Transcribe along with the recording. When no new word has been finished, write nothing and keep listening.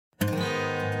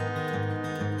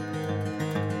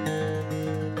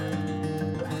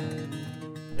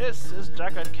This is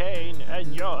Deckard Kane,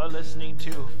 and you're listening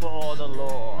to For the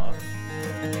Lore.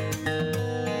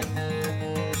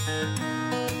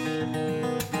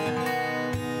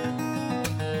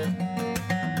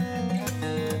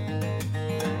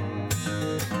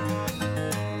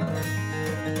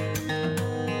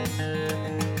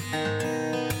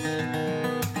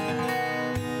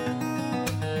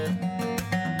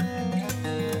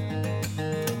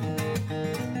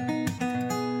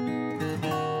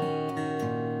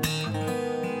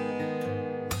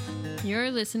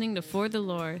 You're listening to For the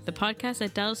Lore, the podcast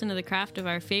that delves into the craft of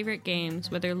our favorite games,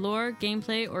 whether lore,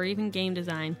 gameplay, or even game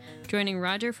design. Joining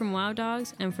Roger from WoW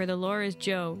Dogs, and For the Lore is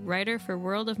Joe, writer for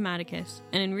World of Maticus,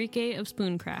 and Enrique of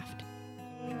Spooncraft.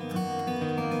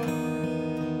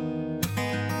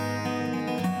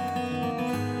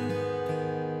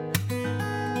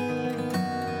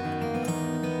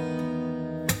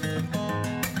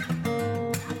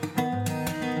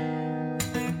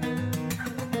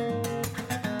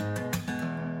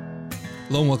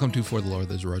 Hello and welcome to For the Lore.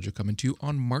 There's Roger coming to you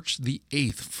on March the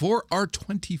 8th for our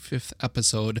 25th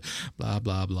episode. Blah,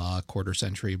 blah, blah, quarter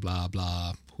century, blah,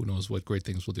 blah. Who knows what great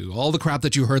things we'll do. All the crap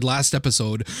that you heard last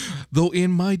episode. Though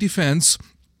in my defense,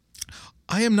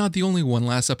 I am not the only one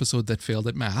last episode that failed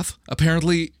at math.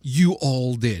 Apparently, you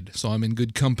all did, so I'm in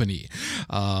good company.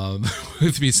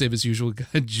 With me, same as usual,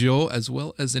 Joe as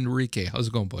well as Enrique. How's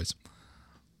it going, boys?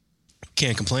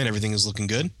 Can't complain. Everything is looking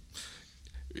good.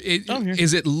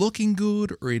 Is it looking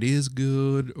good, or it is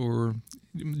good, or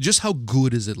just how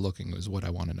good is it looking is what I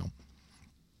want to know.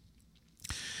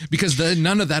 Because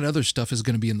none of that other stuff is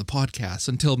going to be in the podcast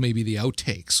until maybe the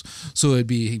outtakes. So it'd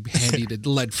be handy to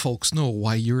let folks know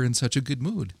why you're in such a good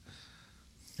mood.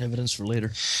 Evidence for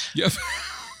later. Yep.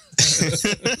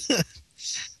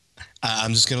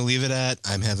 I'm just going to leave it at,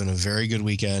 I'm having a very good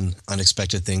weekend.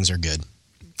 Unexpected things are good.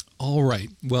 All right.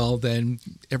 Well, then,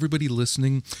 everybody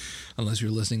listening, unless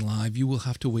you're listening live, you will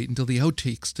have to wait until the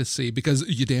outtakes to see, because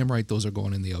you're damn right those are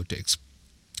going in the outtakes.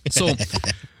 So,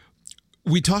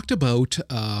 we talked about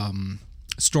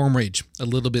Storm Rage a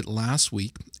little bit last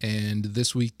week, and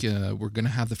this week we're going to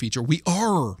have the feature. We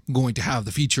are going to have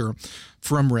the feature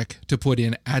from Rick to put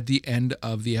in at the end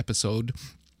of the episode.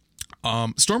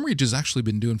 Storm Rage has actually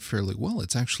been doing fairly well.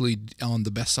 It's actually on the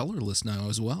bestseller list now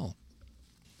as well.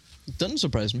 It doesn't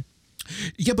surprise me.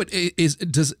 Yeah, but is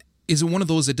it one of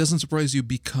those that doesn't surprise you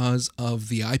because of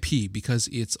the IP, because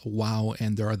it's WoW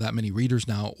and there are that many readers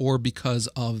now, or because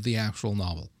of the actual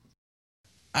novel?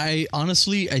 I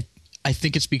honestly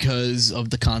think it's because of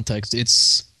the context.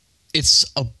 It's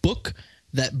a book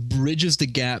that bridges the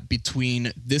gap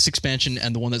between this expansion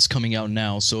and the one that's coming out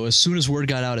now. So as soon as word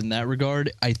got out in that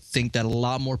regard, I think that a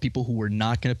lot more people who were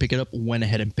not going to pick it up went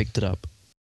ahead and picked it up.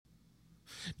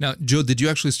 Now, Joe, did you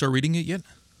actually start reading it yet?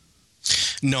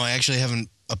 No, I actually haven't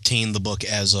obtained the book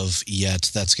as of yet.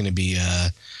 That's going to be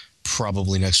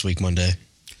probably next week, Monday.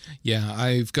 Yeah,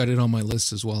 I've got it on my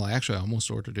list as well. I almost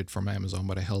ordered it from Amazon,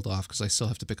 but I held off because I still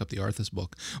have to pick up the Arthas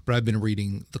book. But I've been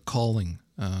reading The Calling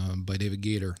by David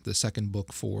Gator, the second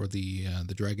book for the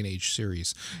Dragon Age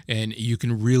series. And you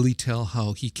can really tell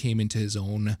how he came into his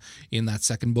own in that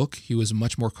second book. He was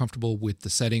much more comfortable with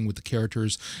the setting, with the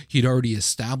characters. He'd already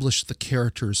established the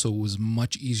characters, so it was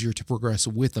much easier to progress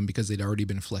with them because they'd already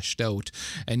been fleshed out.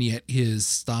 And yet his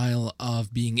style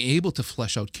of being able to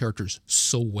flesh out characters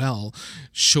so well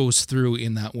shows through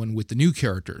in that one with the new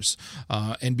characters.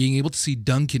 And being able to see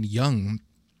Duncan Young,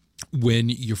 when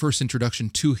your first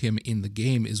introduction to him in the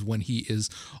game is when he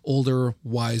is older,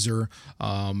 wiser,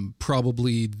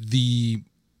 probably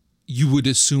you would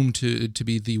assume to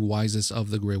be the wisest of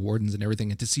the Grey Wardens and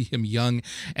everything, and to see him young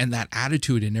and that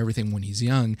attitude and everything when he's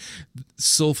young.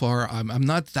 So far, I'm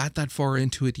not that far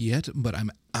into it yet, but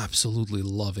I'm absolutely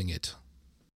loving it.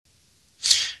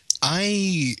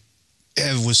 I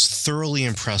was thoroughly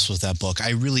impressed with that book.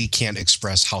 I really can't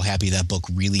express how happy that book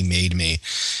really made me.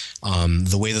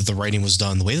 The way that the writing was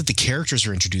done, the way that the characters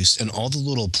were introduced, and all the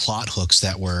little plot hooks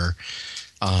that were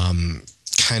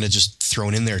kind of just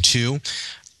thrown in there too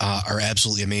are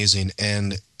absolutely amazing.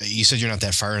 And you said you're not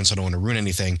that far in, so I don't want to ruin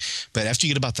anything. But after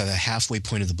you get about the halfway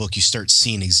point of the book, you start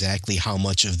seeing exactly how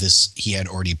much of this he had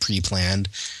already pre-planned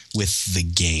with the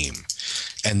game.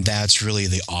 And that's really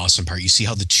the awesome part. You see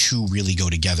how the two really go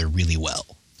together really well.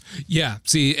 Yeah,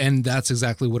 see, and that's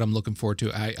exactly what I'm looking forward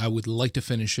to. I would like to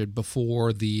finish it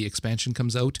before the expansion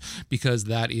comes out, because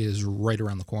that is right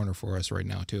around the corner for us right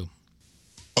now, too.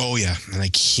 Oh, yeah, and I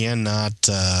can't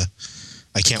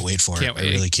wait for it. I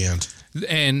really can't.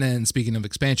 And then speaking of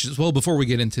expansions, well, before we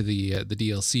get into the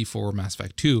DLC for Mass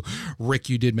Effect 2, Rick,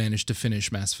 you did manage to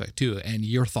finish Mass Effect 2, and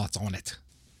your thoughts on it?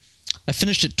 I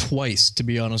finished it twice, to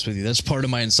be honest with you. That's part of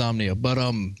my insomnia. But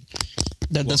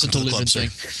that's a totally different thing.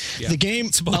 Yeah. The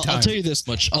game, about I'll time. tell you this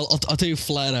much. I'll tell you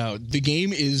flat out. The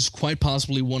game is quite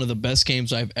possibly one of the best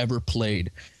games I've ever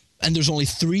played. And there's only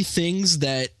 3 things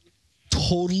that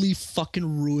totally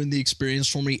fucking ruin the experience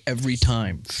for me every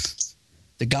time.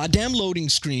 The goddamn loading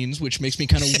screens, which makes me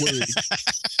kind of worried.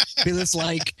 Because it's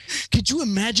like, could you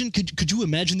imagine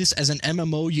this as an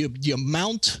MMO? You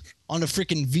mount on a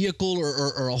freaking vehicle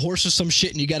or a horse or some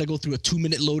shit, and you got to go through a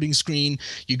 2-minute loading screen.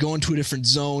 You go into a different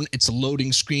zone, it's a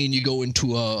loading screen. You go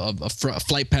into a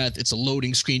flight path, it's a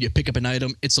loading screen. You pick up an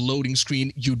item, it's a loading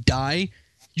screen. You die,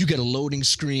 you get a loading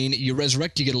screen. You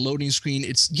resurrect, you get a loading screen.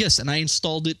 And I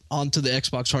installed it onto the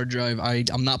Xbox hard drive.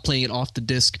 I'm not playing it off the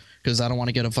disc because I don't want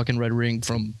to get a fucking red ring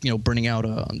from burning out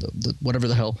the whatever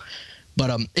the hell.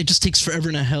 But it just takes forever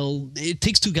in a hell. It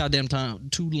takes too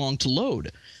long to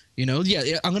load.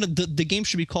 The game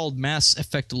should be called Mass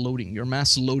Effect Loading, your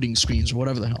mass loading screens or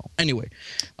whatever the hell. Anyway,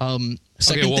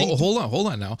 second thing. Hold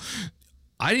on now.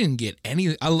 I didn't get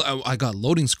any. I got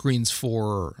loading screens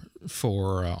for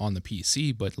on the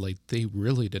PC, but like they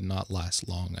really did not last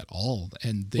long at all.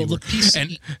 And they were the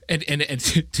PC,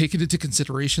 and taking into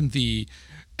consideration the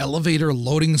elevator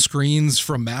loading screens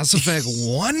from Mass Effect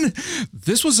 1,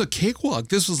 this was a cakewalk.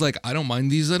 This was like, I don't mind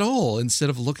these at all,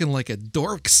 instead of looking like a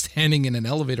dork standing in an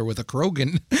elevator with a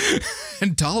Krogan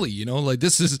and Dolly,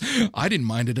 I didn't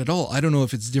mind it at all. I don't know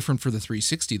if it's different for the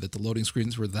 360 that the loading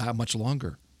screens were that much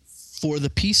longer. For the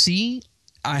PC,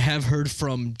 I have heard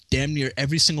from damn near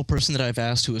every single person that I've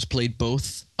asked who has played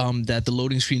both that the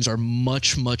loading screens are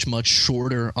much, much, much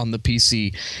shorter on the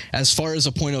PC. As far as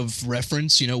a point of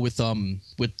reference, with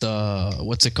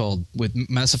what's it called? With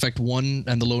Mass Effect 1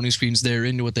 and the loading screens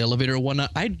therein with the elevator and whatnot,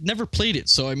 I'd never played it.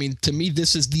 So, I mean, to me,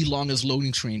 this is the longest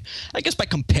loading screen. I guess by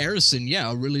comparison,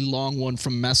 yeah, a really long one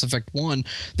from Mass Effect 1,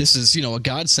 this is, a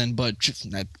godsend, but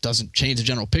that doesn't change the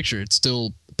general picture. It's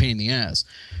still a pain in the ass.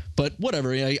 But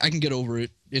whatever, I can get over it.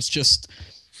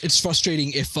 It's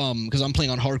frustrating if because I'm playing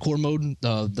on hardcore mode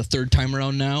the third time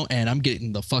around now, and I'm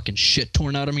getting the fucking shit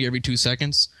torn out of me every 2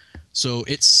 seconds. So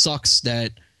it sucks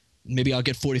that maybe I'll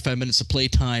get 45 minutes of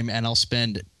playtime and I'll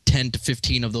spend 10 to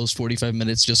 15 of those 45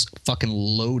 minutes just fucking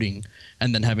loading,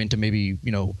 and then having to maybe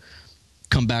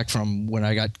come back from when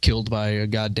I got killed by a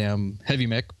goddamn heavy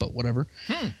mech. But whatever.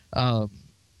 The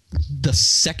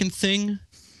second thing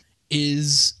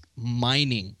is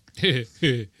mining. Yeah.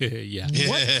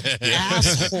 What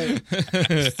asshole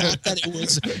thought that it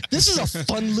was? This is a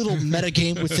fun little meta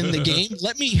game within the game.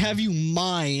 Let me have you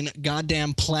mine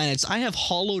goddamn planets. I have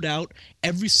hollowed out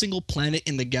every single planet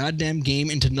in the goddamn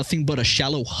game into nothing but a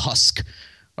shallow husk.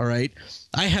 All right,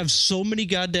 I have so many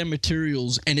goddamn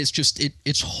materials, and it's just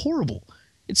it's horrible.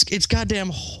 It's goddamn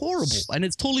horrible, and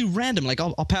it's totally random. Like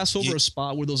I'll pass over a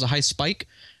spot where there's a high spike,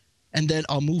 and then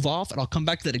I'll move off, and I'll come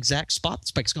back to that exact spot. The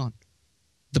spike's gone.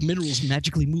 The minerals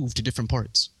magically move to different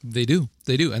parts. They do.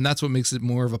 And that's what makes it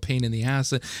more of a pain in the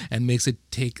ass and makes it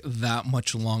take that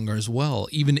much longer as well.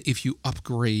 Even if you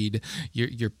upgrade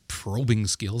your probing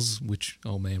skills, which,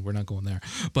 oh man, we're not going there.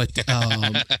 But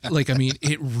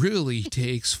it really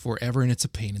takes forever, and it's a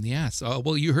pain in the ass.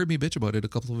 Well, you heard me bitch about it a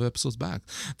couple of episodes back.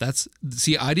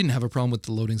 I didn't have a problem with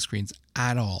the loading screens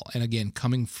at all. And again,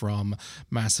 coming from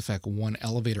Mass Effect 1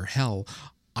 elevator hell,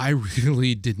 I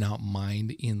really did not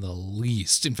mind in the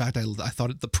least. In fact, I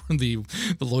thought the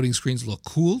loading screens looked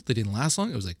cool. They didn't last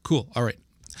long. It was like, cool, all right.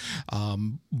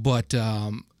 But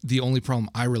the only problem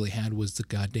I really had was the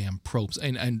goddamn probes.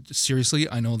 And seriously,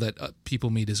 I know that people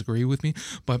may disagree with me,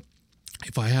 but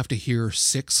if I have to hear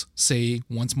 6 say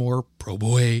once more, probe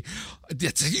away, it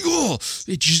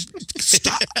just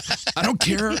stop. I don't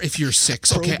care if you're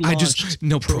 6. Okay,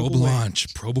 probe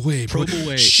launch, probe away.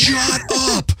 Shut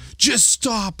up. Just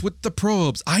stop with the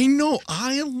probes. I know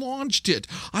I launched it.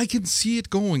 I can see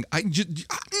it going. I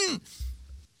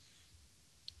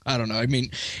don't know. I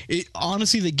mean,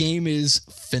 honestly, the game is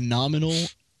phenomenal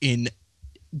in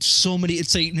so many.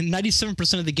 It's like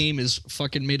 97% of the game is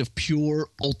fucking made of pure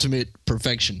ultimate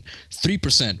perfection.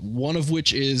 3%, one of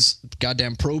which is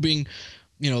goddamn probing.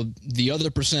 The other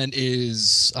percent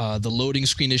is the loading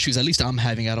screen issues. At least I'm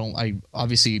having. I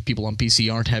obviously people on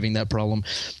PC aren't having that problem,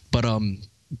 but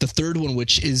the third one,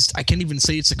 which is, I can't even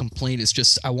say it's a complaint. It's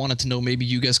just I wanted to know, maybe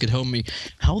you guys could help me.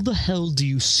 How the hell do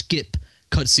you skip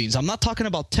cutscenes? I'm not talking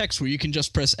about text where you can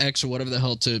just press X or whatever the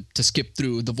hell to skip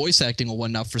through the voice acting or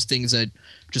whatnot for things that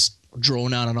just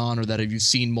drone on and on or that have you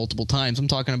seen multiple times. I'm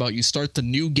talking about you start the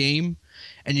new game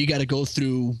and you got to go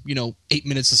through 8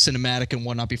 minutes of cinematic and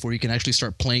whatnot before you can actually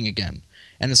start playing again.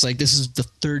 And it's like, this is the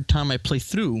third time I play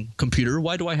through. Computer,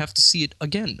 why do I have to see it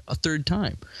again a third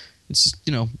time? It's just,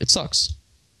 it sucks.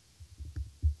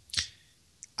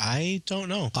 I don't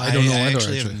know. I don't know either,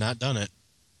 actually actually. have not done it.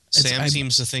 Sam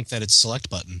seems to think that it's select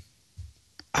button.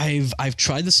 I've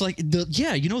tried this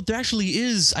there actually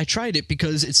is. I tried it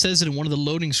because it says it in one of the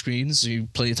loading screens. You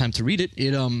plenty of time to read it.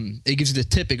 It gives you the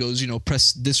tip. It goes,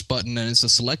 press this button and it's a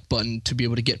select button to be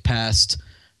able to get past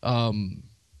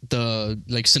the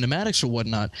like cinematics or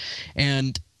whatnot.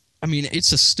 And I mean,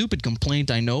 it's a stupid complaint,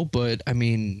 I know, but I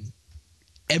mean,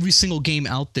 every single game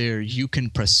out there, you can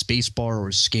press spacebar or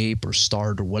escape or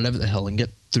start or whatever the hell and get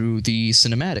through the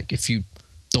cinematic if you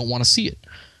don't want to see it.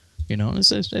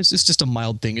 It's just a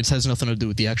mild thing. It has nothing to do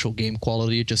with the actual game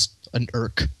quality. It's just an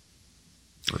irk.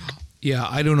 Yeah,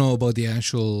 I don't know about the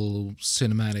actual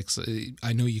cinematics.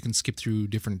 I know you can skip through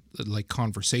different like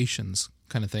conversations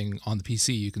kind of thing on the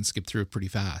PC. You can skip through it pretty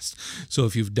fast. So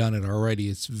if you've done it already,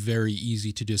 it's very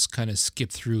easy to just kind of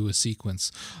skip through a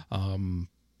sequence.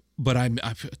 But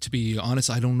to be honest,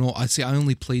 I don't know. I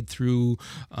only played through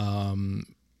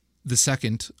the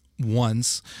second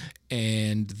once,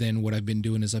 and then what I've been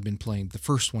doing is I've been playing the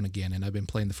first one again, and I've been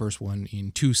playing the first one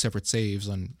in 2 separate saves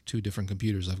on 2 different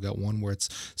computers. I've got one where it's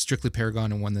strictly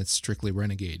Paragon and one that's strictly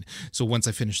Renegade. So once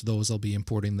I finish those, I'll be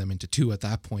importing them into 2 at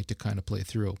that point to kind of play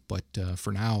through. But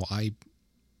for now, I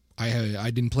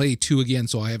didn't play 2 again,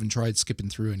 so I haven't tried skipping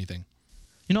through anything.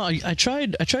 I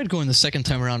tried going the second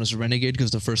time around as a Renegade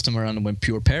because the first time around I went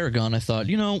pure Paragon. I thought,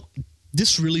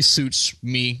 this really suits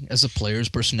me as a player's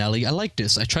personality. I like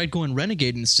this. I tried going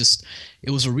Renegade, and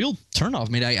it was a real turnoff.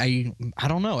 I mean, I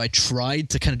don't know. I tried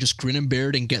to kind of just grin and bear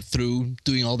it and get through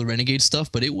doing all the Renegade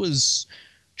stuff, but it was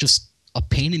just a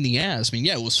pain in the ass. I mean,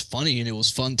 yeah, it was funny and it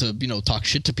was fun to, talk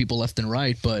shit to people left and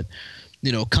right, but,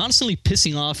 constantly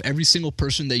pissing off every single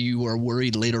person that you are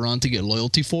worried later on to get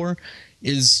loyalty for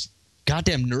is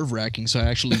goddamn nerve-wracking. So I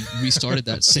actually restarted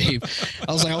that save.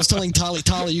 I was telling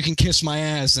Tali, you can kiss my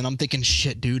ass, and I'm thinking,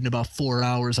 shit, dude, in about 4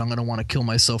 hours I'm gonna want to kill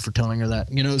myself for telling her that.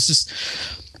 It's just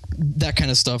that kind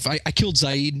of stuff. I killed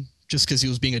Zaid just because he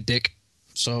was being a dick.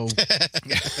 So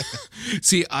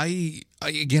see, I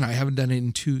haven't done it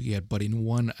in 2 yet, but in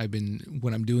 1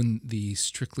 when I'm doing the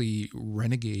strictly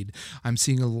Renegade, I'm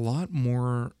seeing a lot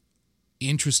more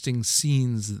interesting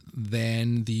scenes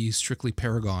than the strictly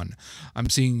Paragon. I'm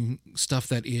seeing stuff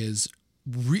that is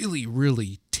really,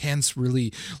 really tense,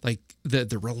 really like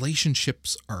the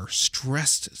relationships are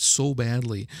stressed so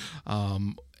badly.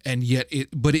 And yet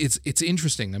it's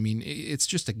interesting. I mean, it's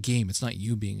just a game. It's not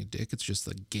you being a dick. It's just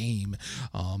a game.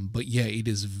 But yeah, it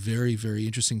is very, very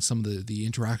interesting. Some of the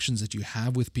interactions that you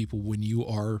have with people when you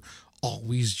are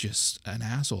always just an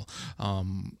asshole.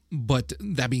 But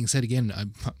that being said, again,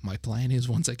 my plan is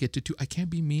once I get to 2, I can't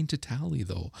be mean to Tali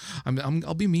though.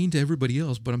 I'll be mean to everybody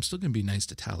else, but I'm still gonna be nice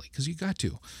to Tali because you got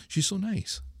to. She's so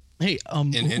nice. Hey,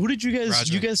 who did you guys?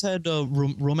 Roger. You guys had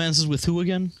romances with who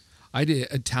again? I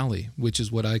did Tali, which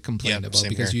is what I complained about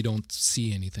because you don't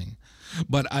see anything.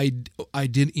 But I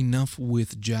did enough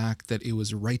with Jack that it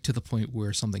was right to the point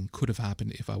where something could have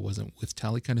happened if I wasn't with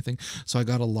Tali kind of thing. So I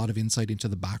got a lot of insight into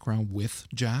the background with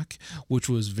Jack, which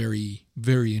was very,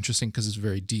 very interesting because it's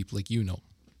very deep, like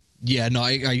Yeah, no,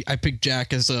 I picked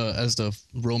Jack as the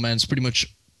romance pretty much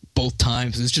both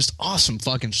times. It's just awesome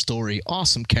fucking story,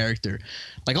 awesome character.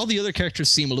 Like all the other characters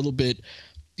seem a little bit,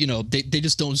 they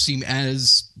just don't seem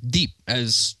as deep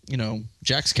as,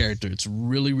 Jack's character. It's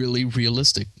really, really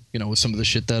realistic, with some of the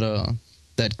shit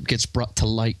that gets brought to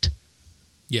light.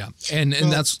 Yeah, and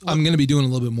that's I'm going to be doing a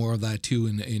little bit more of that too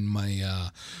in my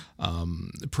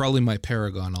probably my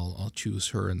Paragon. I'll choose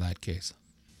her in that case.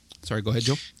 Sorry, go ahead,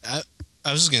 Joe.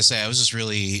 I was just going to say, I was just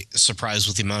really surprised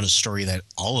with the amount of story that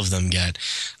all of them get.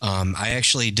 I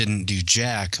actually didn't do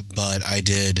Jack, but I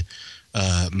did.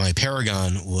 My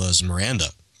Paragon was Miranda.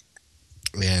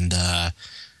 And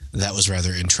that was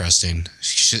rather interesting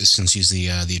since she's the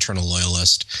eternal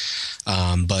loyalist.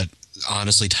 But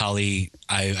honestly, Tali,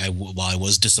 while I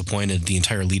was disappointed, the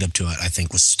entire lead up to it, I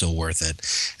think, was still worth it.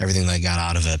 Everything that I got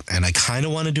out of it, and I kind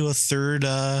of want to do a third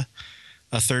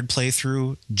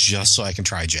playthrough just so I can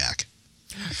try Jack.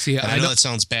 See, I know that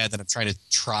sounds bad that I'm trying to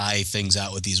try things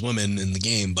out with these women in the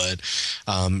game, but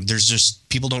there's just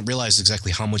people don't realize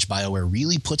exactly how much BioWare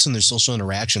really puts in their social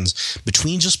interactions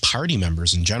between just party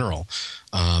members in general.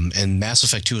 And Mass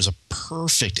Effect 2 is a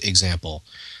perfect example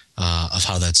of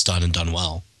how that's done and done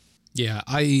well. Yeah,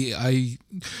 I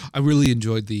really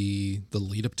enjoyed the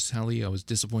lead up to Tally. I was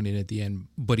disappointed at the end,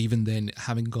 but even then,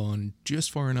 having gone just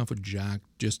far enough with Jack,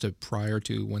 just to prior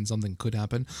to when something could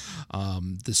happen,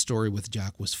 the story with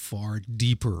Jack was far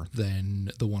deeper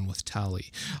than the one with Tally.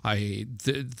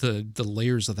 The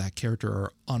layers of that character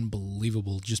are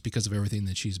unbelievable just because of everything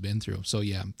that she's been through. So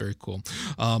yeah, very cool.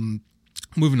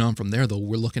 Moving on from there, though,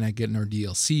 we're looking at getting our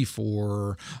DLC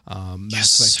for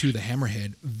Mass Effect 2, the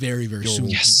Hammerhead, very, very soon.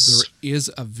 Yes. There is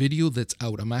a video that's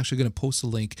out. I'm actually going to post a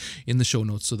link in the show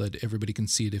notes so that everybody can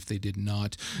see it if they did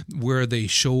not, where they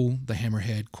show the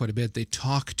Hammerhead quite a bit. They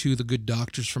talk to the good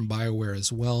doctors from BioWare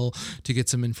as well to get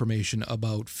some information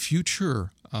about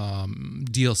future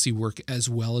DLC work as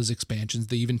well as expansions.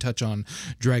 They even touch on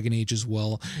Dragon Age as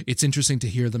well. It's interesting to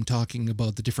hear them talking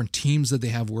about the different teams that they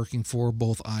have working for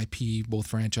both IP, both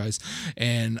franchise,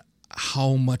 and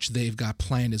how much they've got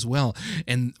planned as well.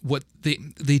 And what they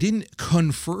didn't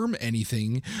confirm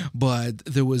anything, but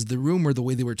there was the rumor, the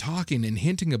way they were talking and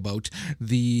hinting about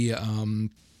the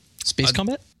Space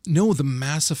combat? no, the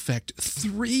Mass Effect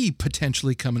 3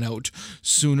 potentially coming out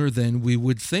sooner than we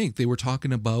would think. They were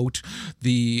talking about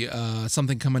the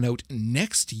something coming out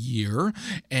next year,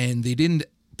 and they didn't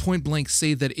point blank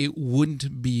say that it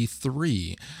wouldn't be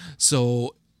 3.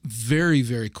 So very,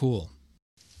 very cool.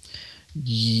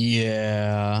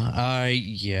 Yeah.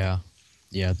 Yeah.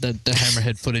 The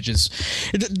Hammerhead footage is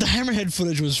the Hammerhead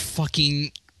footage was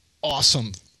fucking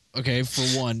awesome. Okay, for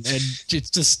one, and it's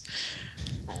just,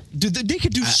 dude, they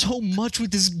could do so much with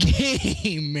this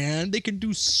game, man. They can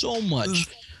do so much.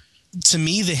 To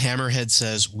me, the Hammerhead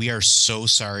says, we are so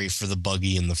sorry for the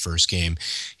buggy in the first game.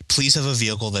 Please have a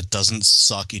vehicle that doesn't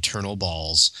suck eternal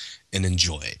balls and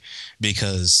enjoy.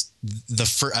 Because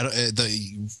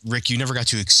Rick, you never got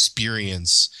to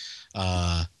experience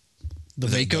The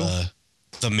Mako?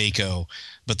 The Mako.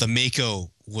 But the Mako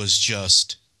was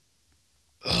just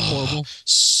Horrible.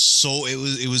 So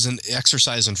it was an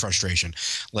exercise in frustration.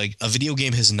 Like, a video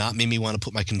game has not made me want to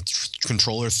put my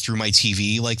controller through my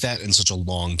TV like that in such a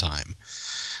long time.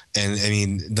 And I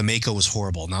mean, the Mako was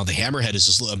horrible. Now the Hammerhead is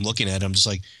just, I'm looking at it, I'm just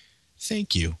like,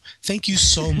 thank you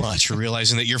so much for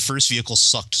realizing that your first vehicle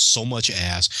sucked so much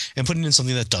ass and putting in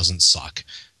something that doesn't suck.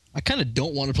 I kind of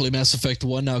don't want to play Mass Effect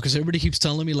 1 now because everybody keeps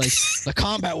telling me, like, the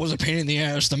combat was a pain in the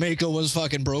ass, the Mako was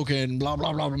fucking broken, blah,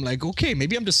 blah, blah. I'm like, okay,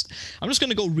 maybe I'm just going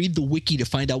to go read the wiki to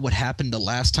find out what happened the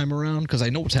last time around because I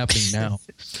know what's happening now.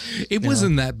 It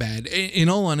wasn't that bad. In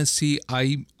all honesty,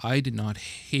 I did not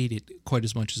hate it quite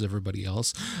as much as everybody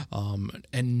else,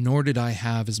 and nor did I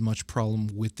have as much problem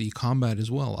with the combat as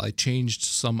well. I changed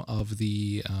some of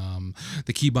the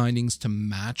key bindings to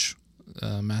match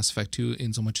Mass Effect 2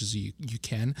 in so much as you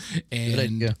can,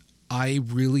 and I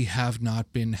really have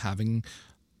not been having,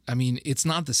 I mean, it's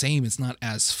not the same, it's not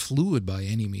as fluid by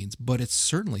any means, but it's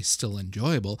certainly still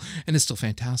enjoyable and it's still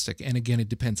fantastic. And again, it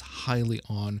depends highly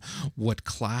on what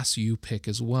class you pick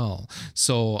as well.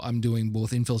 So I'm doing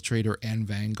both Infiltrator and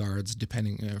Vanguards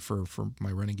depending for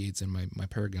my Renegades and my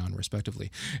Paragon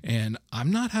respectively, and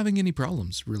I'm not having any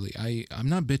problems really. I'm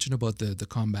not bitching about the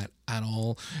combat at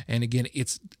all. And again,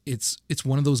 it's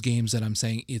one of those games that I'm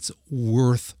saying it's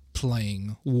worth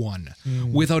playing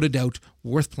without a doubt,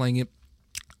 worth playing it.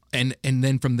 And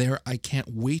then from there, I can't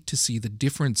wait to see the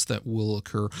difference that will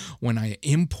occur when I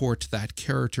import that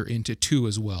character into 2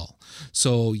 as well.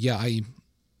 So yeah,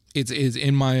 it's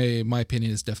in my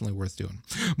opinion, it's definitely worth doing.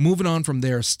 Moving on from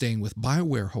there, staying with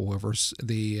BioWare, however,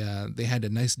 they had a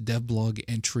nice devblog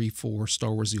entry for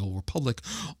Star Wars: The Old Republic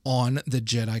on the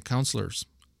Jedi Counselors.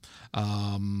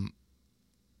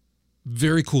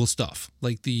 Very cool stuff.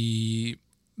 Like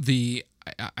I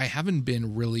haven't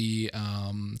been really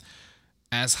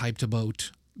as hyped about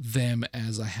them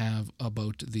as I have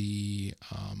about the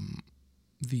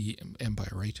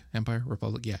Empire, right? Empire,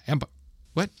 Republic, yeah, Empire.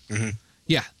 What? Mm-hmm.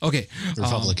 Yeah, okay. The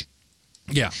Republic.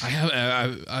 Yeah,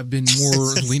 I've been more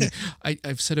leaning.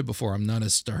 I've said it before. I'm not a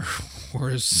Star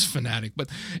Wars fanatic,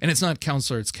 and it's not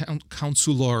counselor. It's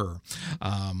counselor.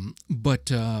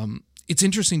 But it's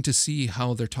interesting to see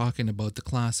how they're talking about the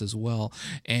class as well,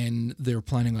 and they're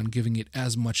planning on giving it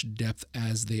as much depth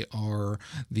as they are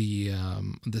the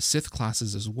Sith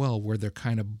classes as well, where they're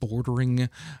kind of bordering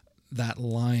that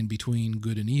line between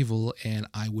good and evil. And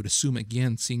I would assume,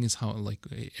 again, seeing as how, like,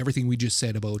 everything we just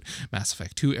said about Mass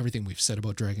Effect 2, everything we've said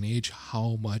about Dragon Age,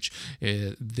 how much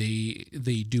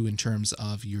they do in terms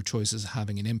of your choices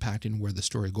having an impact in where the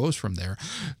story goes from there.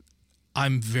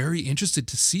 I'm very interested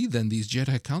to see then these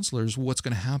Jedi counselors, what's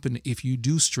going to happen if you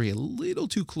do stray a little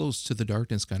too close to the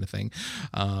darkness kind of thing,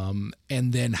 and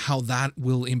then how that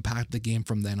will impact the game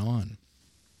from then on.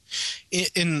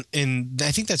 And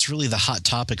I think that's really the hot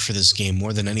topic for this game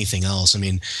more than anything else. I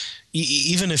mean,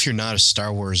 even if you're not a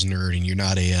Star Wars nerd and you're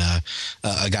not a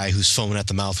guy who's foaming at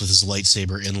the mouth with his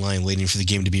lightsaber in line waiting for the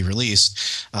game to be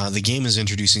released, the game is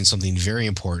introducing something very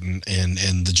important, and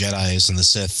the Jedis and the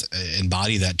Sith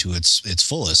embody that to its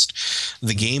fullest.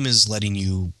 The game is letting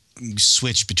you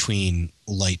switch between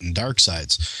light and dark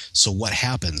sides. So what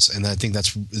happens? And I think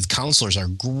that's counselors are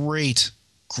great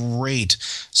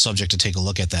subject to take a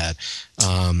look at that.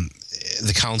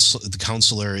 The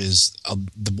counselor is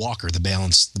the walker, the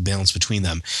balance between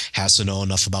them, has to know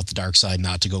enough about the dark side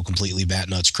not to go completely bat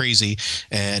nuts crazy,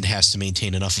 and has to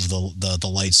maintain enough of the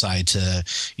light side to,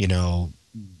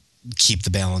 keep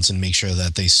the balance and make sure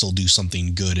that they still do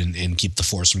something good and keep the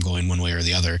force from going one way or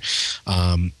the other.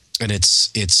 And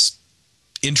it's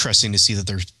interesting to see that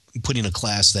they're putting a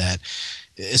class that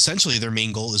essentially their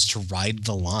main goal is to ride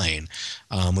the line.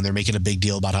 When they're making a big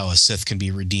deal about how a Sith can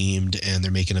be redeemed, and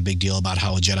they're making a big deal about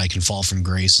how a Jedi can fall from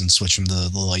grace and switch from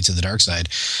the light to the dark side,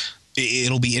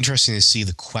 it'll be interesting to see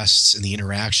the quests and the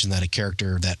interaction that a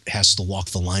character that has to walk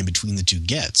the line between the two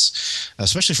gets,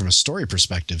 especially from a story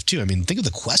perspective too. I mean, think of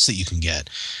the quests that you can get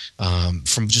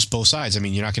from just both sides. I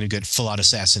mean, you're not going to get full out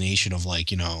assassination of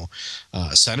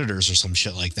senators or some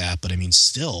shit like that, but I mean,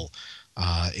 still,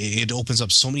 it opens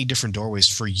up so many different doorways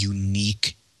for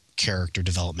unique character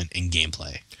development and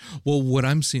gameplay. Well, what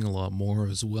I'm seeing a lot more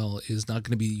as well is not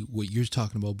going to be what you're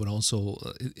talking about, but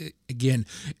also, again,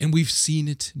 and we've seen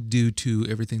it due to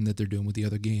everything that they're doing with the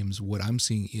other games. What I'm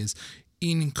seeing is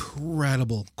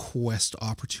incredible quest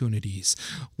opportunities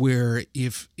where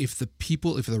if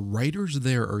the writers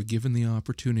there are given the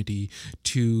opportunity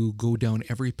to go down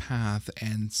every path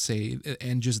and say,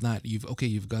 and just that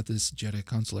you've got this Jedi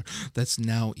counselor that's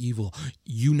now evil,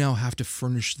 you now have to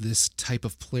furnish this type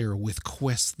of player with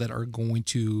quests that are going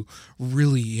to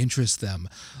really interest them.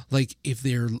 Like if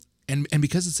they're and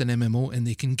because it's an MMO and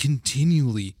they can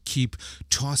continually keep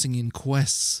tossing in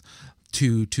quests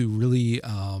to really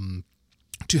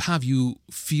to have you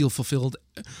feel fulfilled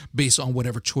based on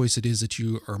whatever choice it is that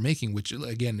you are making, which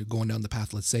again, going down the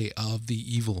path, let's say, of the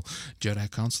evil Jedi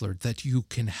counselor, that you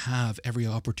can have every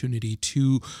opportunity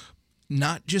to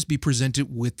not just be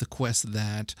presented with the quest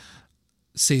that,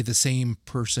 say, the same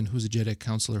person who's a Jedi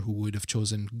counselor who would have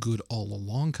chosen good all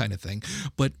along kind of thing,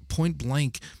 but point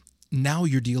blank, now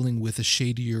you're dealing with a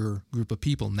shadier group of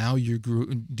people. Now you're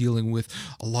dealing with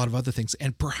a lot of other things,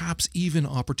 and perhaps even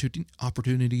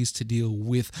opportunities to deal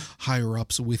with higher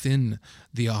ups within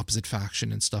the opposite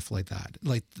faction and stuff like that.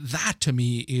 Like that to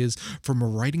me is, from a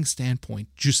writing standpoint,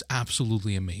 just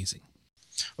absolutely amazing.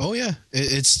 Oh yeah,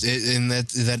 and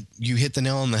that you hit the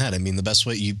nail on the head. I mean, the best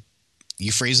way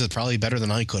you phrased it probably better than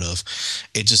I could have.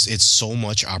 It's so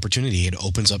much opportunity. It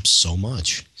opens up so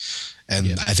much. And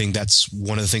yeah. I think that's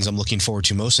one of the things I'm looking forward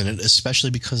to most in it, especially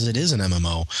because it is an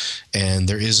MMO and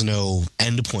there is no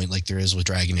end point like there is with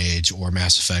Dragon Age or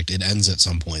Mass Effect. It ends at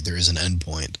some point. There is an end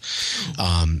point.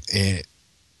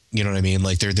 You know what I mean?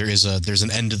 Like there's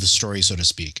an end to the story, so to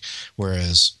speak.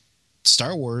 Whereas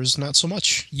Star Wars, not so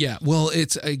much. Yeah, well,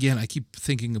 it's, again, I keep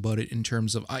thinking about it in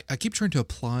terms of, I keep trying to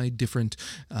apply different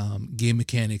game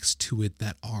mechanics to it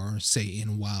that are, say,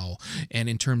 in WoW, and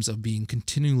in terms of being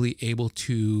continually able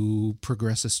to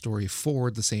progress a story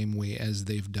forward the same way as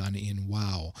they've done in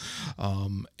WoW.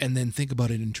 And then think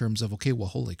about it in terms of, okay, well,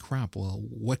 holy crap, well,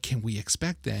 what can we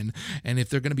expect then? And if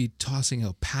they're going to be tossing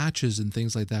out patches and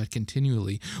things like that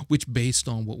continually, which based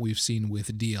on what we've seen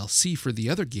with DLC for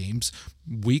the other games,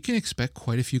 we can expect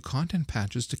quite a few content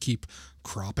patches to keep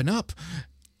cropping up.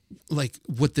 Like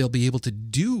what they'll be able to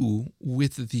do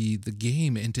with the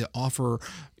game and to offer,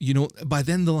 you know, by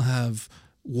then they'll have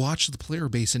watched the player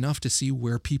base enough to see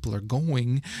where people are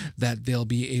going that they'll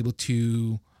be able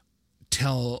to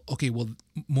tell, okay, well,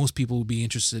 most people will be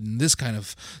interested in this kind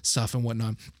of stuff and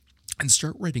whatnot, and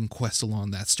start writing quests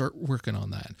along that, start working on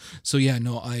that. So yeah,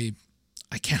 no, I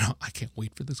can't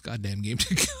wait for this goddamn game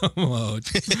to come out.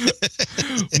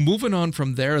 Moving on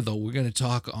from there, though, we're going to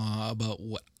talk about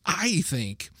what I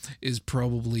think is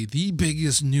probably the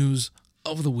biggest news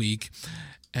of the week,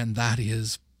 and that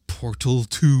is Portal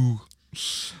 2.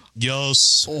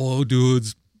 Yes. Oh,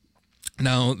 dudes.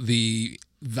 Now, the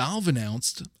Valve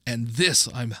announced, and this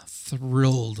I'm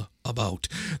thrilled about,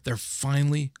 they're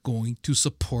finally going to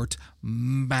support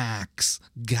Macs.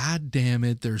 God damn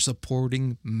it, they're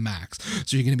supporting Macs.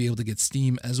 So you're going to be able to get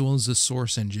Steam as well as the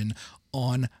Source Engine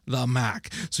on the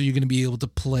Mac. So you're going to be able to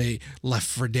play Left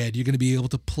 4 Dead. You're going to be able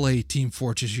to play Team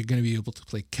Fortress. You're going to be able to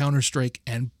play Counter-Strike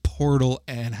and Portal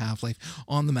and Half-Life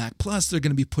on the Mac. Plus, they're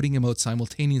going to be putting them out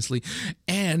simultaneously,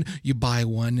 and you buy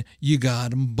one, you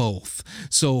got them both.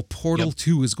 So Portal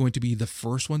 2 is going to be the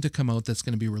first one to come out that's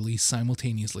going to be released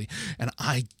simultaneously, and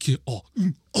I get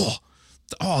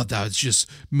that just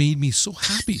made me so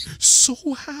happy, so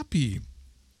happy.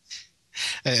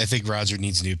 I think Roger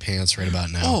needs new pants right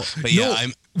about now. Oh, but yeah,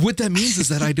 no, what that means is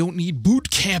that I don't need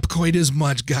boot camp quite as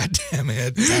much. God damn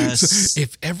it! Yes. So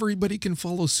if everybody can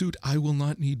follow suit, I will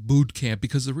not need boot camp,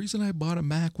 because the reason I bought a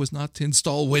Mac was not to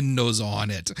install Windows on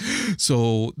it.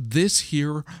 So this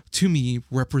here, to me,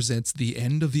 represents the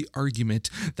end of the argument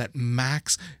that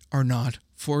Macs are not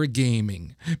for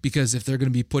gaming, because if they're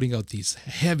going to be putting out these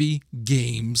heavy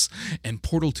games, and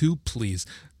Portal 2, please,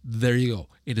 there you go.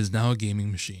 It is now a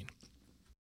gaming machine.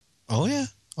 Oh yeah.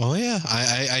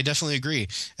 I definitely agree.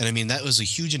 And I mean, that was a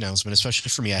huge announcement, especially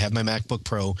for me. I have my MacBook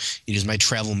Pro. It is my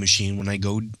travel machine. When I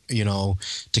go,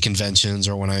 to conventions,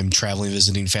 or when I'm traveling,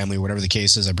 visiting family, or whatever the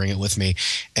case is, I bring it with me.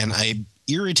 And I'm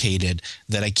irritated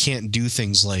that I can't do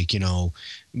things like,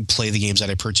 play the games that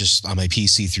I purchased on my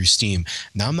PC through Steam.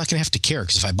 Now I'm not going to have to care,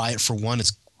 because if I buy it for one,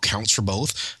 it's counts for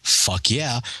both. Fuck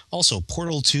yeah. Also,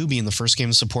 Portal 2 being the first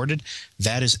game supported,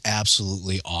 that is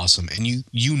absolutely awesome. And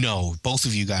both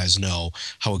of you guys know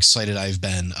how excited I've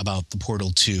been about the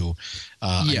Portal 2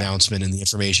 announcement and the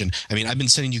information. I mean, I've been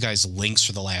sending you guys links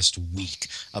for the last week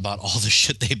about all the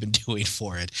shit they've been doing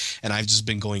for it, and I've just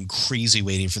been going crazy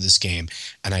waiting for this game.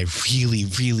 And I really,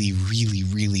 really, really,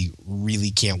 really, really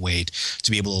can't wait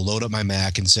to be able to load up my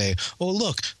Mac and say, oh,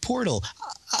 look, Portal,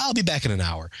 I'll be back in an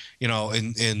hour,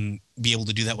 and be able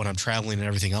to do that when I'm traveling and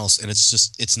everything else. And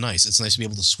it's nice. It's nice to be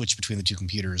able to switch between the two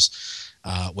computers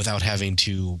without having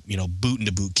to, boot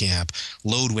into Boot Camp,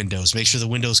 load Windows, make sure the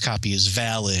Windows copy is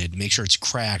valid, make sure it's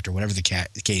cracked, or whatever the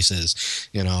case is,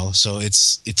 So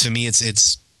to me, it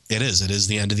is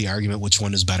the end of the argument. Which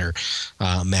one is better,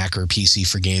 Mac or PC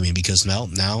for gaming? Because now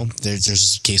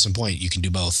there's case in point. You can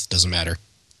do both. Doesn't matter.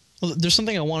 Well, there's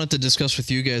something I wanted to discuss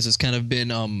with you guys. It's kind of been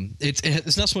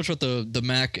it's not so much about the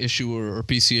Mac issue or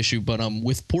PC issue, but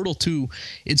with Portal 2,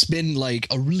 it's been like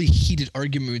a really heated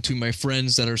argument between my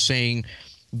friends that are saying,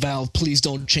 Valve, please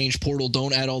don't change Portal,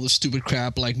 don't add all this stupid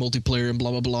crap like multiplayer and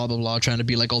blah blah blah blah blah, trying to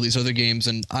be like all these other games.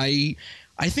 And I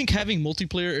think having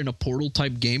multiplayer in a Portal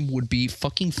type game would be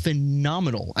fucking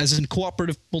phenomenal. As in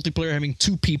cooperative multiplayer, having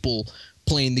two people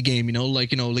playing the game, like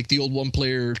the old one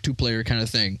player, two player kind of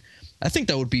thing. I think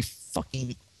that would be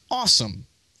fucking awesome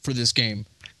for this game.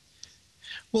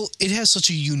 Well, it has such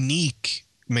a unique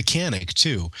mechanic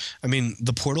too. I mean,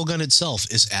 the portal gun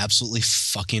itself is absolutely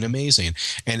fucking amazing.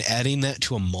 And adding that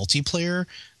to a multiplayer,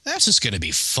 that's just going to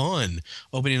be fun.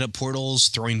 Opening up portals,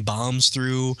 throwing bombs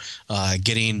through,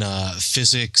 getting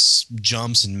physics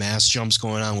jumps and mass jumps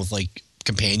going on with like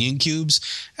companion cubes.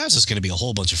 That's just going to be a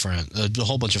whole bunch of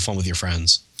fun with your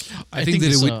friends. I think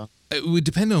that it would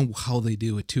depend on how they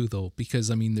do it too, though,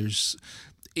 because I mean,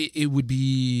 it would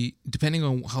be depending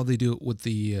on how they do it with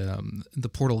the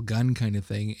portal gun kind of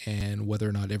thing, and whether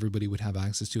or not everybody would have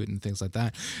access to it and things like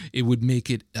that. It would make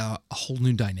it a whole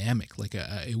new dynamic. Like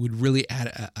it would really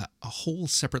add a whole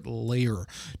separate layer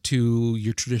to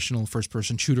your traditional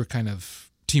first-person shooter kind of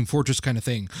Team Fortress kind of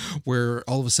thing, where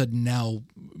all of a sudden now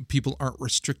people aren't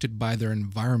restricted by their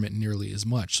environment nearly as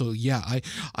much. So yeah,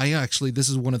 I actually, this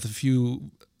is one of the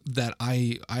few that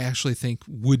I actually think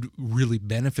would really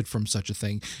benefit from such a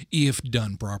thing if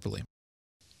done properly.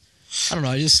 I don't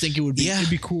know. I just think it would be it'd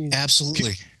be cool.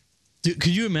 Absolutely. Could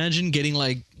you imagine getting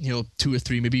 2 or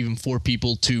 3, maybe even 4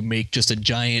 people to make just a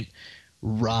giant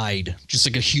ride, just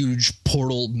like a huge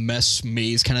portal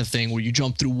maze kind of thing, where you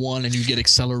jump through one and you get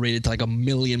accelerated to like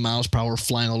 1,000,000 miles per hour,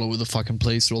 flying all over the fucking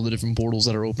place through all the different portals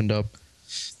that are opened up.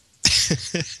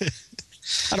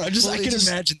 I don't know. I can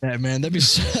imagine that, man. That'd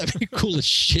be cool as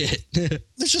shit.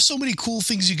 There's just so many cool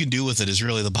things you can do with it. Is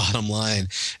really the bottom line.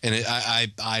 And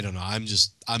I don't know.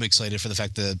 I'm excited for the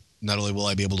fact that not only will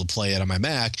I be able to play it on my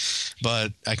Mac,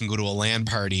 but I can go to a LAN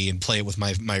party and play it with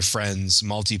my friends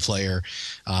multiplayer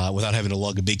without having to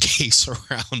lug a big case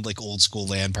around like old school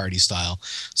LAN party style.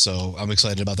 So I'm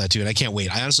excited about that too. And I can't wait.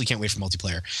 I honestly can't wait for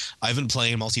multiplayer. I've been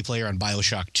playing multiplayer on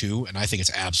BioShock 2, and I think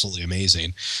it's absolutely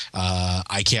amazing.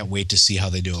 I can't wait to see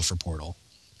how they do it for Portal.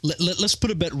 Let's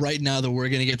put a bet right now that we're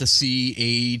going to get to see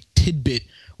a tidbit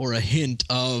or a hint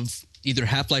of either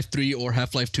Half-Life 3 or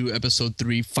Half-Life 2 Episode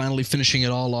 3, finally finishing it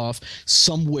all off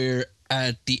somewhere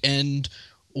at the end,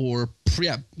 or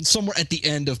somewhere at the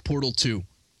end of Portal 2.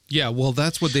 Yeah, well,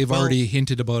 that's what they've already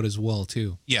hinted about as well,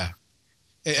 too. Yeah.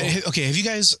 Okay, have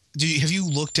you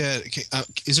looked at?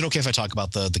 Is it okay if I talk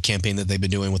about the campaign that they've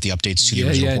been doing with the updates to the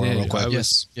original Portal real quick? I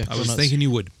was thinking you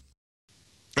would.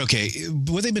 Okay,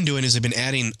 what they've been doing is they've been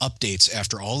adding updates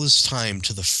after all this time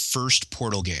to the first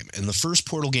Portal game. And the first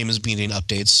Portal game is being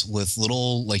updates with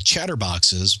little like chatter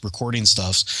boxes, recording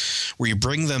stuffs, where you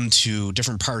bring them to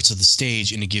different parts of the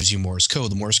stage and it gives you Morse code.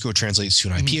 The Morse code translates to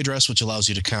an IP address, which allows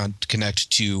you to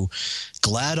connect to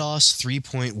GLaDOS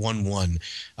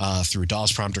 3.11 through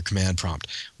DOS prompt or command prompt.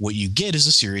 What you get is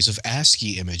a series of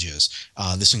ASCII images.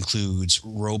 This includes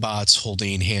robots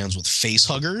holding hands with face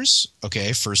huggers.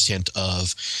 Okay, first hint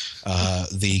of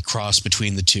the cross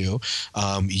between the two.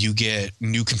 You get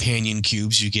new companion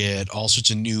cubes. You get all sorts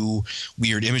of new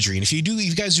weird imagery. And if you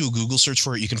guys do a Google search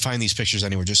for it, you can find these pictures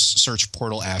anywhere. Just search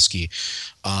Portal ASCII.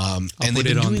 And they've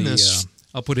been doing this.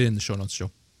 I'll put it in the show notes,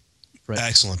 Joe. Right.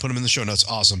 Excellent. Put them in the show notes.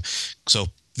 Awesome. So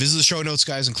visit the show notes,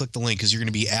 guys, and click the link because you're going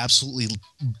to be absolutely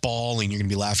bawling. You're going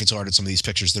to be laughing so hard at some of these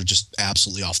pictures. They're just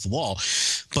absolutely off the wall.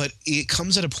 But it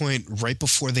comes at a point right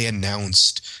before they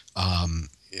announced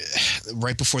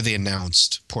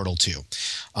Portal 2.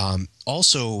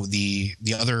 Also, the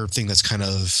other thing that's kind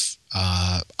of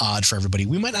odd for everybody,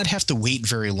 we might not have to wait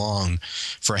very long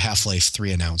for a Half-Life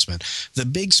 3 announcement. The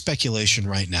big speculation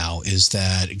right now is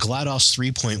that GLaDOS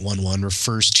 3.11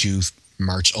 refers to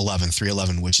March 11th,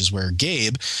 3/11, which is where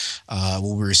Gabe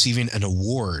will be receiving an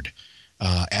award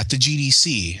at the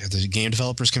GDC, at the Game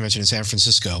Developers Convention in San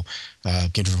Francisco,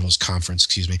 Game Developers Conference,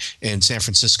 in San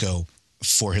Francisco,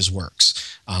 for his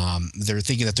works. They're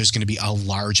thinking that there's going to be a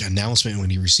large announcement when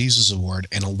he receives his award,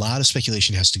 and a lot of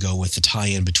speculation has to go with the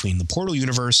tie-in between the Portal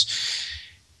universe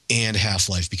and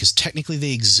Half-Life, because technically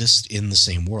they exist in the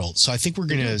same world. So I think we're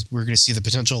gonna see the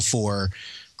potential for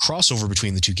crossover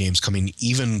between the two games coming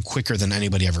even quicker than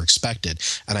anybody ever expected.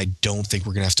 And I don't think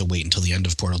we're going to have to wait until the end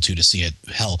of Portal 2 to see it.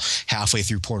 Hell, halfway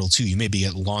through Portal 2, you may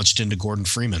get launched into Gordon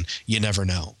Freeman. You never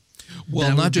know.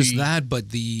 Well, not just that,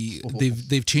 but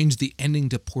they've changed the ending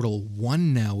to Portal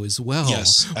 1 now as well.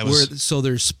 Yes. So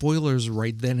there's spoilers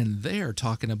right then and there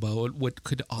talking about what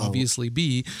could obviously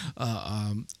be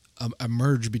a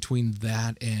merge between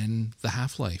that and the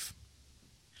Half-Life.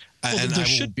 Well, there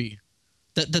should be.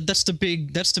 That's the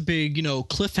big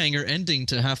cliffhanger ending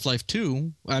to Half-Life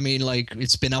 2. I mean, like,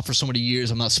 it's been out for so many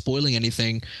years. I'm not spoiling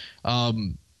anything.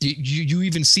 You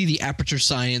even see the Aperture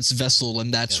Science vessel,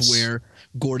 and that's where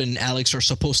Gordon and Alex are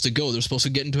supposed to go. They're supposed to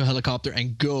get into a helicopter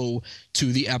and go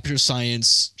to the Aperture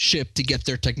Science ship to get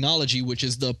their technology, which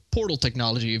is the portal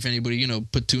technology, if anybody,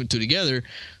 put two and two together.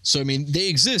 So, I mean, they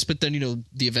exist, but then,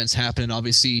 the events happen, and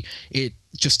obviously it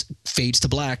just fades to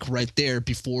black right there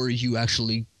before you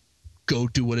actually go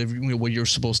do whatever what you're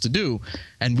supposed to do.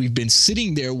 And we've been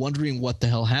sitting there wondering what the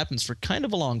hell happens for kind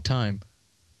of a long time.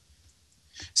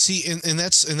 See, and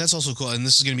that's also cool. And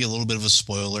this is going to be a little bit of a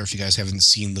spoiler if you guys haven't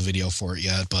seen the video for it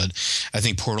yet. But I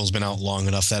think Portal's been out long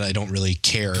enough that I don't really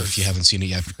care if you haven't seen it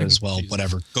yet, because, well,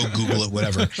 whatever, go Google it,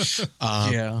 whatever.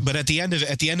 But at the end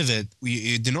of it,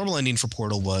 the normal ending for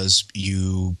Portal was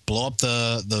you blow up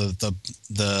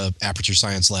the Aperture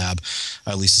Science Lab,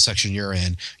 at least the section you're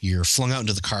in. You're flung out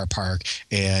into the car park,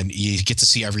 and you get to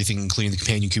see everything, including the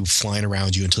companion cube, flying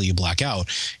around you until you black out.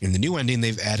 In the new ending,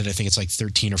 they've added, I think it's like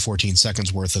 13 or 14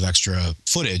 seconds worth of extra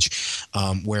footage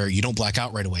where you don't black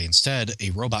out right away. Instead, a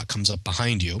robot comes up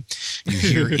behind you. You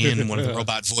hear in one of the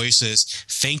robot voices,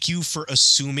 "Thank you for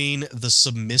assuming the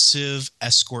submissive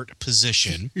escort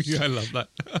position." Yeah, I love that.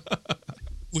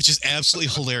 Which is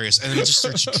absolutely hilarious. And then it just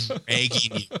starts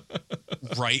dragging you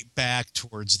right back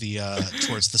towards the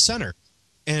center.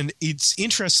 And it's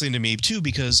interesting to me, too,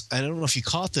 because I don't know if you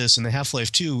caught this in the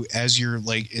Half-Life 2, as you're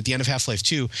like at the end of Half-Life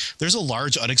 2, there's a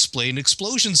large unexplained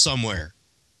explosion somewhere.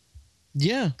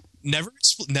 Yeah.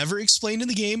 Never explained in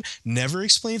the game, never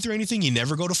explained through anything. You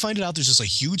never go to find it out. There's just a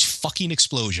huge fucking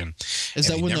explosion. Is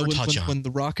that when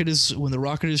the rocket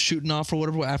is shooting off or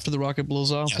whatever, after the rocket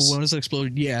blows off? Yes. When is it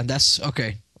exploding? Yeah, that's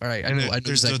okay. All right. I know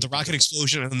there's the rocket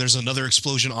explosion, and then there's another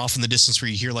explosion off in the distance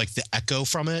where you hear like the echo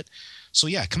from it. So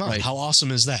yeah, come on, right. How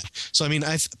awesome is that? So I mean,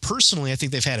 I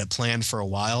think they've had it planned for a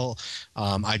while.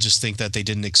 I just think that they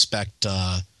didn't expect.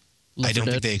 I don't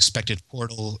think they expected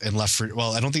Portal and Left 4 Dead.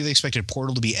 Well, I don't think they expected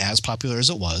Portal to be as popular as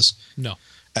it was. No,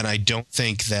 and I don't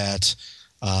think that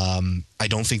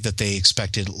they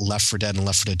expected Left 4 Dead and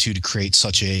Left 4 Dead 2 to create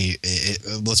such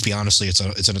let's be honest, it's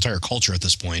an entire culture at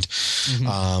this point.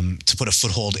 Mm-hmm. To put a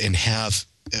foothold and have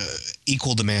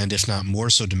equal demand, if not more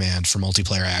so demand, for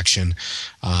multiplayer action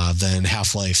than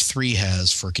Half-Life 3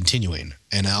 has for continuing.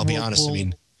 And I'll be honest, I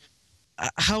mean,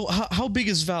 how big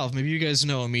is Valve? Maybe you guys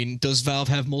know. I mean, does Valve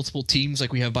have multiple teams?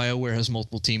 Like we have BioWare has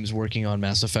multiple teams working on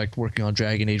Mass Effect, working on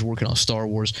Dragon Age, working on Star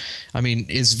Wars. I mean,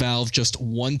 is Valve just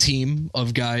one team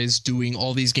of guys doing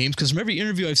all these games? Because from every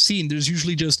interview I've seen, there's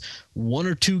usually just one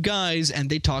or two guys, and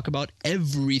they talk about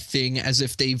everything as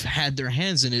if they've had their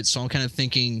hands in it. So I'm kind of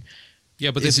thinking. Yeah,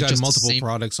 but they've got multiple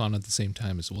products on at the same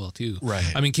time as well, too. Right.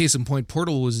 I mean, case in point,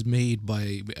 Portal was made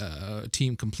by a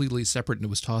team completely separate, and it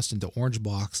was tossed into Orange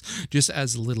Box just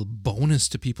as a little bonus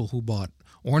to people who bought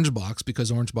Orange Box, because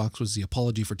Orange Box was the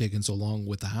apology for taking so long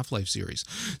with the Half-Life series.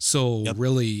 So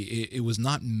really, it was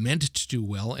not meant to do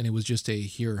well, and it was just a,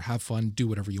 here, have fun, do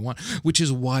whatever you want, which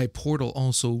is why Portal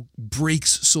also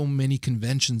breaks so many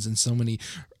conventions and so many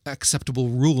acceptable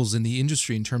rules in the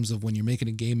industry in terms of when you're making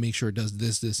a game, make sure it does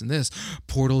this, this, and this.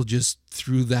 Portal just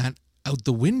threw that out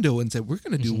the window and said, we're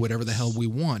going to do whatever the hell we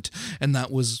want. And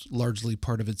that was largely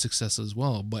part of its success as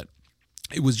well. But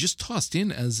it was just tossed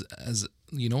in as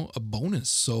you know, a bonus.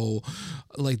 So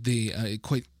like they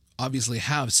quite obviously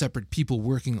have separate people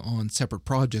working on separate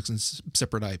projects and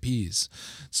separate IPs.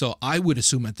 So I would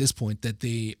assume at this point that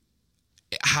they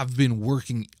have been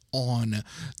working on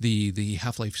the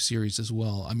Half-Life series as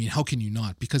well. I mean, how can you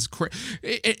not? Because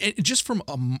just from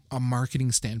a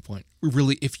marketing standpoint,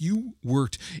 really, if you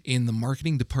worked in the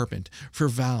marketing department for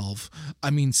Valve, I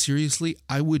mean, seriously,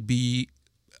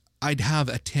 I'd have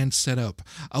a tent set up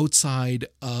outside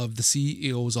of the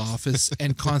CEO's office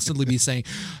and constantly be saying,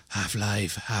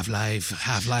 Half-Life, Half-Life,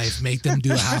 Half-Life, make them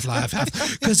do a Half-Life,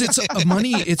 because it's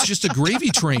money, it's just a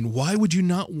gravy train. Why would you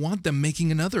not want them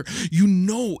making another? You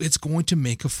know it's going to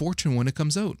make a fortune when it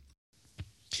comes out.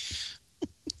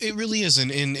 It really is. I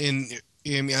mean,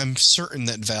 I'm certain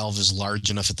that Valve is large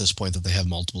enough at this point that they have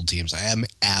multiple teams. I am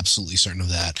absolutely certain of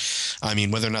that. I mean,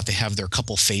 whether or not they have their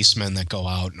couple facemen that go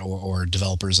out or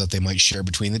developers that they might share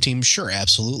between the teams, sure,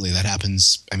 absolutely. That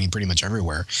happens, I mean, pretty much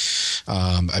everywhere.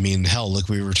 I mean, hell, look,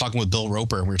 we were talking with Bill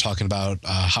Roper, and we were talking about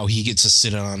how he gets to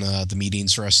sit on the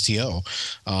meetings for STO.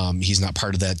 He's not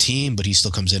part of that team, but he still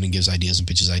comes in and gives ideas and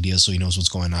pitches ideas, so he knows what's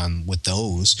going on with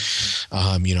those,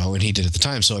 you know, and he did at the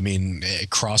time. So, I mean,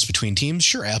 cross between teams,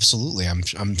 sure, absolutely.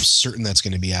 I'm certain that's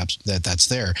going to be that's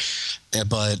there,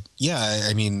 but yeah,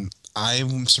 I mean,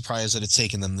 I'm surprised that it's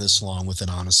taken them this long with it.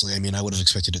 Honestly, I mean, I would have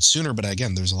expected it sooner, but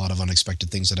again, there's a lot of unexpected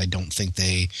things that I don't think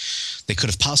they could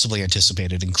have possibly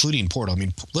anticipated, including Portal. I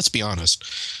mean, let's be honest.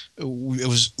 It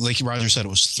was, like Roger said, it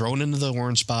was thrown into the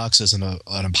Orange Box as an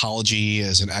apology,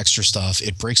 as an extra stuff.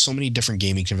 It breaks so many different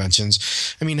gaming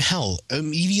conventions. I mean, hell,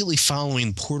 immediately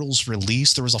following Portal's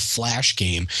release, there was a Flash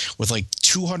game with like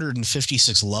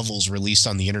 256 levels released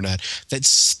on the internet that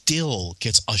still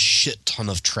gets a shit ton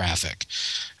of traffic.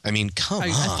 I mean, come on.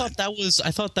 I thought that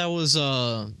was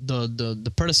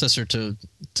the predecessor to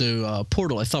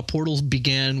Portal. I thought Portal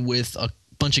began with a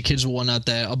bunch of kids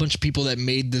a bunch of people that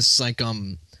made this like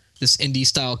this indie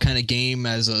style kind of game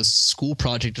as a school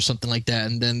project or something like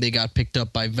that, and then they got picked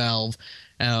up by Valve.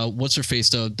 What's her face?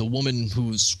 The woman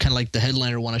who's kind of like the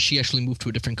headliner one. She actually moved to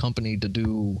a different company to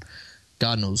do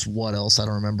God knows what else. I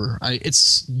don't remember.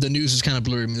 The news is kind of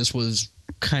blurry. I mean, this was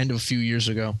kind of a few years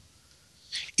ago.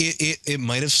 It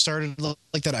might have started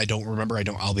like that. I don't remember.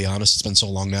 I'll be honest. It's been so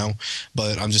long now.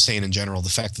 But I'm just saying in general, the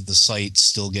fact that the site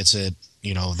still gets it,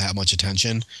 you know, that much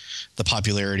attention, the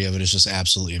popularity of it is just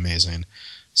absolutely amazing.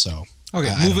 So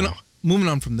okay, moving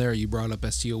on from there, you brought up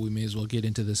STO. We may as well get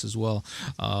into this as well.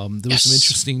 There was some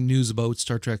interesting news about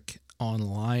Star Trek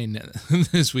Online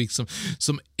this week.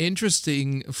 Some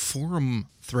interesting forum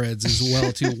threads as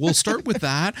well too. We'll start with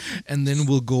that, and then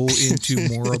we'll go into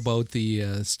more about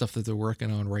the stuff that they're working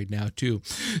on right now too.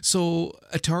 So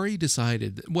Atari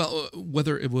decided, well,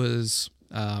 whether it was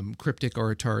Cryptic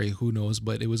or Atari, who knows,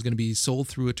 but it was going to be sold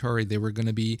through Atari. They were going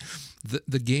to be,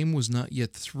 the game was not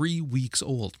yet 3 weeks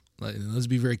old. Let's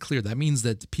be very clear. That means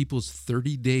that people's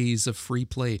 30 days of free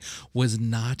play was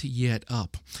not yet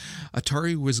up.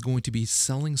 Atari was going to be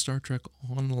selling Star Trek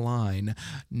Online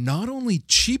not only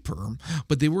cheaper,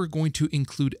 but they were going to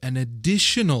include an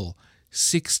additional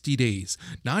 60 days.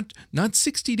 Not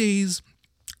 60 days,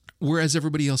 whereas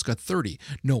everybody else got 30.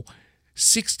 No,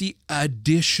 60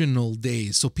 additional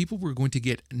days. So people were going to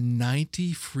get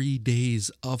 90 free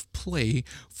days of play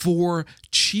for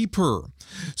cheaper.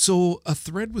 So a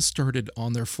thread was started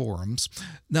on their forums.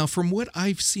 Now, from what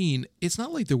I've seen, it's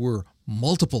not like there were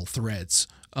multiple threads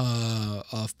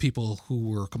of people who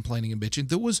were complaining and bitching.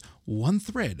 There was one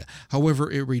thread. However,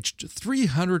 it reached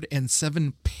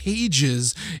 307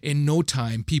 pages in no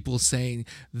time, people saying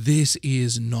this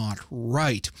is not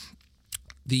right.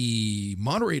 the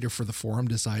moderator for the forum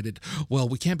decided, well,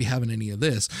 we can't be having any of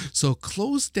this. So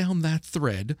closed down that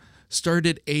thread,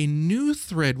 started a new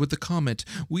thread with the comment,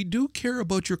 we do care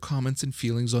about your comments and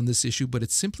feelings on this issue, but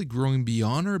it's simply growing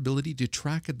beyond our ability to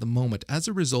track at the moment. As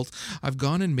a result, I've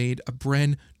gone and made a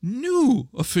brand new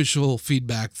official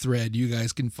feedback thread you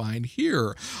guys can find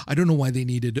here. I don't know why they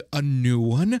needed a new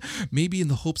one. Maybe in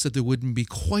the hopes that there wouldn't be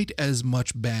quite as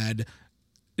much bad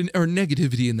or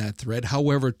negativity in that thread.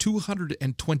 However,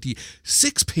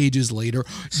 226 pages later,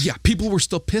 yeah, people were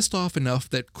still pissed off enough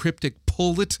that Cryptic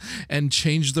pulled it and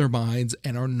changed their minds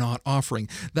and are not offering.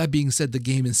 That being said, the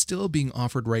game is still being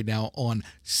offered right now on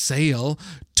sale,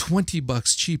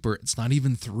 $20 cheaper. It's not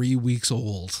even 3 weeks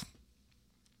old.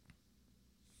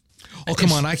 Oh,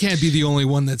 come on. I can't be the only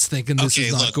one that's thinking this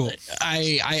is not cool.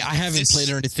 I haven't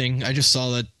played or anything. I just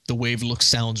saw that the wave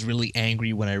sounds really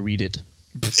angry when I read it.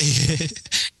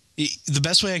 The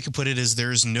best way I could put it is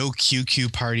there's no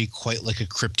QQ party quite like a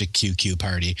Cryptic QQ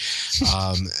party.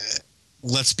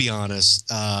 Let's be honest.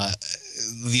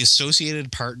 The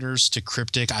associated partners to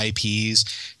Cryptic IPs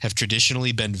have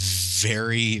traditionally been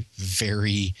very,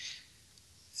 very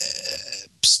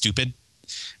stupid.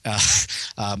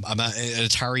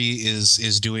 Atari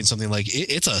is doing something like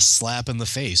it's a slap in the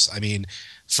face. I mean,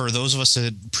 for those of us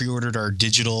that pre-ordered our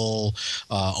digital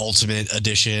Ultimate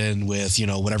Edition with,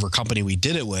 whatever company we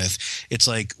did it with, it's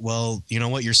like, well, you know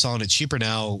what? You're selling it cheaper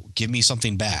now. Give me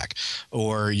something back.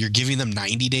 Or you're giving them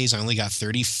 90 days. I only got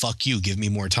 30. Fuck you. Give me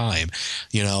more time.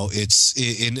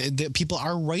 People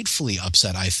are rightfully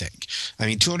upset, I think. I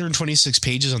mean, 226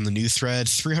 pages on the new thread,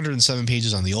 307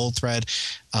 pages on the old thread.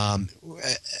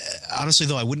 Honestly,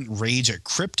 though, I wouldn't rage at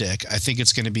Cryptic. I think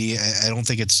it's going to be, I don't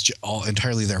think it's all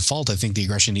entirely their fault. I think the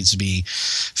aggression needs to be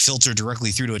filtered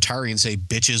directly through to Atari and say,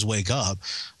 bitches, wake up.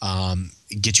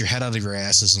 Get your head out of your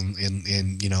asses and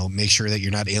make sure that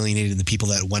you're not alienating the people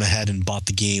that went ahead and bought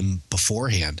the game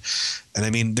beforehand. And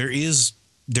I mean, there is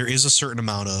a certain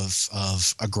amount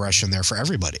of aggression there for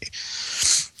everybody.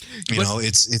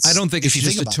 It's I don't think it's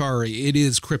just Atari. It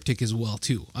is Cryptic as well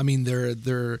too. I mean,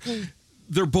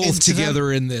 they're both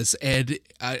together in this, and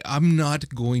I'm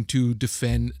not going to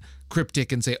defend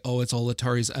Cryptic and say, oh, it's all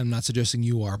Atari's. I'm not suggesting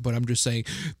you are, but I'm just saying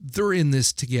they're in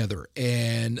this together.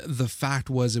 And the fact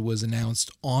was, it was announced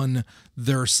on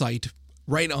their site,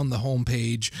 right on the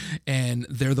homepage, and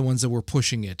they're the ones that were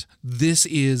pushing it. This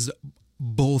is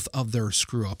both of their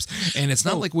screw ups, and it's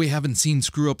not like we haven't seen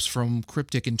screw ups from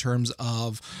Cryptic in terms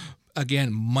of,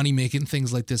 again, money making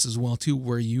things like this as well too,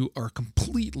 where you are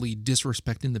completely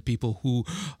disrespecting the people who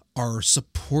are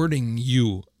supporting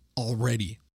you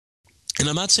already. And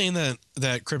I'm not saying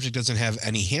that Cryptic doesn't have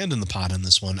any hand in the pot on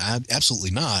this one. Absolutely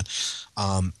not.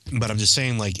 But I'm just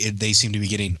saying, they seem to be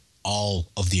getting all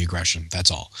of the aggression.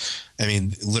 That's all. I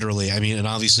mean, literally. I mean, and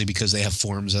obviously because they have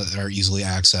forums that are easily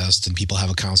accessed and people have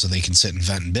accounts that they can sit and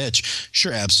vent and bitch.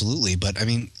 Sure, absolutely. But I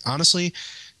mean, honestly,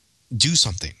 do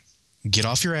something. Get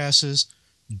off your asses.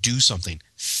 Do something.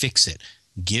 Fix it.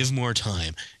 Give more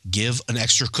time. Give an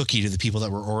extra cookie to the people that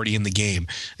were already in the game.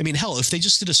 I mean, hell, if they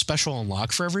just did a special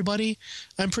unlock for everybody,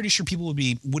 I'm pretty sure people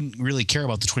wouldn't really care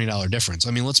about the $20 difference.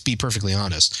 I mean, let's be perfectly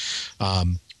honest.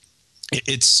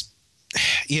 It's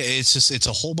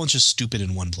a whole bunch of stupid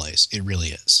in one place. It really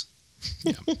is.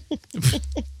 Yeah.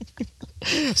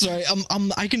 Sorry,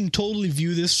 I can totally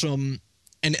view this from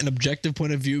an objective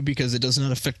point of view because it does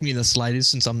not affect me in the slightest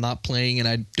since I'm not playing and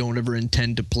I don't ever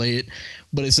intend to play it.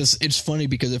 But it's funny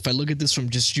because if I look at this from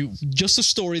just the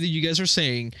story that you guys are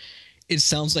saying, it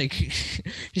sounds like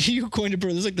you coined it, bro.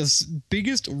 This is like the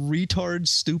biggest retard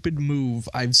stupid move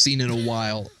I've seen in a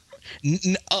while.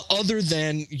 Other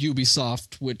than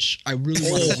Ubisoft, which I really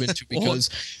want to move into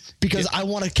because I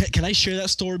want to. Can I share that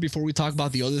story before we talk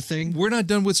about the other thing? We're not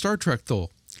done with Star Trek though.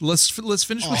 Let's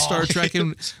finish with Star Trek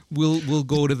and we'll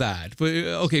go to that. But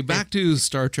okay, back to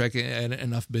Star Trek and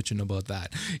enough bitching about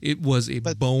that. It was a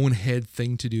bonehead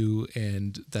thing to do,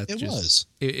 and that's just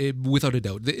it without a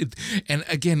doubt. And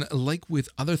again, like with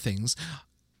other things,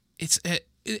 it's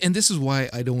and this is why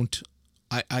I don't.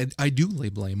 I do lay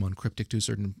blame on Cryptic to a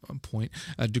certain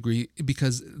degree,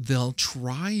 because they'll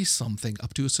try something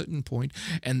up to a certain point,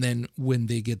 and then when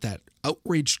they get that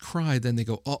outraged cry, then they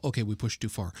go, oh, okay, we pushed too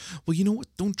far. Well, you know what?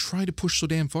 Don't try to push so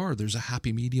damn far. There's a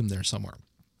happy medium there somewhere.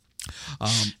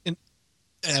 And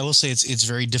I will say it's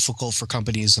very difficult for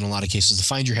companies in a lot of cases to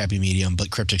find your happy medium, but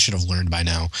Cryptic should have learned by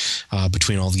now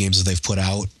between all the games that they've put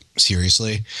out.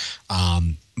 Seriously.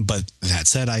 But that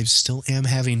said, I still am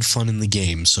having fun in the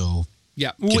game, so...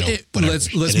 Yeah,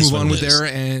 let's move on with there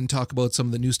and talk about some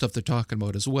of the new stuff they're talking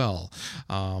about as well.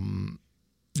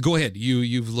 Go ahead.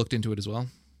 You've looked into it as well.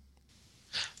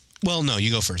 Well, no, you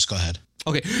go first. Go ahead.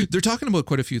 Okay, they're talking about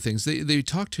quite a few things. They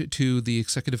talked to the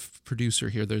executive producer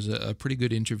here. There's a pretty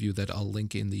good interview that I'll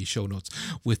link in the show notes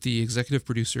with the executive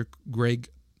producer, Greg.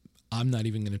 I'm not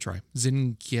even going to try.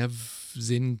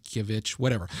 Zinkiewicz,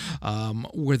 whatever,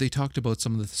 where they talked about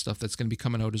some of the stuff that's going to be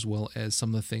coming out, as well as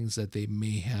some of the things that they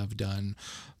may have done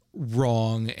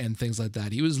wrong and things like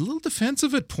that. He was a little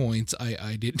defensive at points,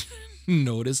 I did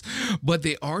notice, but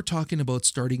they are talking about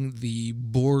starting the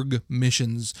Borg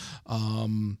missions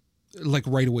like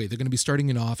right away. They're going to be starting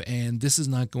it off, and this is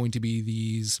not going to be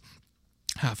these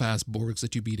half-assed Borgs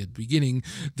that you beat at the beginning.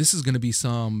 This is going to be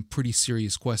some pretty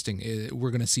serious questing. We're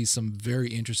going to see some very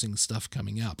interesting stuff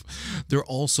coming up. They're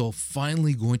also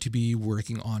finally going to be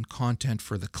working on content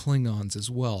for the Klingons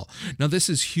as well. Now, this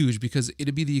is huge because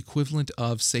it'd be the equivalent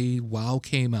of, say, WoW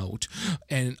came out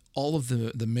and all of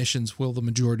the missions, well, the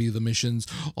majority of the missions,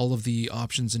 all of the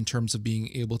options in terms of being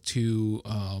able to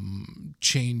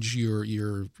change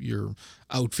your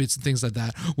outfits and things like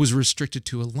that was restricted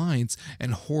to Alliance,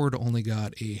 and Horde only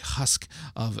got a husk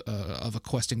of a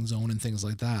questing zone and things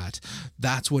like that.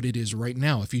 That's what it is right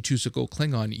now. If you choose to go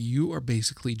Klingon, you are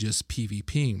basically just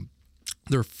PvPing.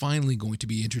 They're finally going to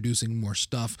be introducing more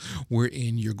stuff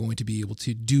wherein you're going to be able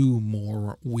to do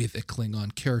more with a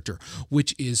Klingon character,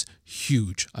 which is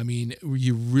huge. I mean,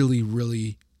 you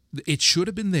really, it should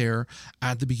have been there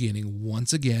at the beginning.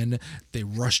 Once again, they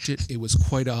rushed it. It was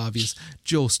quite obvious.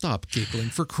 Joe, stop giggling,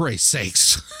 for Christ's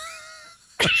sakes.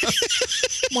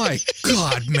 My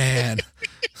God, man.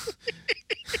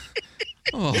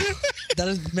 Oh, That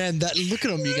is, man. That look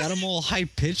at him. You got him all high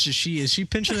pitched. Is she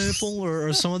pinching a nipple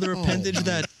or some other appendage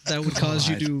that would cause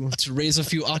you to raise a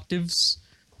few octaves?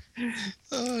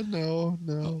 No.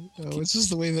 It's just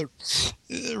the way that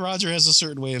Roger has a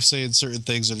certain way of saying certain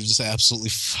things that are just absolutely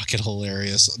fucking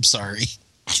hilarious. I'm sorry.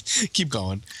 Keep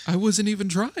going. I wasn't even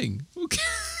trying.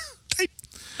 Okay.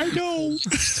 I know.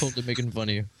 Totally making fun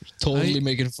of you.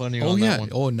 Making fun of you. Oh, on yeah. That one.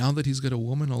 Oh, now that he's got a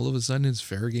woman, all of a sudden it's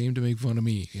fair game to make fun of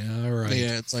me. Yeah, all right.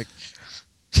 Yeah, it's like.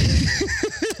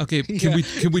 Okay, can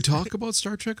we talk about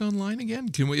Star Trek Online again?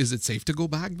 Is it safe to go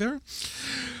back there?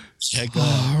 Yeah, go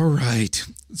on. All right.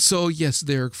 So yes,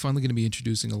 they're finally going to be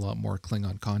introducing a lot more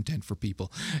Klingon content for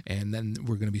people, and then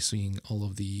we're going to be seeing all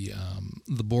of the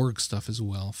Borg stuff as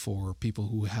well for people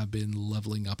who have been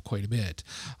leveling up quite a bit.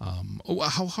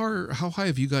 How high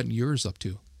have you gotten yours up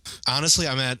to? Honestly,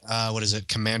 I'm at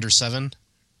Commander 7.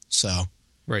 So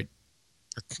Right.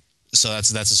 that's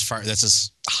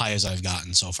as high as I've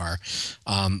gotten so far.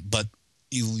 But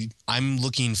I'm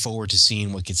looking forward to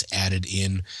seeing what gets added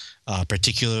in,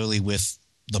 particularly with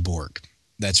the Borg.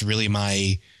 That's really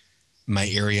my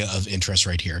area of interest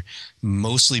right here,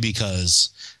 mostly because,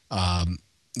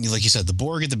 like you said, the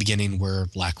Borg at the beginning were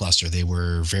lackluster. They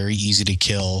were very easy to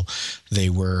kill. They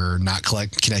were not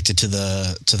connected to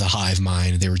the hive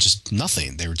mind. They were just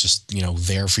nothing. They were just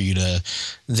there for you to.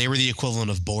 They were the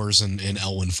equivalent of boars in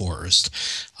Elwyn Forest.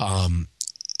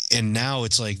 And now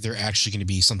it's like they're actually going to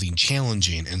be something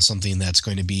challenging and something that's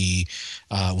going to be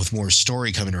with more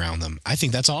story coming around them. I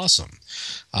think that's awesome.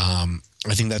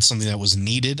 I think that's something that was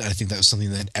needed. I think that was something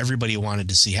that everybody wanted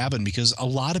to see happen, because a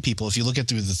lot of people, if you look at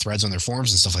through the threads on their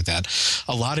forums and stuff like that,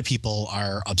 a lot of people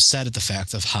are upset at the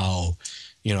fact of how,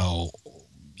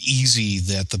 easy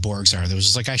that the Borgs are. There was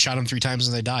just like, I shot them 3 times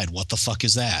and they died. What the fuck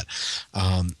is that?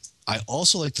 I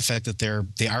also like the fact that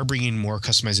they are bringing more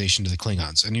customization to the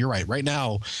Klingons. And you're right. Right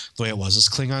now, the way it was is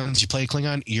Klingons, you play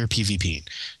Klingon, you're PvP.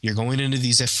 You're going into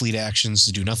these fleet actions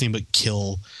to do nothing but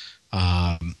kill,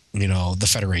 the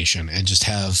Federation and just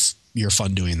have your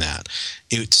fun doing that.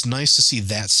 It's nice to see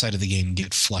that side of the game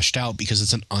get flushed out, because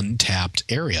it's an untapped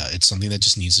area. It's something that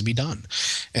just needs to be done.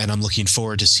 And I'm looking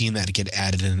forward to seeing that get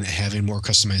added and having more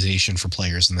customization for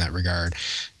players in that regard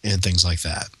and things like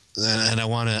that. And I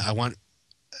want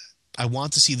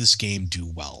to see this game do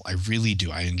well. I really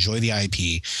do. I enjoy the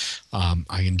IP.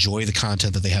 I enjoy the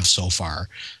content that they have so far.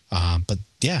 But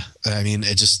yeah, I mean,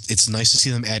 it's nice to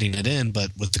see them adding it in.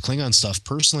 But with the Klingon stuff,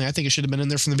 personally, I think it should have been in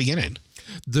there from the beginning.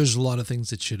 There's a lot of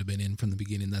things that should have been in from the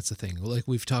beginning. That's the thing. Like,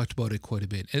 we've talked about it quite a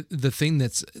bit. The thing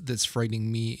that's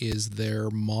frightening me is their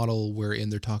model, wherein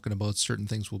they're talking about certain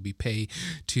things will be pay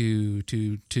to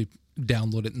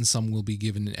download it, and some will be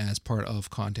given as part of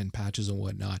content patches and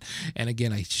whatnot. And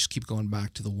again, I just keep going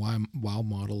back to the WoW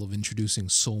model of introducing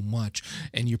so much,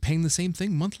 and you're paying the same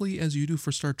thing monthly as you do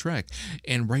for Star Trek.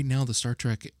 And right now, the Star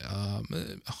Trek,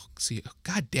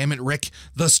 God damn it, Rick,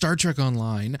 the Star Trek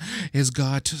Online has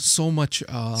got so much,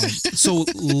 so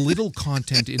little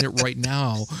content in it right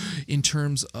now in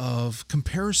terms of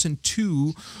comparison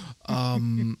to, laugh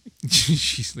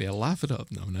it up,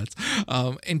 no nuts.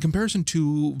 In comparison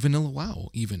to vanilla WoW,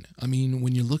 even. I mean,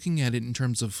 when you're looking at it in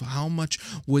terms of how much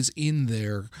was in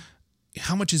there,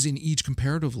 how much is in each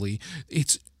comparatively,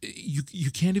 it's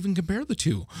you can't even compare the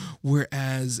two.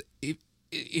 Whereas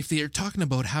if they're talking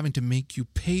about having to make you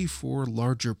pay for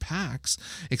larger packs,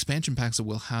 expansion packs that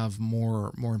will have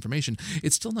more information,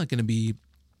 it's still not going to be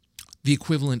the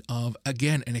equivalent of,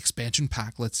 again, an expansion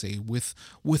pack, let's say, with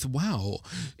WoW.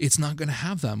 It's not going to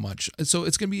have that much. So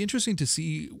it's going to be interesting to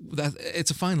see that.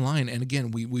 It's a fine line. And again,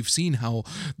 we've seen how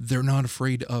they're not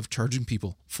afraid of charging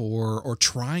people or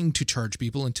trying to charge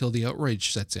people until the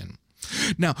outrage sets in.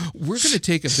 Now, we're going to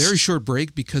take a very short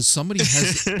break because somebody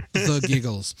has the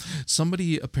giggles.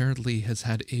 Somebody apparently has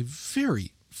had a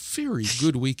very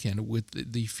good weekend with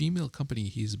the female company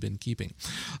he's been keeping.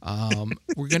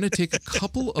 We're going to take a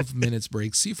couple of minutes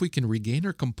break, see if we can regain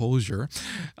our composure.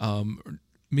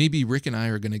 Maybe Rick and I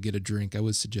are going to get a drink. I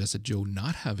would suggest that Joe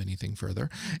not have anything further,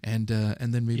 and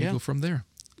then maybe go from there.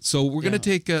 So we're going to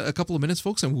take a couple of minutes,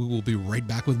 folks, and we will be right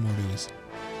back with more news.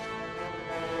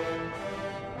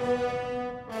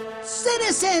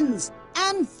 Citizens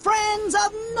and friends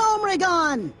of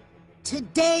Gnomrigon,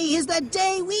 today is the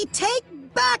day we take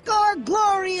back our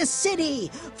glorious city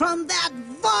from that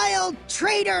vile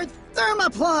traitor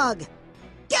Thermoplug.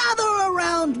 Gather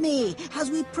around me as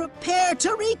we prepare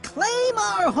to reclaim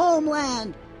our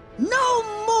homeland.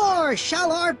 No more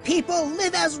shall our people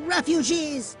live as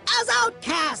refugees, as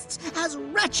outcasts, as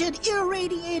wretched,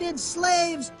 irradiated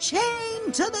slaves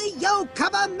chained to the yoke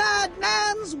of a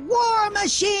madman's war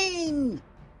machine.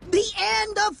 The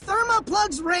end of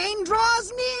Thermoplug's reign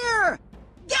draws near.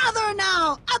 Gather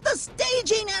now at the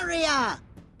staging area.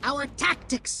 Our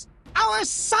tactics, our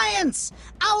science,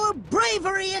 our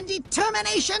bravery and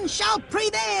determination shall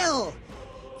prevail.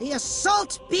 The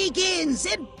assault begins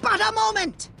in but a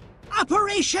moment.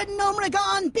 Operation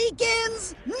Gnomrigon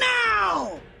begins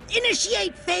now!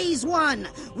 Initiate Phase 1.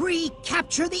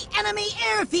 Recapture the enemy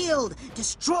airfield,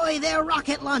 destroy their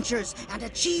rocket launchers, and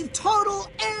achieve total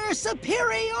air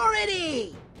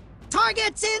superiority!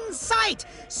 Targets in sight!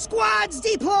 Squads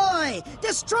deploy!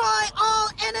 Destroy all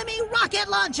enemy rocket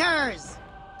launchers!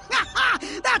 Ha ha!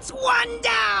 That's one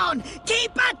down!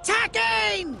 Keep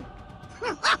attacking!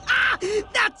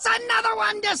 That's another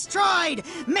one destroyed!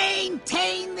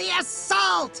 Maintain the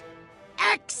assault!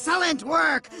 Excellent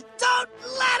work! Don't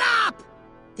let up!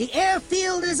 The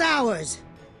airfield is ours,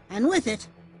 and with it,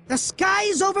 the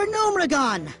skies over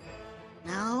Gnomrigon.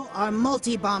 Now our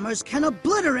multi-bombers can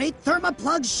obliterate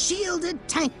Thermoplug's shielded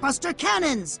tankbuster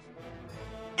cannons.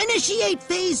 Initiate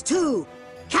Phase 2.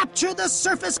 Capture the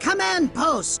surface command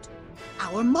post.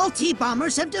 Our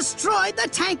multi-bombers have destroyed the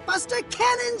tankbuster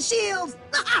cannon shields!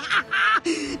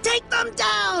 Take them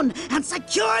down and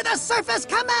secure the surface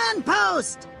command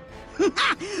post!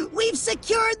 We've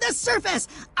secured the surface!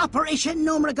 Operation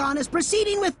Gnomrigon is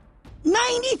proceeding with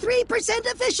 93%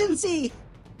 efficiency!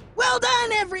 Well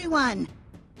done, everyone!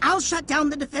 I'll shut down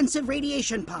the defensive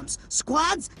radiation pumps.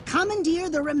 Squads, commandeer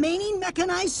the remaining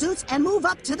mechanized suits and move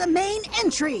up to the main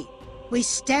entry. We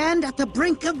stand at the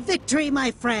brink of victory,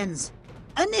 my friends.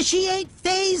 Initiate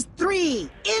Phase 3,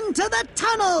 into the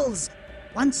tunnels!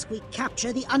 Once we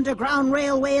capture the underground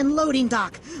railway and loading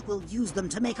dock, we'll use them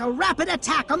to make a rapid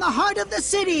attack on the heart of the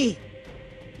city!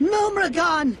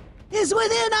 Gnomrigon is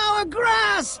within our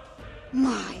grasp!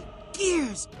 My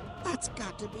gears, that's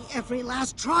got to be every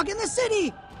last trog in the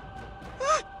city!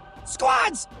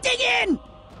 Squads, dig in!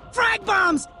 Frag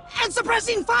bombs and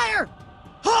suppressing fire!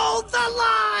 Hold the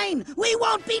line! We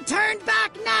won't be turned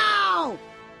back now!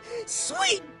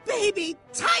 Sweet baby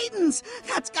Titans!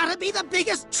 That's gotta be the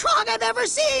biggest trog I've ever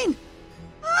seen!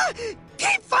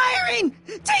 Keep firing!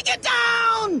 Take it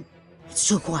down! It's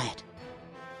too quiet.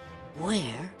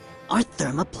 Where are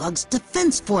Thermoplug's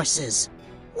defense forces?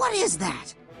 What is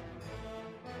that?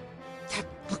 That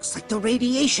looks like the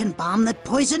radiation bomb that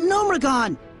poisoned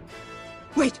Gnomrigon!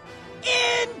 Wait!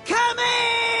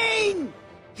 Incoming!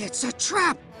 It's a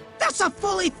trap! That's a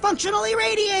fully functional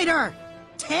irradiator!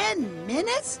 10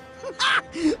 minutes?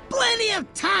 Plenty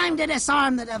of time to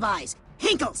disarm the device.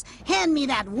 Hinkles, hand me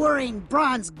that whirring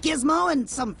bronze gizmo and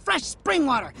some fresh spring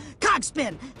water.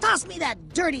 Cogspin, toss me that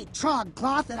dirty trog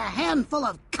cloth and a handful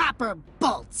of copper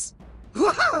bolts.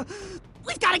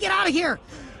 We've got to get out of here.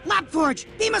 Lapforge,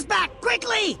 beam us back,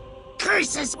 quickly!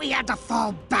 Curses, we had to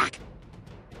fall back.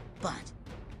 But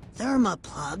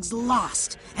Thermoplug's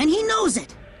lost, and he knows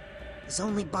it. He's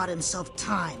only bought himself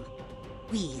time.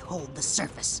 We hold the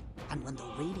surface, and when the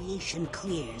radiation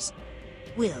clears,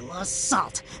 we'll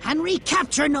assault and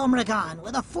recapture Gnomrigon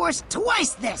with a force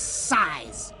twice this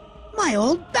size. My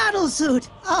old battlesuit!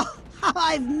 Oh, how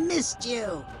I've missed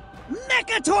you!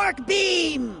 Mechatorque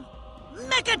beam!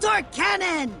 Mechatork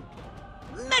Cannon!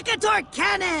 Mechatork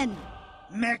Cannon!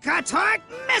 Mechatork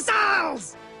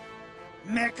Missiles!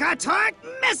 Mechatork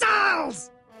Missiles!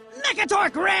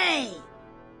 Mechatork Ray!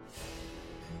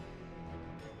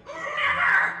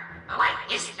 Never!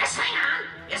 Wait, is this thing on?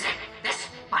 Is it this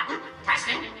button?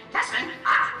 Testing? Never!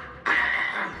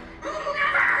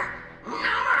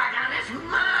 Nomuragon is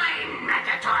mine,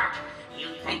 Mechatork! You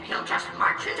think he'll just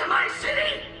march into my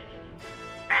city?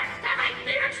 Activate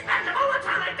the expendable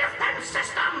atomic defense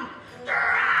system!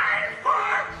 Drive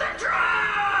forth the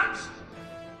drugs!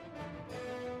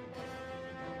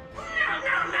 No!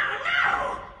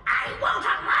 I won't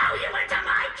allow you into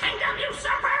my kingdom,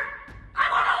 usurper! I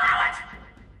won't allow it!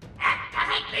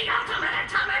 Activate the ultimate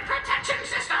atomic protection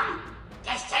system!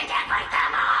 Disintegrate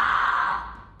them all!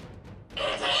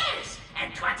 It is!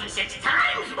 And 26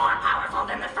 times more powerful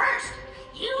than the first!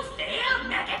 You failed,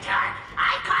 Mechatork!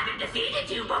 I caught and defeated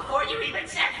you before you even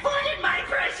set foot in my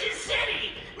precious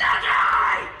city! Now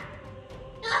die!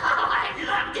 Oh, I'd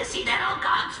love to see that old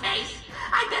gog's face!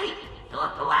 I bet he...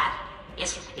 What?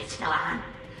 It's still on?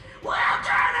 Well,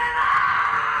 turn it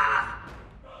off!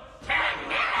 10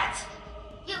 minutes?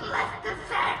 You left the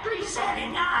factory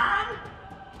setting on?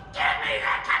 Give me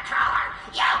that controller,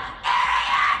 you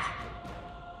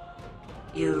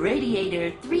idiot!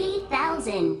 Irradiator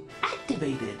 3000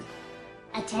 activated.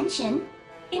 Attention,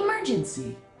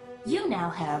 emergency. You now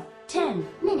have 10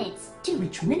 minutes to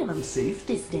reach minimum safe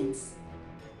distance.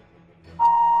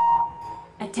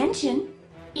 Attention,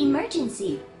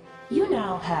 emergency. You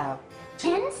now have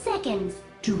 10 seconds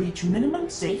to reach minimum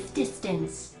safe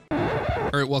distance. All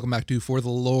right, welcome back to For the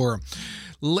Lore.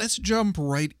 Let's jump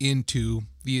right into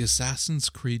the Assassin's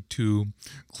Creed 2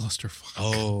 clusterfuck.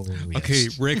 Oh, yes. Okay,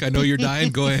 Rick, I know you're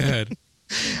dying. Go ahead.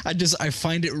 I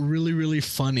find it really, really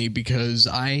funny because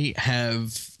I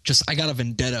got a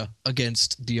vendetta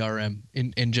against DRM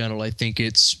in general. I think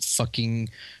it's fucking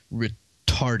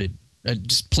retarded.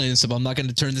 Just plain and simple. I'm not going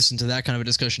to turn this into that kind of a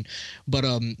discussion. But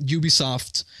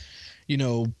Ubisoft, you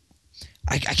know,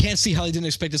 I can't see how they didn't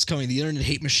expect this coming. The internet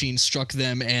hate machine struck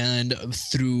them, and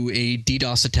through a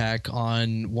DDoS attack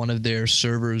on one of their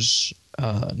servers,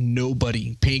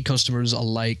 nobody, paying customers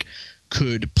alike,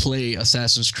 could play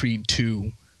Assassin's Creed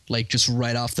 2, like just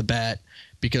right off the bat,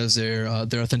 because their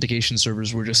authentication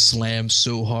servers were just slammed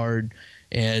so hard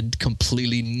and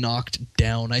completely knocked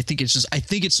down. I think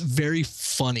it's very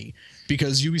funny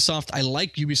because Ubisoft, I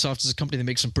like Ubisoft as a company that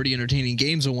makes some pretty entertaining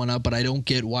games and whatnot, but I don't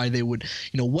get why they would,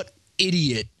 what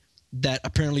idiot that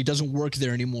apparently doesn't work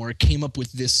there anymore came up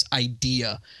with this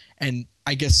idea. And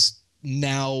I guess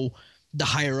now the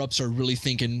higher ups are really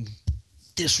thinking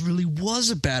this really was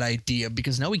a bad idea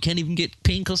because now we can't even get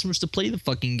paying customers to play the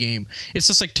fucking game. It's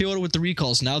just like Toyota with the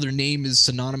recalls. Now their name is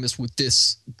synonymous with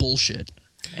this bullshit.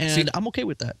 And I'm okay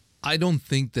with that. I don't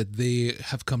think that they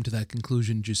have come to that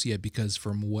conclusion just yet because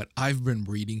from what I've been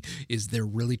reading is they're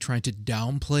really trying to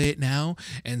downplay it now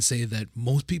and say that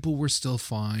most people were still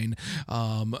fine.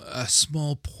 A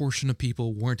small portion of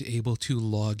people weren't able to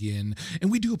log in, and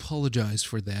we do apologize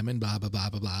for them and blah, blah, blah,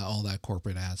 blah, blah, all that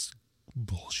corporate ass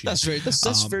bullshit. That's very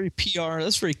PR.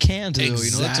 That's very canned.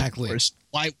 Exactly.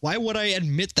 Why would I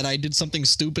admit that I did something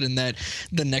stupid and that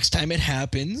the next time it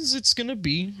happens, it's gonna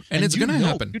be it's gonna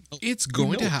happen. It's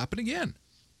going to happen again.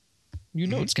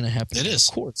 It's gonna happen. It is.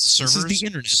 Of course. Servers, this is the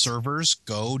internet. Servers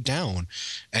go down.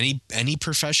 Any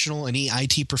professional, any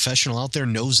IT professional out there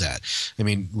knows that. I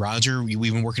mean, Roger,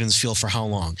 we've been working in this field for how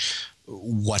long?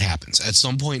 What happens at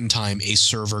some point in time? A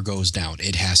server goes down.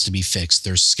 It has to be fixed.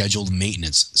 There's scheduled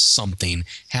maintenance. Something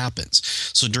happens.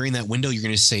 So during that window, you're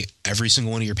going to say every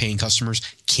single one of your paying customers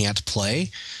can't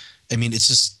play. I mean,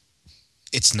 it's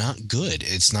not good.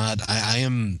 It's not. I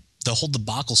am the whole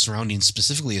debacle surrounding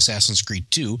specifically Assassin's Creed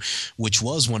 2, which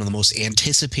was one of the most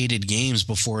anticipated games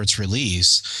before its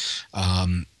release.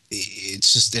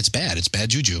 It's bad. It's bad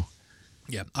juju.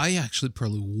 Yeah, I actually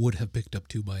probably would have picked up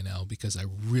 2 by now because I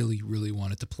really, really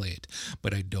wanted to play it.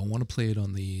 But I don't want to play it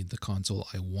on the console.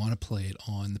 I want to play it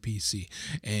on the PC.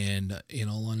 And in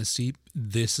all honesty,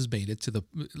 this has made it to the...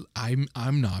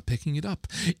 I'm not picking it up.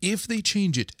 If they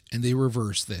change it and they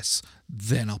reverse this,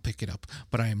 then I'll pick it up.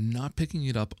 But I am not picking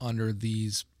it up under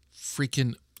these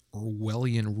freaking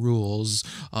Orwellian rules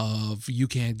of you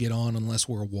can't get on unless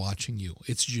we're watching you.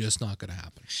 It's just not going to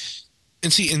happen.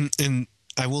 And see, and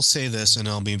I will say this, and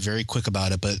I'll be very quick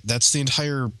about it, but that's the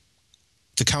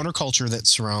counterculture that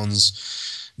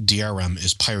surrounds DRM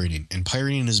is pirating. And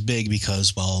pirating is big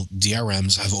because, well,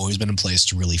 DRMs have always been in place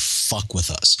to really fuck with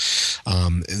us.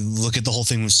 Look at the whole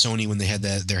thing with Sony when they had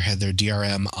their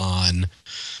DRM on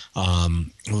I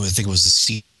think it was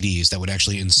the CDs that would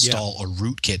actually install a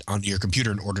rootkit onto your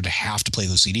computer in order to have to play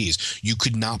those CDs. You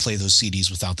could not play those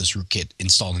CDs without this rootkit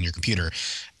installed on your computer.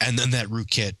 And then that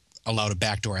rootkit allowed a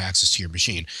backdoor access to your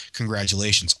machine.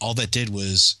 Congratulations. All that did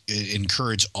was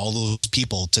encourage all those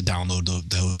people to download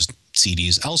those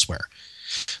CDs elsewhere.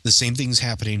 The same thing's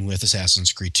happening with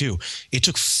Assassin's Creed 2. It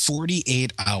took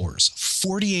 48 hours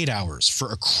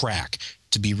for a crack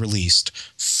to be released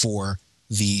for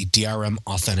the DRM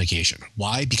authentication.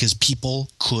 Why? Because people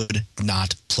could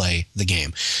not play the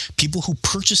game. People who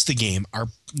purchase the game are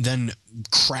then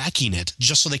cracking it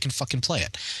just so they can fucking play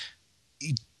it.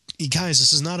 Guys,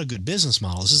 this is not a good business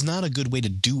model. This is not a good way to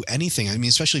do anything. I mean,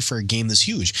 especially for a game this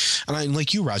huge. And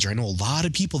like you, Roger, I know a lot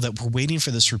of people that were waiting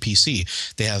for this for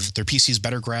PC. They have their PC's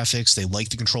better graphics. They like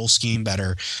the control scheme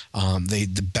better.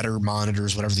 The better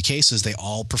monitors, whatever the case is, they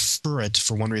all prefer it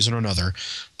for one reason or another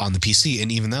on the PC.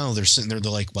 And even though they're sitting there,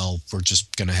 they're like, well, we're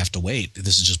just going to have to wait.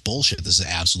 This is just bullshit. This is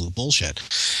absolute bullshit.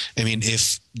 I mean,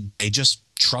 if they just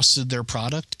trusted their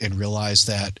product and realized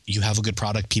that you have a good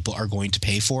product, people are going to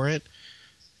pay for it.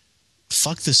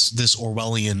 Fuck this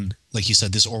Orwellian, like you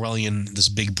said, this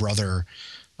big brother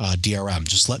DRM.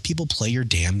 Just let people play your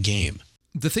damn game.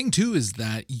 The thing, too, is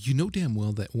that you know damn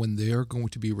well that when they're going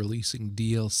to be releasing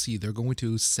DLC, they're going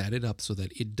to set it up so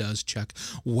that it does check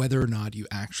whether or not you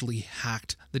actually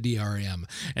hacked the DRM.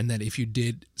 And that if you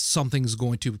did, something's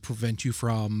going to prevent you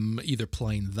from either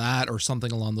playing that or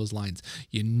something along those lines.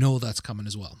 You know that's coming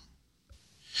as well.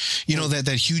 You know, that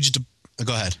huge...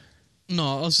 Go ahead.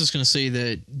 No, I was just going to say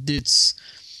that it's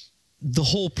the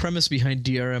whole premise behind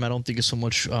DRM. I don't think it's so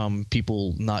much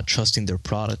people not trusting their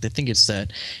product. I think it's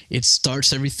that it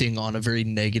starts everything on a very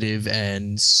negative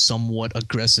and somewhat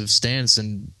aggressive stance,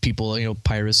 and people,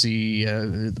 piracy,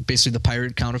 basically the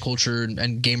pirate counterculture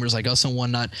and gamers like us and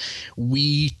whatnot,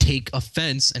 we take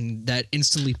offense, and that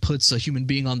instantly puts a human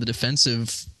being on the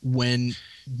defensive when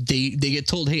they get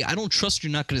told, hey, I don't trust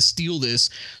you're not going to steal this,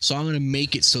 so I'm going to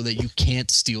make it so that you can't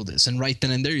steal this. And right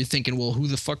then and there, you're thinking, well, who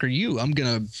the fuck are you? I'm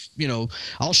going to,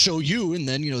 I'll show you. And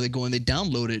then, they go and they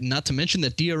download it. Not to mention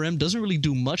that DRM doesn't really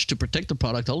do much to protect the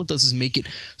product. All it does is make it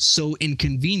so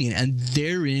inconvenient. And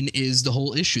therein is the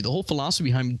whole issue. The whole philosophy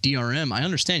behind DRM, I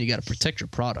understand you got to protect your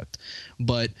product,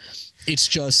 but it's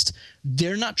just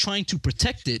they're not trying to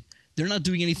protect it. They're not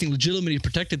doing anything legitimately to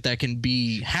protect it that can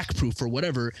be hack-proof or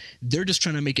whatever. They're just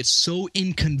trying to make it so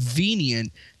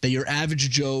inconvenient that your average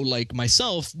Joe like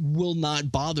myself will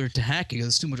not bother to hack it because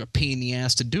it's too much a pain in the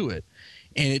ass to do it.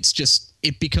 And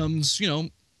it becomes,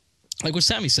 like what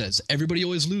Sammy says, everybody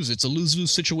always loses. It's a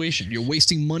lose-lose situation. You're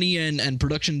wasting money and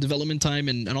production development time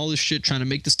and all this shit trying to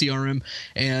make this DRM,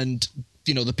 and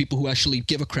the people who actually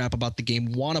give a crap about the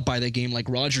game, want to buy that game like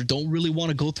Roger, don't really want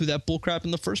to go through that bullcrap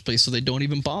in the first place, so they don't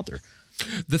even bother.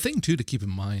 The thing, too, to keep in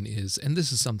mind is, and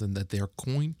this is something that they're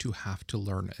going to have to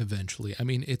learn eventually. I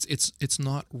mean, it's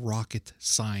not rocket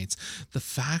science. The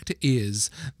fact is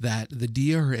that the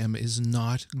DRM is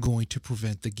not going to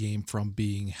prevent the game from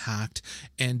being hacked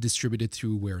and distributed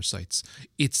through wear sites.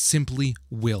 It simply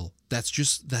will.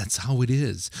 That's how it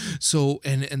is. So,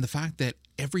 and the fact that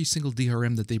every single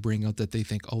DRM that they bring out that they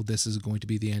think, oh, this is going to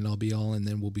be the end all be all and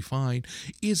then we'll be fine,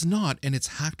 is not, and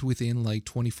it's hacked within like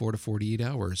 24 to 48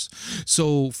 hours.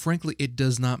 So frankly, it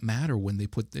does not matter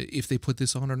if they put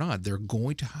this on or not. They're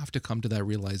going to have to come to that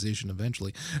realization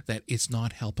eventually that it's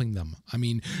not helping them. I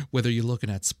mean, whether you're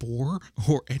looking at Spore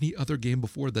or any other game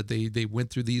before that they went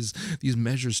through these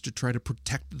measures to try to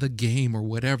protect the game or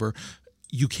whatever,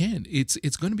 you can. It's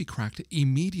going to be cracked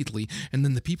immediately, and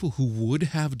then the people who would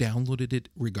have downloaded it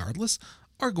regardless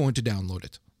are going to download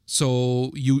it.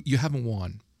 So you haven't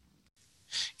won.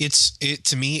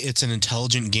 To me, it's an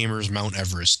intelligent gamer's Mount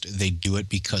Everest. They do it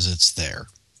because it's there.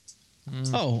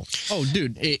 Oh,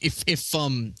 dude!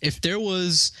 If there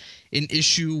was an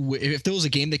issue, if there was a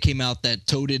game that came out that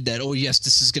toted that, oh yes,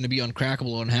 this is going to be uncrackable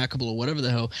or unhackable or whatever the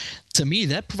hell, to me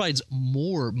that provides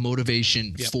more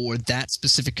motivation for that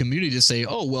specific community to say,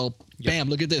 oh well, bam,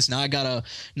 look at this. Now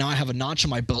I have a notch on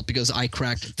my belt because I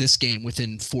cracked this game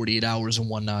within 48 hours and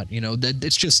whatnot. That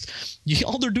it's just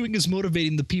all they're doing is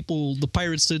motivating the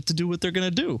pirates to do what they're going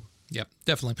to do. Yep,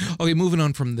 definitely. Okay, moving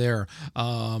on from there.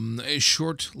 A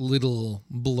short little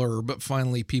blurb.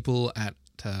 Finally, people at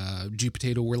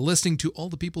G-Potato were listening to all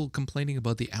the people complaining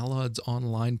about the Allods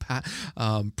online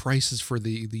prices for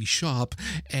the shop,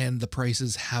 and the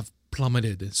prices have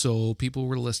plummeted. So people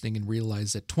were listening and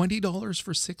realized that $20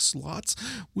 for 6 slots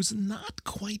was not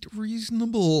quite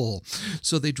reasonable.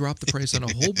 So they dropped the price on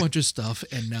a whole bunch of stuff,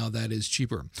 and now that is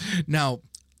cheaper. Now,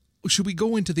 should we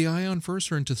go into the Ion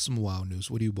first or into some WoW news?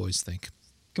 What do you boys think?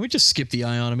 Can we just skip the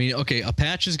Ion? I mean, okay, a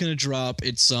patch is going to drop.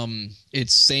 It's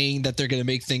saying that they're going to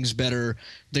make things better.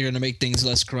 They're going to make things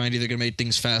less grindy. They're going to make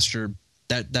things faster.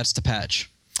 That's the patch.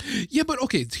 Yeah, but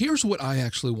okay, here's what I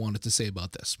actually wanted to say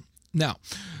about this. Now,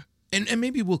 and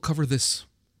maybe we'll cover this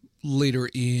later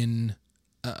in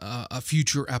a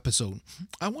future episode.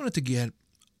 I wanted to get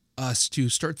us to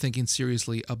start thinking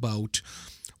seriously about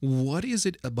what is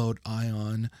it about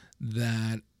Ion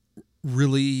that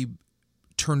really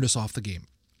turned us off the game.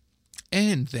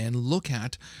 And then look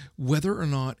at whether or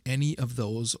not any of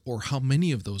those, or how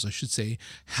many of those, I should say,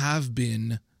 have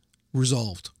been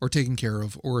resolved or taken care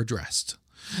of or addressed.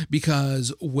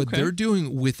 Because what they're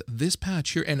doing with this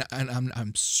patch here, and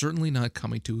I'm certainly not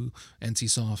coming to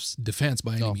NCSoft's defense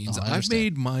by any means. I've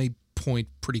made my point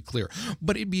pretty clear,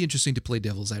 but it'd be interesting to play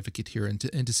devil's advocate here and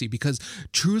to see, because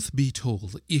truth be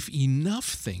told, if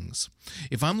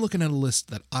I'm looking at a list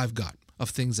that I've got of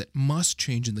things that must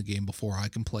change in the game before I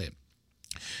can play it,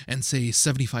 and say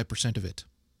 75% of it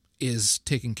is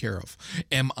taken care of,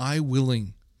 am I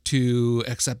willing to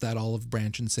accept that olive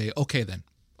branch and say, okay then,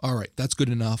 all right, that's good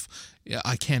enough.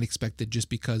 I can't expect it just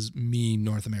because me,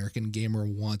 North American gamer,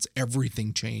 wants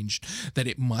everything changed, that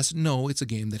it must. No, it's a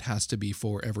game that has to be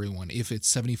for everyone. If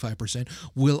it's 75%,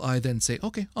 will I then say,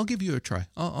 okay, I'll give you a try.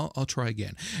 I'll try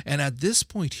again. And at this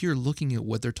point here, looking at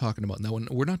what they're talking about now, and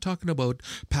we're not talking about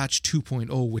patch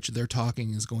 2.0, which they're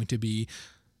talking is going to be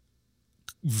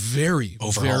very,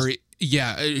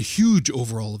 a huge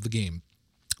overhaul of the game.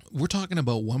 We're talking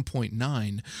about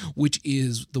 1.9, which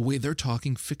is the way they're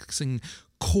talking, fixing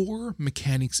core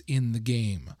mechanics in the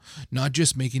game, not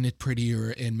just making it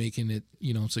prettier and making it,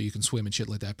 so you can swim and shit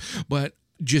like that, but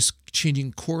just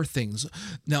changing core things.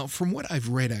 Now, from what I've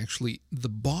read, actually, the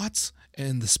bots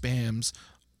and the spams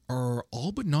are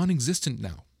all but non-existent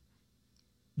now.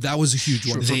 That was a huge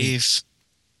one for me.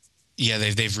 Yeah,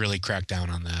 they've really cracked down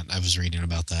on that. I was reading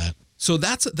about that. So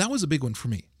that was a big one for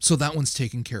me. So that one's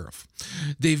taken care of.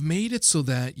 They've made it so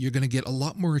that you're going to get a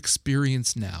lot more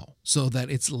experience now, so that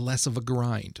it's less of a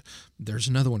grind. There's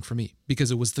another one for me,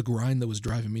 because it was the grind that was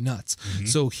driving me nuts. Mm-hmm.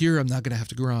 So here I'm not going to have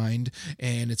to grind,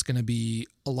 and it's going to be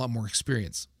a lot more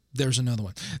experience. There's another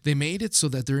one. They made it so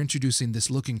that they're introducing this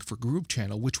looking for group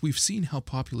channel, which we've seen how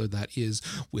popular that is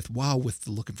with WoW, with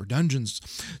the looking for dungeons.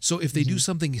 So if they do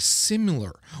something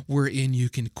similar, wherein you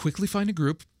can quickly find a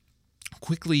group,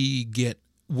 quickly get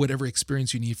whatever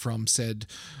experience you need from said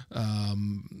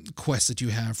quests that you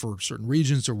have for certain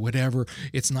regions or whatever,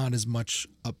 it's not as much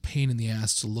a pain in the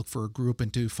ass to look for a group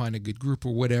and to find a good group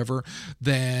or whatever,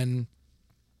 then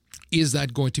is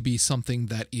that going to be something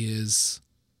that is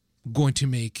going to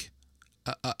make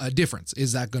a difference?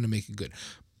 Is that going to make it good?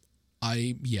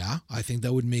 I think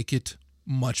that would make it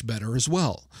much better as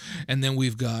well. And then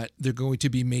they're going to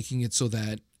be making it so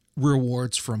that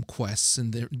rewards from quests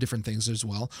and different things as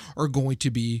well are going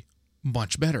to be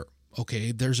much better.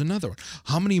 Okay, there's another one.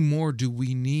 How many more do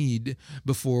we need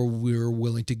before we're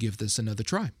willing to give this another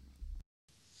try?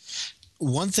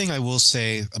 One thing I will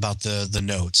say about the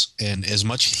notes, and as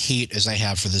much hate as I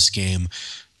have for this game,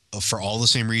 for all the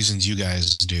same reasons you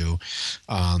guys do,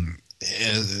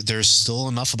 there's still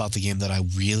enough about the game that I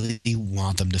really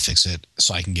want them to fix it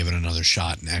so I can give it another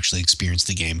shot and actually experience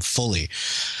the game fully.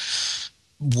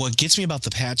 What gets me about the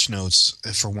patch notes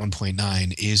for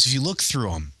 1.9 is if you look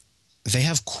through them, they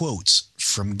have quotes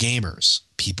from gamers,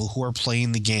 people who are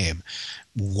playing the game,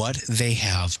 what they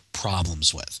have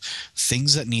problems with,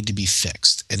 things that need to be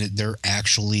fixed, and they're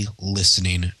actually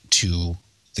listening to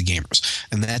the gamers.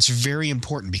 And that's very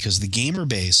important, because the gamer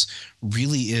base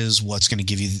really is what's going to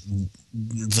give you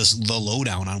the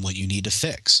lowdown on what you need to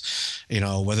fix.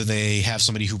 Whether they have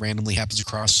somebody who randomly happens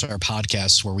across our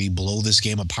podcasts where we blow this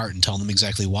game apart and tell them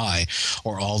exactly why,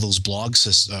 or all those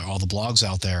blogs, all the blogs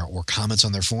out there, or comments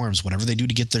on their forums, whatever they do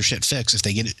to get their shit fixed, if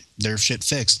they get their shit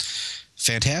fixed,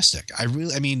 fantastic.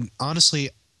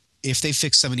 Honestly, if they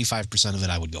fix 75% of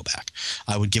it, I would go back.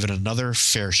 I would give it another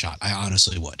fair shot. I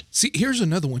honestly would. See, here's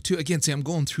another one too. Again, I'm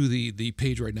going through the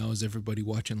page right now, as everybody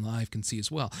watching live can see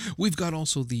as well. We've got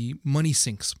also the money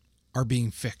sinks are being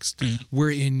fixed,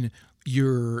 wherein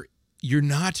you're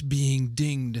not being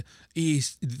dinged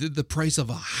the price of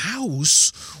a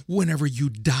house whenever you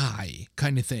die,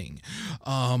 kind of thing.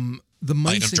 The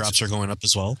money item drops are going up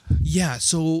as well. Yeah,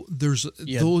 so there's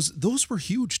those were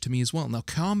huge to me as well. Now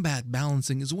combat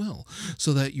balancing as well,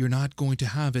 so that you're not going to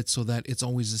have it so that it's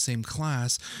always the same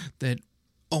class that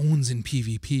owns in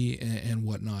PvP and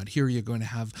whatnot. Here you're going to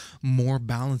have more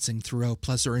balancing throughout.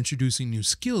 Plus they're introducing new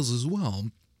skills as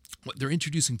well. They're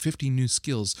introducing 50 new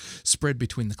skills spread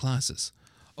between the classes.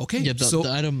 Okay,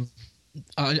 the item.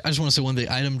 I just want to say one thing.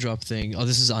 Item drop thing. Oh,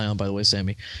 this is Ion, by the way,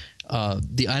 Sammy.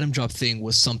 the item drop thing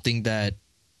was something that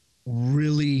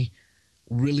really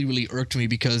irked me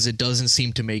because it doesn't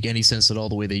seem to make any sense at all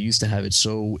the way they used to have it.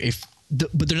 So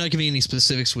but they're not giving any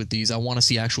specifics with these. I want to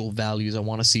see actual values. I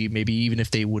want to see maybe even if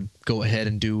they would go ahead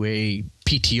and do a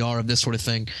PTR of this sort of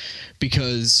thing,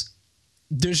 because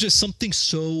there's just something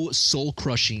so soul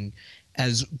crushing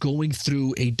as going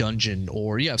through a dungeon,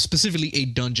 or specifically a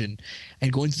dungeon,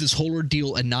 and going through this whole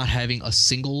ordeal and not having a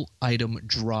single item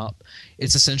drop.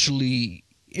 It's essentially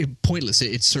pointless.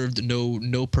 It served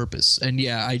no purpose. And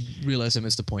I realize I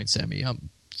missed the point, Sammy. I'm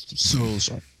so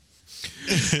sorry.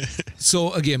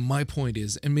 So again, my point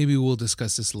is, and maybe we'll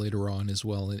discuss this later on as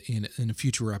well in a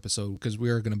future episode, because we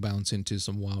are going to bounce into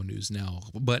some WoW news now.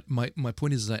 But my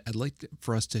point is, I'd like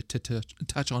for us to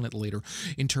touch on it later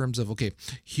in terms of, okay,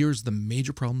 here's the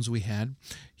major problems we had.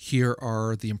 Here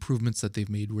are the improvements that they've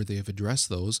made where they have addressed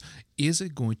those. Is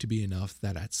it going to be enough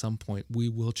that at some point we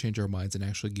will change our minds and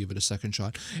actually give it a second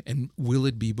shot? And will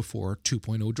it be before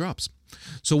 2.0 drops?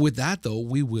 So with that, though,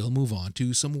 we will move on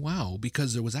to some WoW,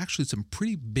 because there was actually some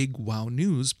pretty big WoW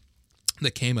news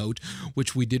that came out,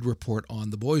 which we did report on.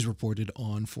 The boys reported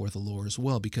on for the lore as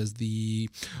well, because the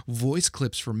voice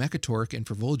clips for Mekatork and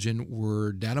for Vol'jin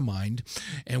were data mined,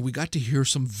 and we got to hear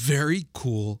some very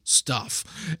cool stuff.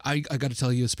 I got to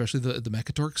tell you, especially the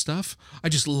Mekatork stuff, I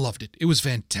just loved it. It was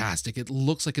fantastic. It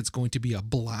looks like it's going to be a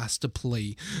blast to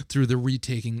play through the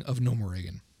retaking of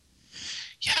Gnomeregan.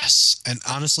 Yes, and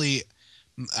honestly,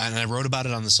 and I wrote about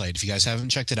it on the site. If you guys haven't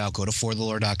checked it out, go to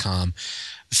forthelore.com.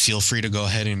 Feel free to go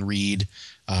ahead and read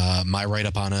my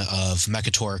write-up on it of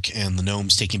Mekatork and the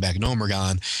gnomes taking back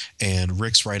Gnomeregan, and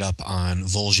Rick's write-up on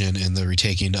Vol'jin and the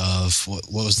retaking of, what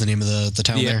was the name of the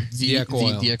town there? The Echo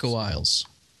Isles.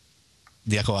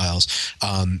 The Echo Isles.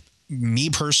 Me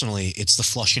personally, it's the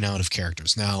flushing out of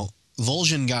characters. Now,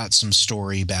 Vol'jin got some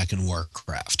story back in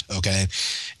Warcraft, okay?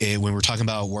 When we're talking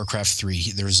about Warcraft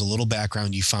 3, there's a little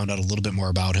background. You found out a little bit more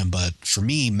about him. But for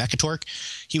me, Mekatork,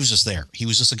 he was just there. He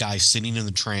was just a guy sitting in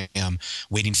the tram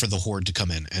waiting for the Horde to come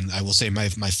in. And I will say my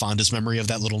fondest memory of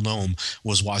that little gnome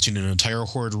was watching an entire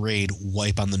Horde raid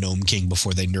wipe on the Gnome King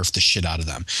before they nerfed the shit out of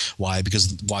them. Why?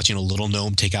 Because watching a little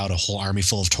gnome take out a whole army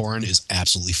full of Tauren is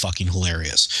absolutely fucking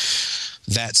hilarious.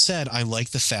 That said, I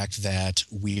like the fact that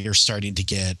we are starting to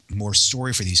get more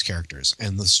story for these characters.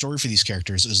 And the story for these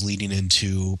characters is leading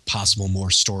into possible more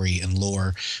story and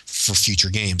lore for future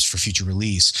games, for future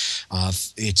release.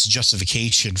 It's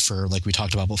justification for, like we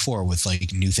talked about before, with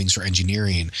like new things for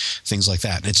engineering, things like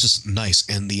that. And it's just nice.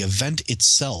 And the event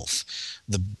itself,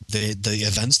 the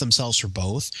events themselves for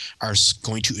both are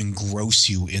going to engross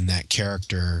you in that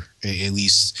character, at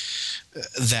least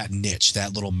that niche,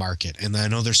 that little market. And I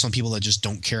know there's some people that just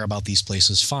don't care about these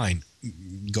places. Fine,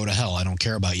 go to hell. I don't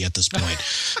care about you at this point.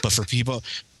 But for people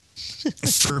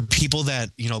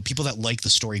that, people that like the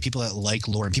story, people that like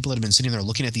lore, and people that have been sitting there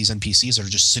looking at these NPCs that are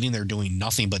just sitting there doing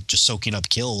nothing but just soaking up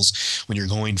kills when you're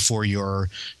going for your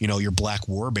black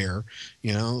warbear,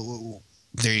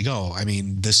 there you go. I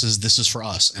mean, this is for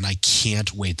us, and I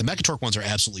can't wait. The Mekatork ones are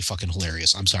absolutely fucking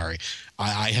hilarious. I'm sorry.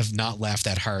 I have not laughed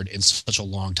that hard in such a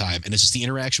long time. And it's just the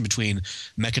interaction between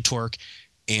Mekatork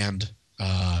and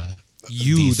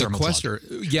the Quester.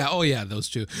 Yeah, oh yeah, those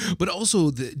two. But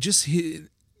also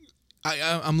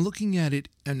I'm looking at it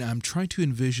and I'm trying to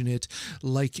envision it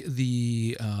like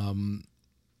the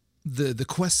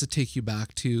quests that take you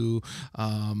back to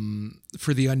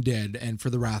for the undead and for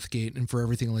the Wrathgate and for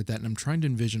everything like that. And I'm trying to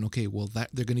envision, okay, well, that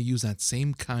they're going to use that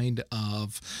same kind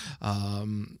of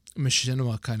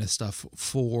machinima kind of stuff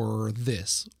for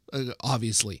this,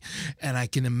 obviously. And I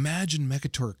can imagine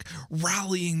Mekatork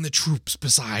rallying the troops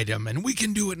beside him, and we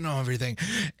can do it and everything.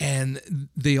 And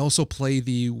they also play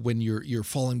when you're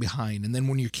falling behind, and then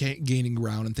when you're gaining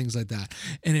ground and things like that.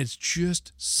 And it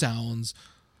just sounds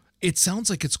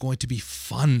like it's going to be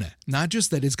fun. Not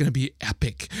just that it's going to be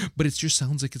epic, but it just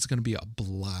sounds like it's going to be a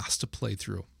blast to play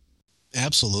through.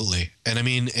 Absolutely. And I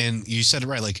mean, and you said it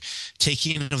right, like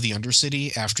taking of the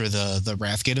Undercity after the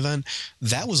Wrathgate event,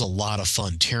 that was a lot of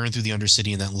fun, tearing through the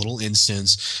Undercity in that little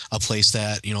instance, a place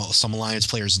that, some Alliance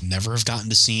players never have gotten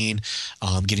to see,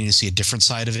 getting to see a different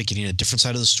side of it, getting a different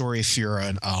side of the story. If you're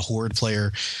a Horde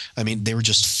player, I mean, they were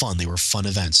just fun. They were fun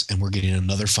events, and we're getting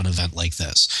another fun event like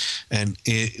this. And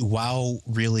WoW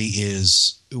really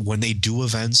is, when they do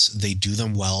events, they do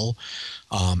them well.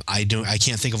 I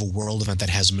can't think of a world event that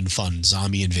hasn't been fun.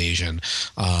 Zombie Invasion,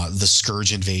 the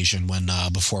Scourge Invasion when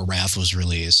before Wrath was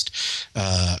released, or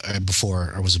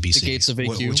was it BC? The Gates of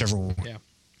AQ, whichever one. Yeah.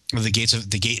 The gates of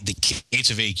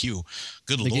AQ.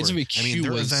 Good lord! The Gates of AQ, I mean,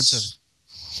 there are events.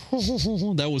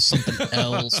 That was something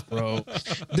else, bro.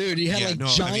 Dude, he had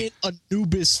giant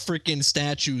Anubis freaking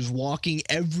statues walking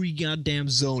every goddamn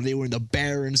zone. They were in the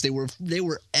Barrens. They were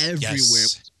everywhere. Yes. It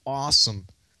was awesome.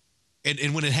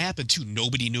 And when it happened too,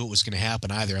 nobody knew it was going to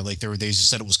happen either. Like they just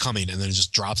said it was coming, and then it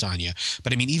just dropped on you.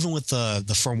 But I mean, even with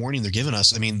the forewarning they're giving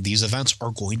us, I mean, these events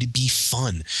are going to be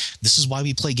fun. This is why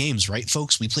we play games, right,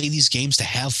 folks? We play these games to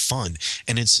have fun,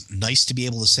 and it's nice to be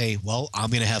able to say, "Well, I'm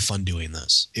going to have fun doing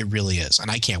this." It really is, and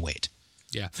I can't wait.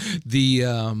 Yeah,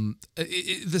 the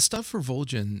stuff for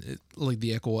Vol'jin, like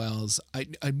the Echo Isles,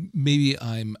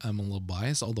 I'm a little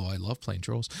biased, although I love playing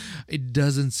Trolls. It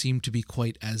doesn't seem to be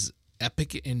quite as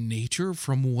epic in nature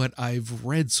from what I've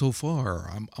read so far.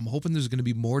 I'm hoping there's going to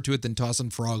be more to it than tossing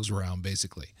frogs around,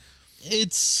 basically.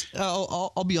 It's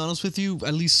I'll be honest with you,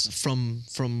 at least from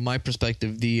my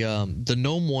perspective, the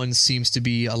gnome one seems to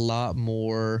be a lot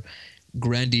more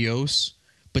grandiose,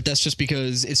 but that's just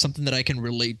because it's something that I can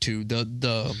relate to.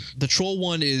 The troll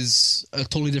one is a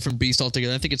totally different beast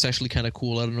altogether. I think it's actually kind of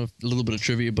cool. I don't know, a little bit of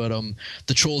trivia, but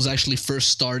the trolls actually first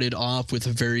started off with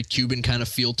a very Cuban kind of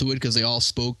feel to it because they all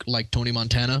spoke like Tony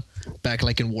Montana back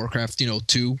like in Warcraft,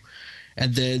 2,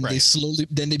 and then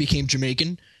they became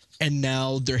Jamaican, and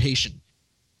now they're Haitian.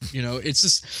 It's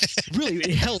just really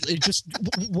it just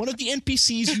one of the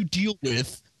NPCs you deal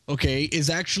with, okay, is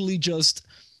actually just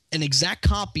an exact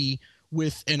copy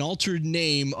with an altered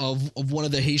name of one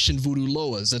of the Haitian voodoo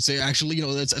loas. That's actually,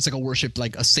 that's like a worship,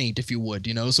 like a saint, if you would,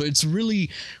 So it's really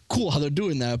cool how they're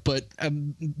doing that. But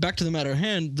back to the matter at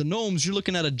hand, the gnomes, you're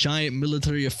looking at a giant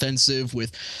military offensive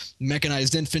with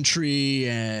mechanized infantry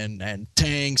and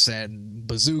tanks and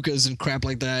bazookas and crap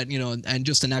like that, and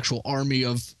just an actual army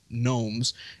of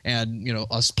gnomes and,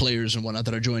 us players and whatnot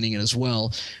that are joining in as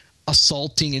well,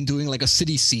 assaulting and doing like a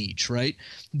city siege, right?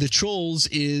 The trolls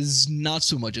is not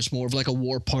so much. It's more of like a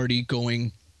war party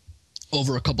going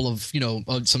over a couple of,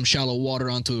 some shallow water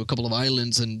onto a couple of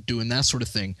islands and doing that sort of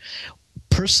thing.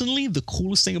 Personally, the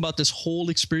coolest thing about this whole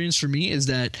experience for me is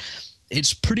that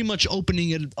it's pretty much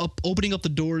opening up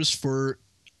the doors for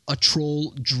a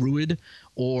troll druid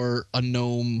or a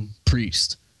gnome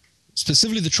priest.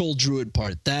 Specifically the troll druid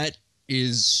part. That's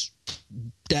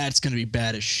going to be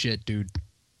bad as shit, dude.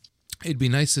 It'd be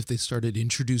nice if they started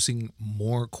introducing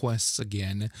more quests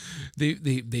again.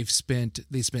 They spent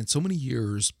so many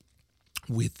years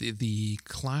with the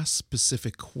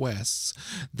class-specific quests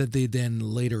that they then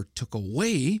later took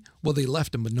away. Well, they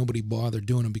left them, but nobody bothered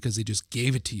doing them because they just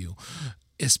gave it to you.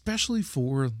 Especially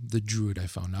for the druid, I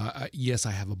found. Yes,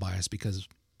 I have a bias because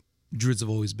druids have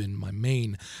always been my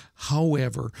main.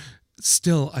 However,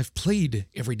 still, I've played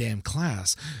every damn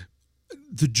class.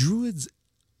 The druids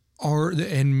are,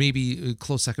 and maybe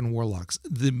close second warlocks,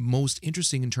 the most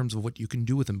interesting in terms of what you can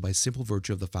do with them by simple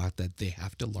virtue of the fact that they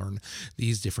have to learn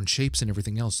these different shapes and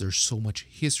everything else. There's so much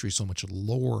history, so much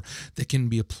lore that can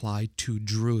be applied to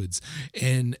druids,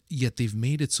 and yet they've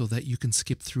made it so that you can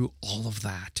skip through all of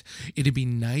that. It'd be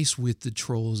nice with the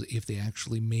trolls if they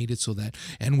actually made it so that,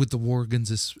 and with the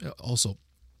worgans also,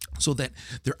 so that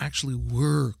there actually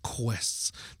were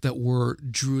quests that were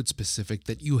druid specific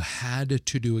that you had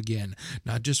to do again,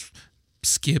 not just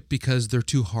skip because they're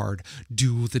too hard.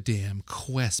 Do the damn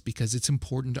quest because it's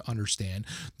important to understand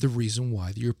the reason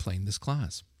why you're playing this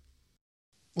class.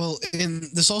 Well, and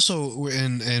this also,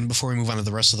 and before we move on to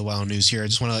the rest of the WoW news here, I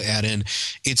just want to add in,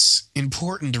 it's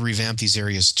important to revamp these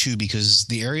areas too, because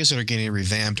the areas that are getting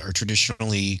revamped are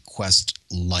traditionally quest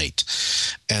light,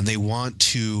 and they want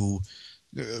to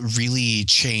really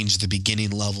change the beginning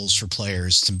levels for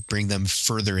players to bring them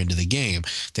further into the game.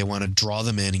 They want to draw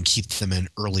them in and keep them in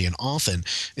early and often.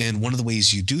 And one of the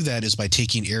ways you do that is by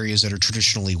taking areas that are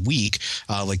traditionally weak,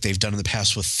 like they've done in the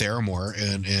past with Theramore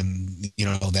and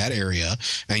that area,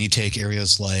 and you take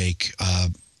areas like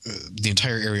the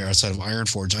entire area outside of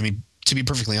Ironforge. I mean, to be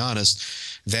perfectly honest,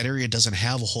 that area doesn't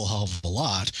have a whole hell of a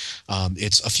lot.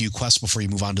 It's a few quests before you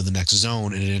move on to the next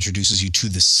zone, and it introduces you to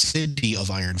the city of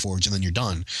Ironforge, and then you're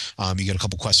done. You get a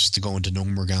couple quests to go into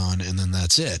Gnomeregan, and then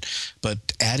that's it. But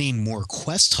adding more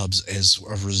quest hubs as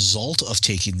a result of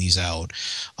taking these out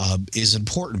is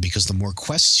important, because the more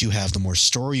quests you have, the more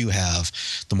story you have.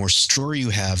 The more story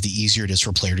you have, the easier it is for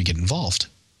a player to get involved.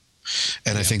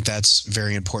 And I think that's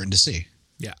very important to see.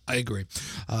 Yeah, I agree.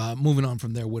 Moving on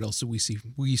from there, what else did we see?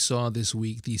 We saw this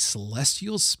week the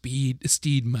Celestial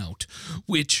Steed Mount,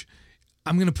 which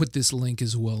I'm going to put this link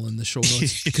as well in the show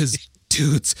notes because,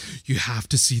 dudes, you have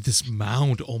to see this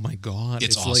mount. Oh, my God.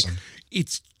 It's awesome.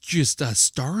 It's just a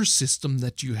star system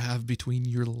that you have between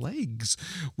your legs,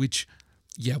 which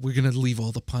Yeah, we're gonna leave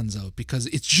all the puns out because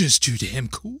it's just too damn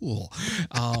cool.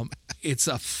 It's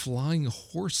a flying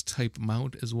horse type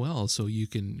mount as well, so you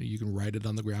can ride it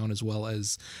on the ground as well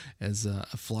as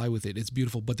fly with it. It's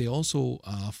beautiful. But they also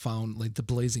found like the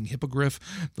blazing hippogriff,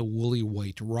 the woolly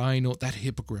white rhino. That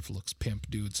hippogriff looks pimp,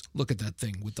 dudes. Look at that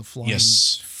thing with the flying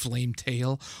flame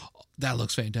tail. That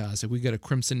looks fantastic. We got a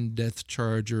Crimson Death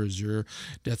Charger, Azure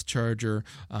Death Charger,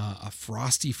 a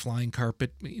Frosty Flying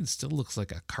Carpet. It still looks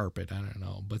like a carpet. I don't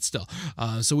know, but still.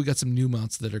 So we got some new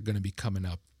mounts that are going to be coming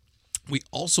up. We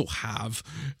also have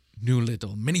new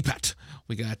little mini pet.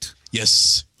 We got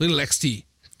little XT.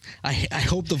 I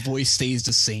hope the voice stays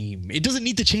the same. It doesn't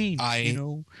need to change.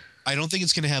 I don't think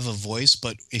it's going to have a voice,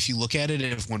 but if you look at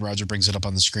it, when Roger brings it up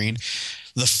on the screen,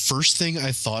 the first thing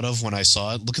I thought of when I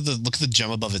saw it, look at the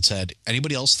gem above its head.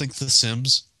 Anybody else think The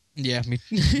Sims? Yeah, me.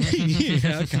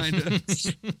 Yeah, kind of.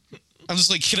 I'm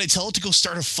just like, can I tell it to go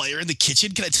start a fire in the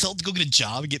kitchen? Can I tell it to go get a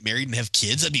job and get married and have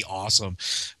kids? That'd be awesome.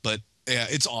 But yeah,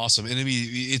 it's awesome. And I mean,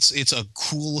 it's a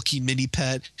cool looking mini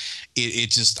pet.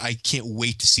 It just, I can't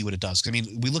wait to see what it does. I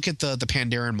mean, we look at the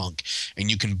Pandaren monk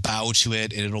and you can bow to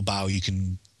it and it'll bow. You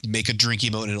can make a drink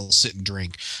emote and it'll sit and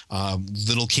drink.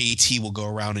 Little KT will go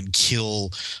around and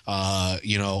kill,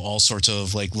 all sorts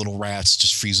of like little rats,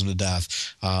 just freeze them to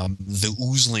death. The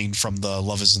oozling from the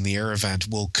Love is in the Air event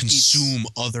will consume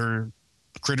other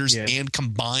critters and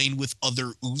combine with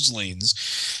other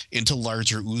oozlings into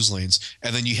larger oozlings.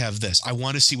 And then you have this. I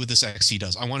want to see what this XT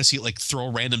does. I want to see it like throw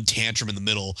a random tantrum in the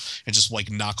middle and just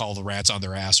like knock all the rats on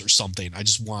their ass or something.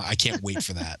 I can't wait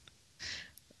for that.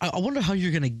 I wonder how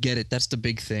you're going to get it. That's the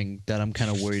big thing that I'm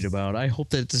kind of worried about. I hope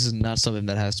that this is not something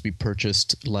that has to be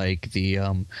purchased like the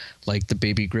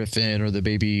baby Griffin or the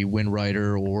baby Wind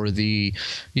Rider or the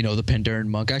Pandaren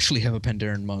Monk. I actually have a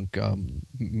Pandaren Monk.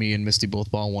 Me and Misty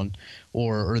both bought one,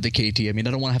 or the KT. I mean,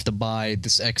 I don't want to have to buy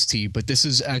this XT, but this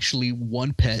is actually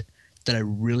one pet that I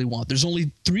really want. There's only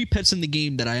 3 pets in the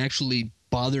game that I actually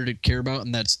bother to care about,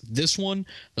 and that's this one,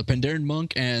 the Pandaren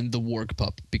Monk, and the Warg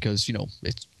Pup, because,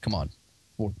 come on.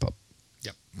 Pup.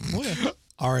 Yep. Oh, yeah.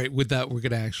 All right, with that, we're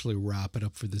going to actually wrap it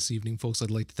up for this evening, folks. I'd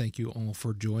like to thank you all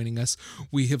for joining us.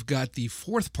 We have got the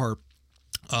 4th part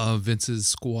of Vince's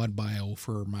squad bio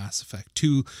for Mass Effect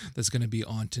 2 that's going to be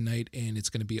on tonight, and it's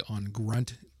going to be on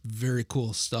Grunt. Very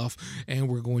cool stuff. And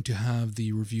we're going to have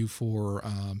the review for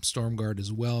Stormguard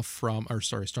as well Storm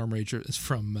Ranger is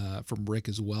from Rick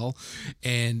as well.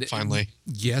 And finally.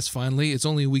 Yes, finally. It's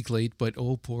only a week late, but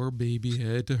oh, poor baby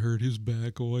had to hurt his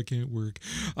back. Oh, I can't work.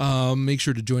 Make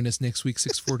sure to join us next week,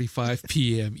 6:45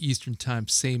 p.m. Eastern Time,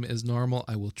 same as normal.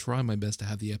 I will try my best to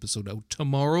have the episode out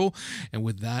tomorrow. And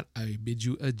with that, I bid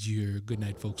you adieu. Good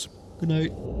night, folks. Good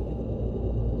night.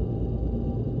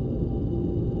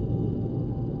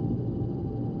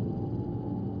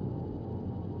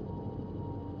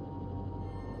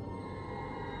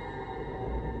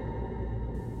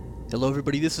 Hello,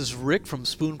 everybody. This is Rick from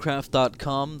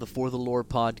Spooncraft.com, the For the Lore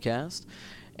podcast,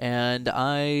 and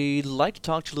I'd like to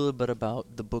talk to you a little bit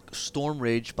about the book Storm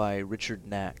Rage by Richard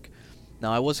Knaak.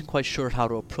 Now, I wasn't quite sure how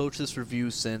to approach this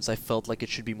review since I felt like it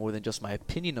should be more than just my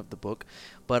opinion of the book,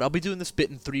 but I'll be doing this bit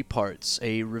in 3 parts: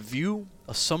 a review,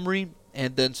 a summary,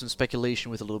 and then some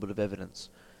speculation with a little bit of evidence.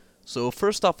 So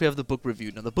first off, we have the book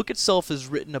review. Now, the book itself is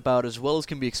written about as well as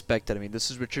can be expected. I mean, this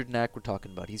is Richard Knaak we're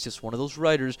talking about. He's just one of those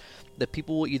writers that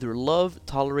people will either love,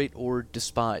 tolerate, or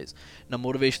despise. Now,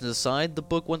 motivations aside, the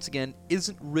book, once again,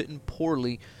 isn't written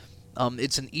poorly.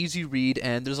 It's an easy read,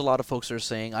 and there's a lot of folks that are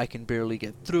saying, I can barely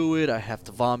get through it, I have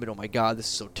to vomit, oh my god, this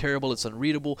is so terrible, it's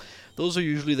unreadable. Those are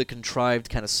usually the contrived,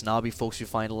 kind of snobby folks you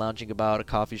find lounging about a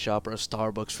coffee shop or a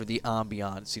Starbucks for the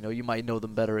ambiance. You might know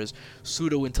them better as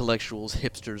pseudo-intellectuals,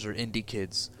 hipsters, or indie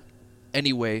kids.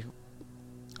 Anyway,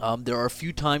 there are a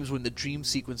few times when the dream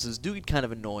sequences do get kind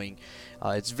of annoying.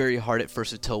 It's very hard at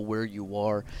first to tell where you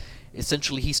are.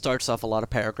 Essentially, he starts off a lot of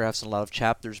paragraphs and a lot of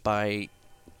chapters by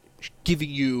giving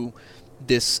you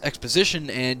this exposition,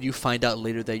 and you find out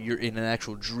later that you're in an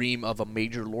actual dream of a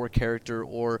major lore character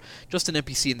or just an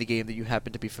NPC in the game that you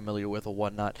happen to be familiar with or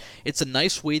whatnot. It's a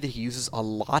nice way that he uses a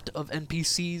lot of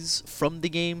NPCs from the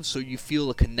game, so you feel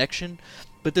a connection.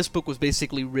 But this book was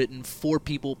basically written for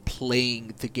people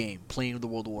playing the game, playing the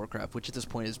World of Warcraft, which at this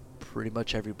point is pretty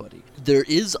much everybody. There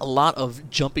is a lot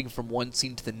of jumping from one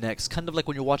scene to the next, kind of like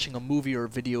when you're watching a movie or a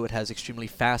video. It has extremely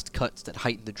fast cuts that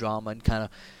heighten the drama and kind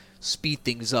of speed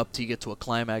things up till you get to a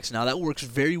climax. Now, that works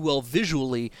very well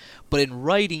visually, but in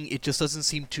writing, it just doesn't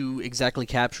seem to exactly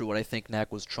capture what I think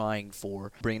Knaak was trying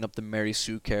for, bringing up the Mary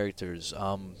Sue characters.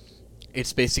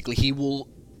 It's basically, he will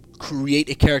create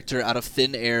a character out of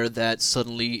thin air that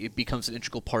suddenly it becomes an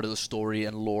integral part of the story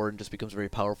and lore and just becomes a very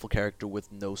powerful character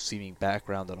with no seeming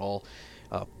background at all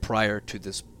prior to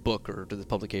this book or to the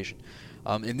publication.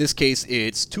 In this case,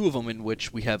 it's two of them, in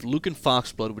which we have Lucan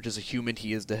Foxblood, which is a human.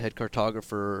 He is the head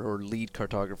cartographer or lead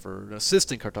cartographer,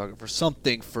 assistant cartographer,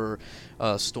 something for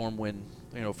Stormwind,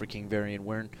 for King Varian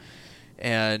Wyrn.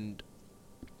 And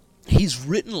he's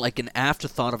written like an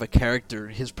afterthought of a character.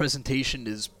 His presentation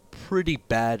is pretty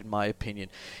bad, in my opinion.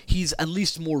 He's at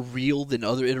least more real than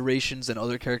other iterations and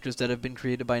other characters that have been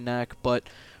created by Knack, but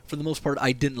for the most part,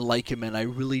 I didn't like him, and I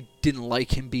really didn't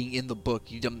like him being in the book.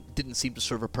 He didn't seem to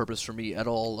serve a purpose for me at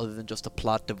all, other than just a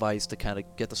plot device to kind of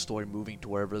get the story moving to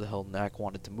wherever the hell Knack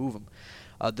wanted to move him.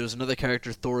 There's another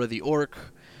character, Thora the Orc,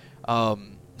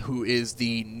 who is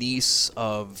the niece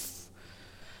of...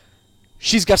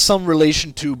 She's got some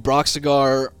relation to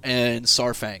Broxigar and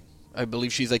Sarfang. I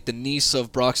believe she's like the niece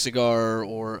of Broxigar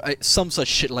or some such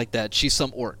shit like that. She's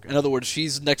some orc. In other words,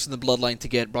 she's next in the bloodline to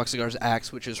get Broxigar's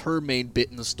axe, which is her main bit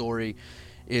in the story,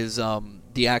 is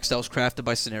the axe that was crafted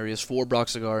by Cenarius for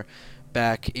Broxigar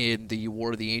back in the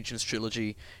War of the Ancients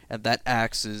trilogy. And that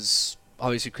axe is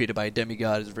obviously created by a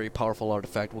demigod. It's a very powerful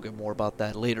artifact. We'll get more about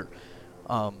that later.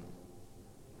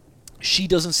 She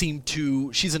doesn't seem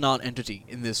to... She's a non-entity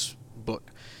in this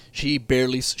book. She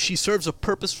serves a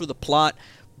purpose for the plot,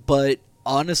 but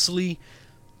honestly,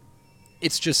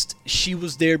 it's just she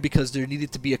was there because there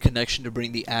needed to be a connection to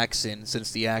bring the axe in,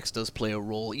 since the axe does play a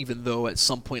role, even though at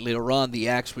some point later on the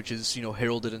axe, which is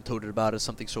heralded and toted about as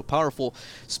something so powerful,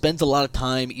 spends a lot of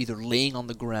time either laying on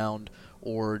the ground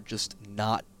or just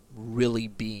not really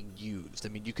being used. I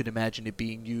mean, you could imagine it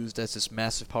being used as this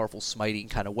massive, powerful, smiting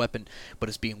kind of weapon, but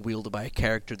it's being wielded by a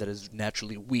character that is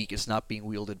naturally weak. It's not being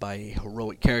wielded by a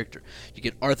heroic character. You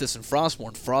get Arthas and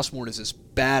Frostmourne. Frostmourne is this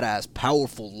badass,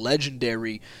 powerful,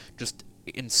 legendary, just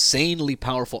insanely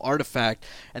powerful artifact,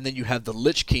 and then you have the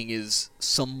Lich King is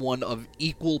someone of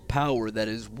equal power that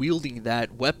is wielding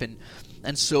that weapon,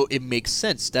 and so it makes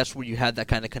sense. That's where you had that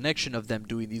kind of connection of them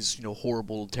doing these,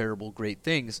 horrible, terrible, great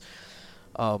things.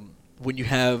 When you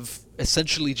have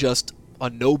essentially just a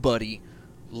nobody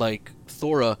like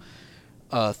Thora,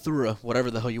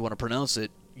 whatever the hell you want to pronounce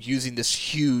it, using this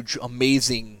huge,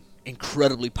 amazing,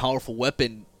 incredibly powerful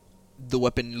weapon, the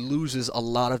weapon loses a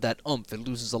lot of that oomph, it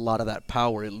loses a lot of that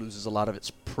power, it loses a lot of its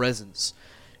presence,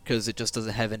 because it just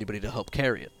doesn't have anybody to help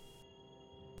carry it.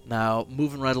 Now,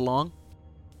 moving right along,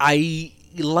 I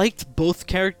liked both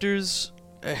characters.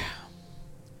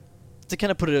 To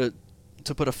kind of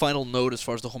put a final note as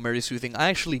far as the whole Mary Sue thing, I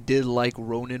actually did like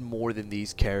Ronan more than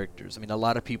these characters. I mean, a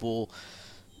lot of people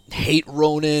hate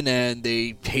Ronan, and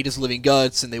they hate his living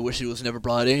guts, and they wish he was never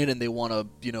brought in, and they want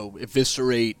to,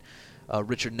 eviscerate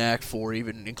Richard Knack for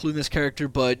even including this character,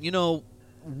 but,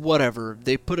 whatever.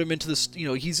 They put him into this,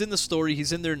 he's in the story,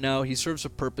 he's in there now, he serves a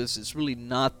purpose, it's really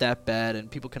not that bad,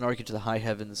 and people can argue to the high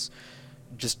heavens.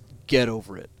 Just get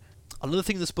over it. Another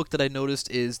thing in this book that I noticed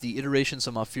is the iterations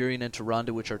of Malfurion and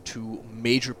Tyrande, which are two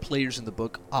major players in the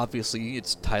book. Obviously,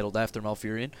 it's titled after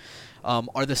Malfurion,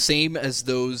 are the same as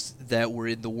those that were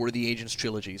in the War of the Ancients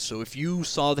trilogy. So if you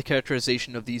saw the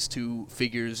characterization of these two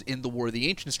figures in the War of the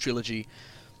Ancients trilogy,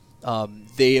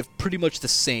 they have pretty much the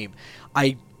same.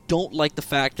 I don't like the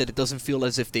fact that it doesn't feel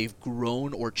as if they've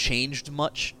grown or changed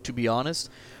much, to be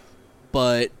honest,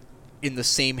 but in the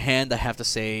same hand, I have to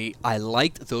say, I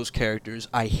liked those characters.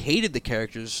 I hated the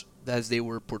characters as they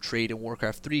were portrayed in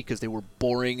Warcraft 3 because they were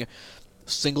boring,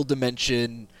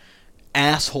 single-dimension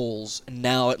assholes.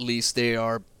 Now, at least, they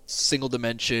are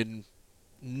single-dimension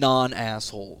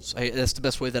non-assholes. That's the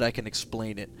best way that I can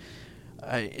explain it.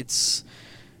 A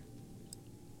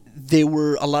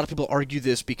lot of people argue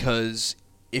this because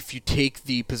if you take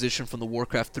the position from the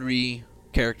Warcraft 3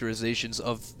 characterizations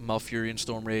of Malfurion,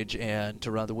 Stormrage, and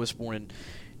Tyrande Mistborn,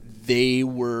 they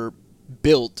were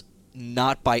built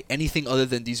not by anything other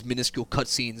than these minuscule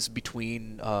cutscenes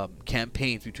between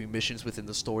campaigns, between missions within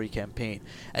the story campaign.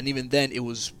 And even then, it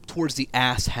was towards the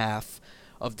ass half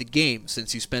of the game,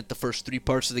 since you spent the first 3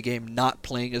 parts of the game not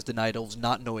playing as the Night Elves,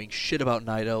 not knowing shit about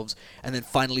Night Elves, and then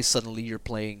finally, suddenly, you're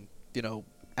playing,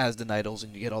 as the Night Elves,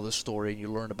 and you get all this story, and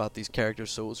you learn about these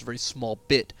characters, so it was a very small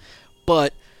bit.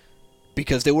 But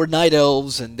because they were Night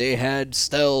Elves, and they had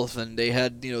stealth, and they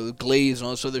had, glaives and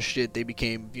all this other shit, they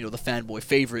became, the fanboy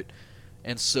favorite.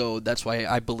 And so that's why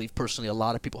I believe, personally, a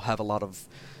lot of people have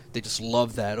they just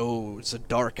love that. Oh, it's a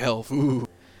dark elf, ooh.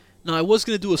 Now, I was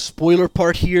going to do a spoiler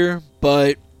part here,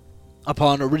 but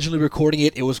upon originally recording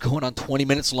it, it was going on 20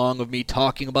 minutes long of me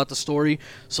talking about the story.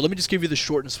 So let me just give you the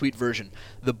short and sweet version.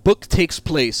 The book takes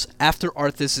place after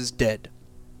Arthas is dead.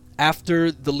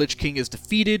 After the Lich King is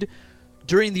defeated,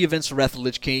 during the events of Wrath of the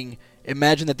Lich King,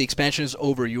 imagine that the expansion is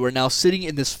over. You are now sitting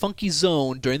in this funky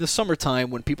zone during the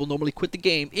summertime when people normally quit the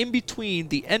game, in between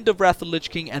the end of Wrath of the Lich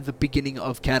King and the beginning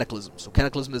of Cataclysm. So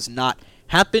Cataclysm has not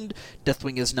happened,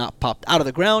 Deathwing has not popped out of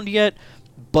the ground yet,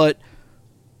 but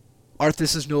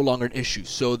Arthas is no longer an issue.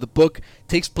 So the book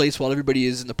takes place while everybody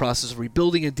is in the process of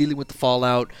rebuilding and dealing with the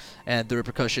fallout and the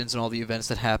repercussions and all the events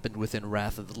that happened within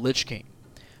Wrath of the Lich King.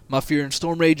 Malfurion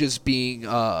Stormrage is being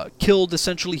killed,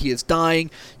 essentially. He is dying.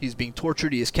 He's being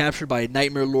tortured. He is captured by a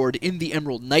Nightmare Lord in the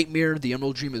Emerald Nightmare. The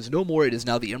Emerald Dream is no more. It is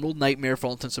now the Emerald Nightmare for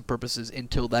all intents and purposes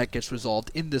until that gets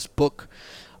resolved in this book.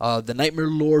 The Nightmare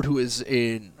Lord who is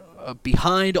in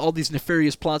behind all these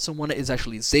nefarious plots and whatnot is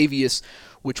actually Xavius,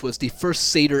 which was the first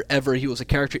satyr ever. He was a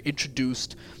character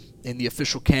introduced in the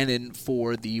official canon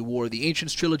for the War of the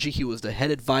Ancients trilogy. He was the head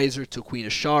advisor to Queen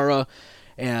Ashara,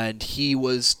 and he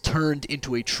was turned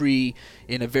into a tree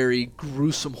in a very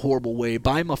gruesome, horrible way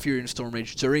by Malfurion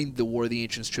Stormrage during the War of the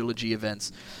Ancients trilogy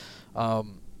events.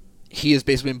 He has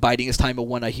basically been biding his time, but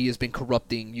one night he has been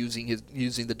corrupting using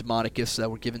the demonic gifts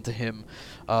that were given to him.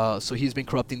 So he's been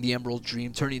corrupting the Emerald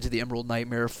Dream, turning into the Emerald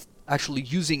Nightmare, actually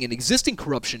using an existing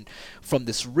corruption from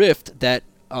this rift that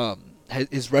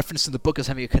is referenced in the book as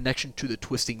having a connection to the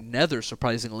Twisting Nether,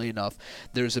 surprisingly enough.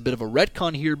 There's a bit of a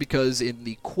retcon here because in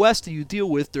the quest that you deal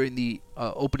with during the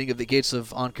opening of the gates of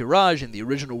Ahn'Qiraj in the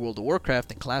original World of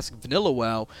Warcraft and classic vanilla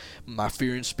WoW,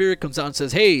 Malfurion Spirit comes out and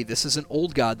says, hey, this is an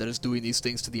old god that is doing these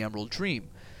things to the Emerald Dream.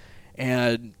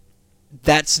 And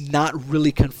that's not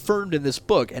really confirmed in this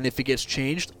book, and if it gets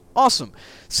changed, awesome.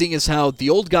 Seeing as how the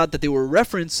old god that they were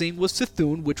referencing was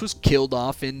Sithun, which was killed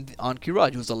off in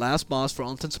Ahn'Qiraj. He was the last boss for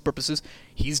all intents and purposes.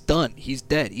 He's done. He's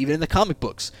dead. Even in the comic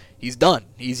books, he's done.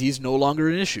 He's no longer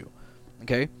an issue.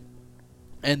 Okay?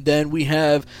 And then we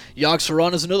have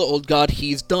Yogg-Saron as another old god.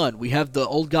 He's done. We have the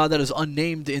old god that is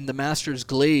unnamed in the Master's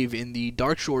Glaive in the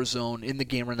Darkshore zone in the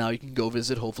game right now. You can go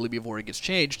visit, hopefully, before it gets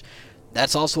changed.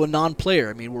 That's also a non-player.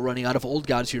 I mean, we're running out of old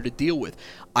gods here to deal with.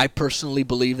 I personally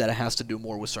believe that it has to do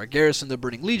more with Sargeras and the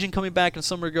Burning Legion coming back in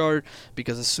some regard,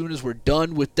 because as soon as we're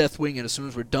done with Deathwing and as soon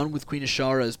as we're done with Queen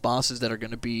Ashara as bosses that are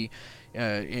going to be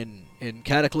in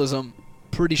Cataclysm,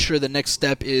 pretty sure the next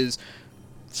step is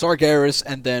Sargeras,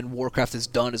 and then Warcraft is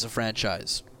done as a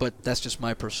franchise. But that's just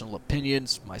my personal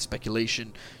opinions, my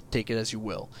speculation. Take it as you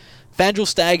will. Fandral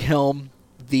Staghelm,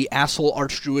 the asshole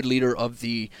archdruid leader of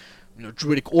the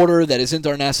Druidic Order that is in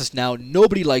Darnassus now.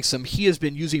 Nobody likes him. He has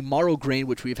been using Marrow Grain,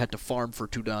 which we've had to farm for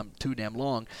too damn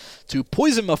long, to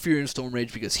poison Malfurion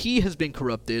Stormrage because he has been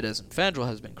corrupted, as in Fandral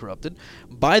has been corrupted,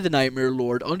 by the Nightmare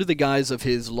Lord under the guise of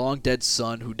his long-dead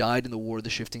son who died in the War of the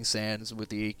Shifting Sands with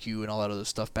the AQ and all that other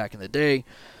stuff back in the day.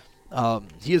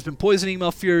 He has been poisoning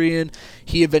Malfurion.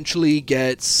 He eventually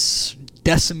gets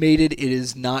decimated. It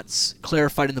is not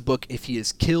clarified in the book if he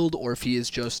is killed or if he is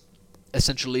just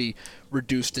essentially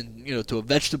reduced to a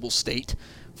vegetable state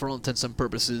for all intents and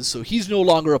purposes. So he's no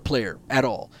longer a player at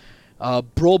all.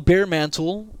 Brol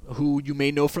Baremantle, who you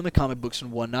may know from the comic books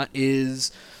and whatnot,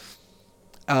 is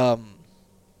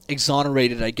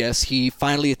exonerated, I guess. He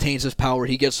finally attains his power.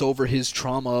 He gets over his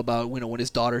trauma about when his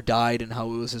daughter died and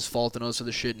how it was his fault and all this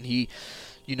other shit. And he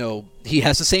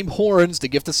has the same horns, the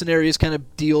Gift of Cenarius kind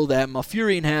of deal that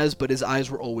Malfurion has, but his eyes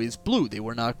were always blue. They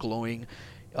were not glowing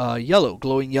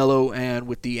yellow, and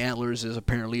with the antlers is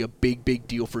apparently a big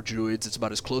deal for druids. It's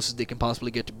about as close as they can possibly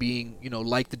get to being,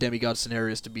 like the demigod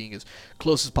Cenarius, to being as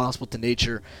close as possible to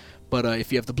nature. But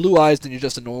if you have the blue eyes, then you're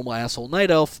just a normal asshole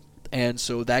night elf, and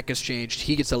so that gets changed.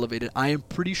 He gets elevated. I am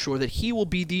pretty sure that he will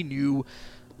be the new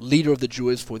leader of the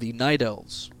druids for the night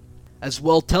elves. As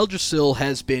well, Teldrassil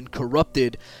has been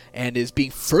corrupted and is being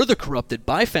further corrupted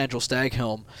by Fandral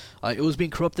Staghelm. It was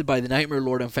being corrupted by the Nightmare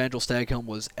Lord, and Fandral Staghelm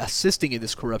was assisting in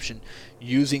this corruption,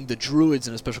 using the druids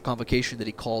in a special convocation that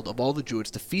he called of all the druids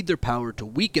to feed their power, to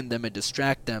weaken them and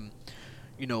distract them,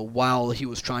 while he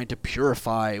was trying to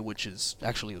purify, which is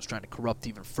actually he was trying to corrupt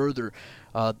even further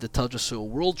the Teldrassil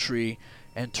world tree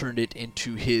and turned it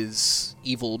into his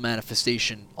evil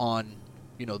manifestation on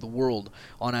the world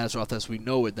on Azeroth as we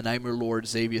know it. The Nightmare Lord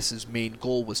Xavius' main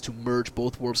goal was to merge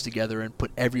both worlds together and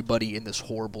put everybody in this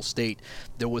horrible state.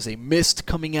 There was a mist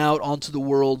coming out onto the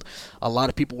world. A lot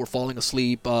of people were falling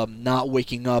asleep, not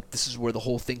waking up. This is where the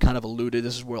whole thing kind of alluded.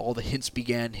 This is where all the hints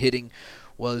began hitting,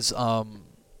 was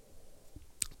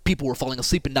people were falling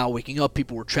asleep and not waking up.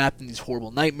 People were trapped in these horrible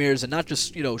nightmares, and not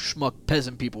just, schmuck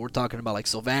peasant people. We're talking about like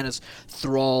Sylvanas,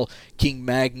 Thrall, King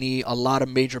Magni. A lot of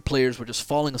major players were just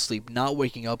falling asleep, not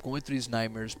waking up, going through these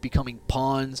nightmares, becoming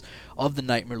pawns of the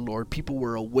Nightmare Lord. People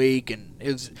were awake, and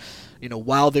it was,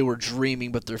 while they were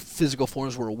dreaming, but their physical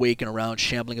forms were awake and around,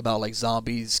 shambling about like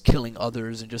zombies, killing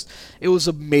others, and it was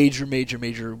a major, major,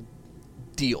 major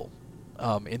deal.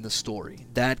 In the story.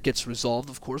 That gets resolved,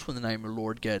 of course, when the Nightmare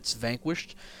Lord gets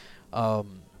vanquished.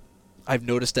 I've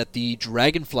noticed that the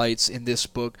Dragonflights in this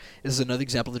book is another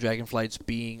example of the Dragonflights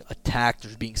being attacked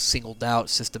or being singled out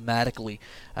systematically,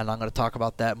 and I'm going to talk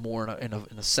about that more in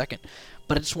a second.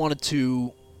 But I just wanted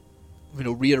to,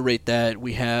 reiterate that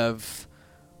we have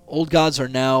Old Gods are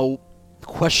now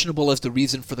questionable as the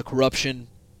reason for the corruption.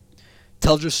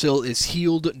 Teldrassil is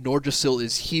healed, Nordrassil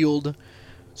is healed,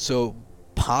 so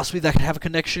possibly that could have a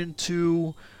connection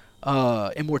to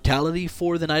immortality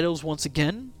for the Night Elves once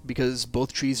again, because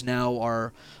both trees now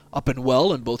are up and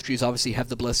well, and both trees obviously have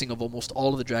the blessing of almost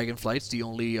all of the Dragonflights. The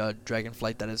only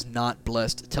Dragonflight that is not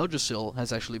blessed, Teldrassil,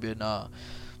 has actually been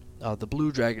the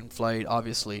Blue Dragonflight,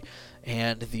 obviously,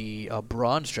 and the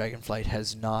Bronze Dragonflight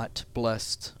has not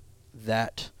blessed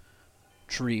that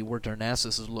tree where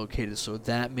Darnassus is located, so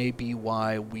that may be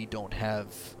why we don't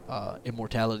have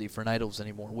immortality for Night Elves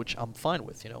anymore, which I'm fine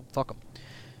with, fuck them.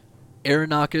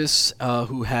 Aranakis,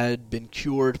 who had been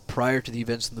cured prior to the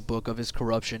events in the book of his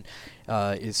corruption,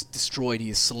 is destroyed,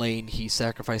 he is slain, he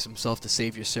sacrificed himself to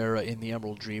save Ysera in the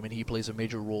Emerald Dream, and he plays a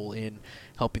major role in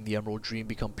helping the Emerald Dream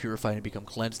become purified and become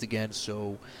cleansed again,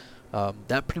 so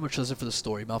that pretty much does it for the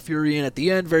story. Malfurion at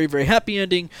the end, very, very happy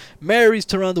ending, marries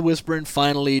Tehran the Whisperer and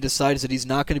finally decides that he's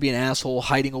not going to be an asshole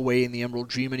hiding away in the Emerald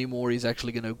Dream anymore. He's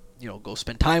actually going to, go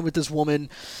spend time with this woman.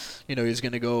 He's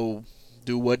going to go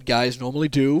do what guys normally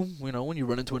do, when you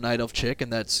run into a Night Elf chick,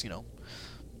 and that's, a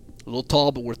little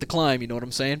tall but worth the climb, you know what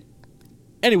I'm saying?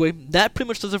 Anyway, that pretty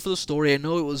much does it for the story. I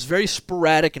know it was very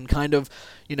sporadic and kind of,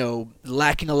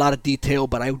 lacking a lot of detail,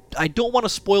 but I don't want to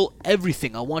spoil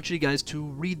everything. I want you guys to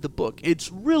read the book.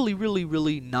 It's really, really,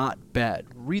 really not bad.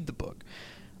 Read the book.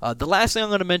 The last thing I'm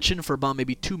going to mention for about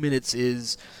maybe 2 minutes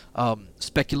is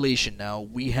speculation. Now,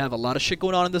 we have a lot of shit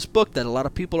going on in this book that a lot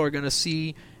of people are going to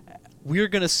see. We're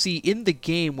going to see in the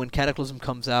game when Cataclysm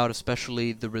comes out,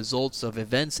 especially the results of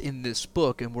events in this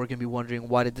book, and we're going to be wondering,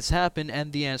 why did this happen?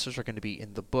 And the answers are going to be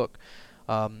in the book.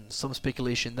 Some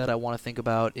speculation that I want to think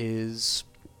about is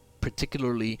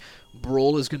particularly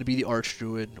Broll is going to be the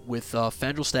Archdruid. With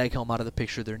Fandral Staghelm out of the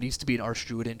picture, there needs to be an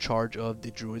Archdruid in charge of the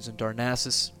Druids in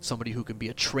Darnassus, somebody who can be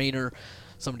a trainer,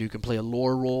 somebody who can play a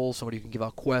lore role, somebody who can give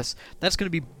out quests. That's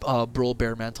going to be Broll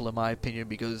Baremantle, in my opinion,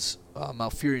 because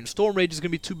Malfurion Stormrage is going to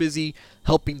be too busy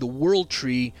helping the World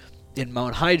Tree in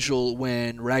Mount Hyjal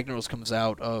when Ragnaros comes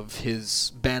out of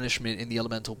his banishment in the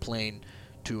Elemental Plane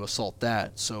to assault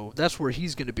that. So that's where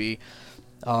he's going to be.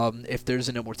 If there's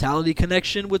an immortality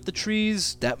connection with the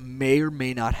trees, that may or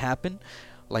may not happen.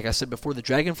 Like I said before, the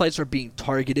Dragonflights are being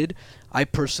targeted. I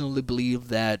personally believe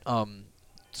that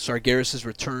Sargeras'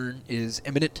 return is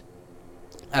imminent.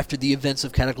 After the events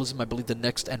of Cataclysm, I believe the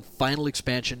next and final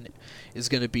expansion is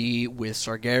going to be with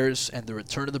Sargeras and the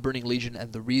return of the Burning Legion,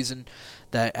 and the reason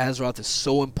that Azeroth is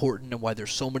so important and why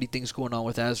there's so many things going on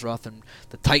with Azeroth, and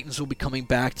the Titans will be coming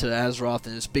back to Azeroth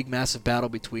in this big massive battle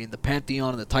between the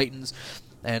Pantheon and the Titans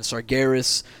and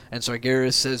Sargeras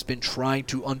has been trying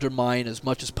to undermine as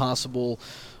much as possible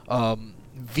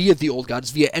via the Old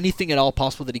Gods, via anything at all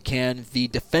possible that he can, the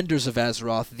defenders of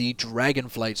Azeroth, the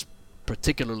Dragonflights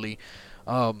particularly.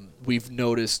 We've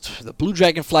noticed the Blue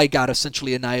Dragonflight got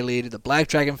essentially annihilated, the Black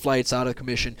Dragonflight's out of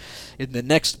commission. In the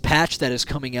next patch that is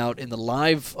coming out in the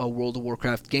live World of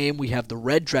Warcraft game, we have the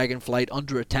Red Dragonflight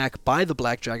under attack by the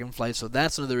Black Dragonflight, so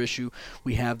that's another issue.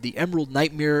 We have the Emerald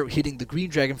Nightmare hitting the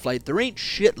Green Dragonflight. There ain't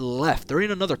shit left. There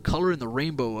ain't another color in the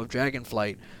rainbow of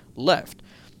Dragonflight left.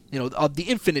 The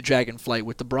Infinite Dragonflight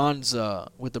with the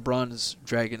bronze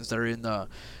dragons that are in the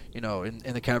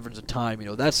in the Caverns of Time,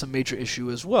 that's a major issue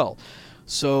as well.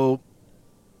 So,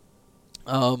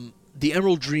 the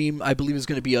Emerald Dream, I believe, is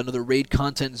going to be another raid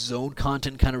content, zone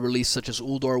content kind of release, such as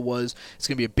Uldor was. It's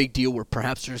going to be a big deal where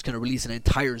perhaps they're just going to release an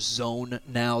entire zone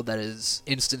now that is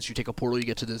instance. You take a portal, you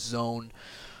get to this zone,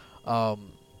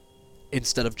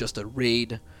 instead of just a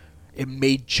raid. It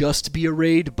may just be a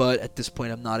raid, but at this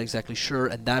point I'm not exactly sure,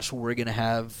 and that's where we're going to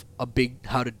have a big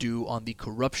how-to-do on the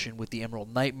corruption with the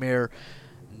Emerald Nightmare.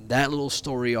 That little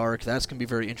story arc, that's going to be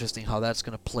very interesting how that's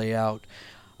going to play out.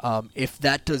 If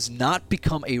that does not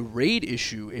become a raid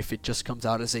issue, if it just comes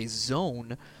out as a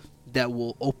zone, that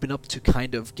will open up to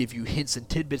kind of give you hints and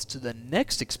tidbits to the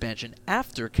next expansion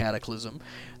after Cataclysm,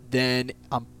 then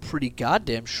I'm pretty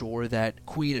goddamn sure that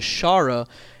Queen Ashara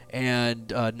and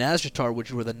Nazjatar,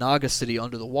 which were the Naga city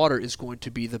under the water, is going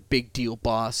to be the big deal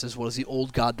boss, as well as the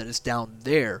old god that is down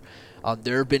there.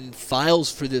 There have been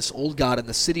files for this old god in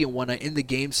the city and whatnot in the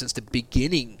game since the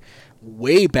beginning,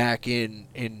 way back in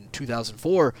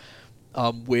 2004,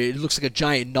 where it looks like a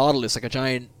giant nautilus, like a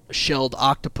giant shelled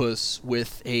octopus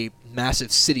with a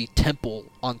massive city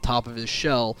temple on top of his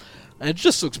shell, and it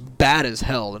just looks bad as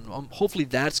hell, and hopefully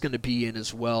that's going to be in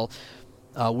as well.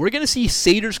 We're going to see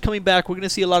satyrs coming back. We're going to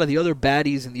see a lot of the other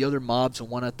baddies and the other mobs and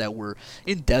whatnot that were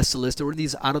in Desolace, that were in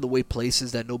these out-of-the-way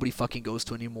places that nobody fucking goes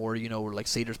to anymore, you know, where like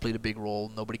satyrs played a big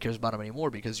role. Nobody cares about them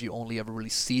anymore because you only ever really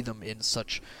see them in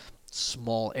such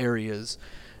small areas.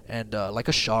 And like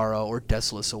Ashara or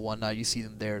Desolace or whatnot, you see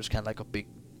them there. It's kind of like a big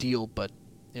deal, but,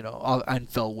 you know, and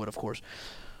Felwood, of course.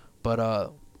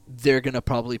 But they're going to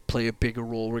probably play a bigger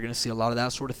role. We're going to see a lot of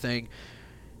that sort of thing.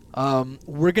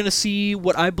 We're going to see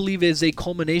what I believe is a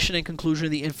culmination and conclusion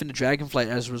of the Infinite Dragonflight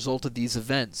as a result of these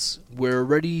events. We're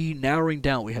already narrowing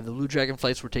down. We have the blue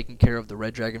dragonflights we're taking care of. The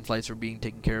red dragonflights are being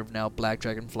taken care of now. Black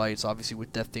dragonflights, obviously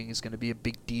with Death Thing, is going to be a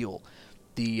big deal.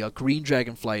 The green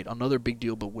dragonflight, another big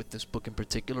deal, but with this book in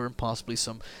particular, and possibly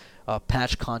some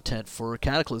patch content for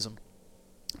Cataclysm.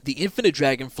 The Infinite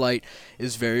Dragonflight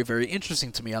is very, very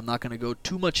interesting to me. I'm not going to go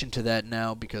too much into that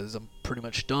now because I'm pretty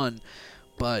much done,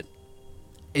 but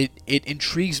it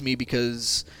intrigues me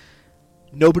because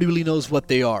nobody really knows what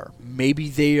they are. Maybe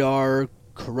they are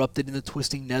corrupted in the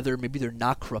Twisting Nether. Maybe they're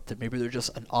not corrupted. Maybe they're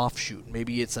just an offshoot.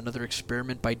 Maybe it's another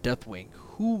experiment by Deathwing.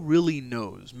 Who really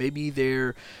knows? Maybe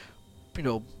they're, you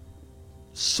know,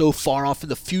 so far off in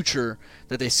the future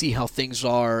that they see how things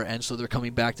are, and so they're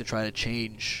coming back to try to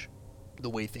change the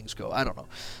way things go. I don't know.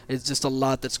 It's just a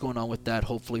lot that's going on with that.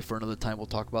 Hopefully for another time we'll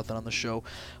talk about that on the show.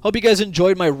 Hope you guys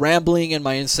enjoyed my rambling and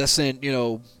my incessant, you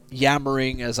know,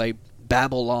 yammering as I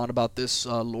babble on about this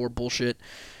lore bullshit.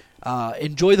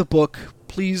 Enjoy the book.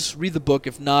 Please read the book.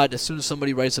 If not, as soon as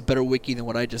somebody writes a better wiki than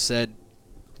what I just said,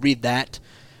 read that.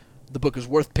 The book is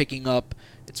worth picking up.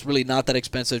 It's really not that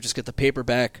expensive. Just get the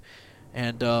paperback.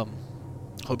 And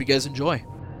hope you guys enjoy.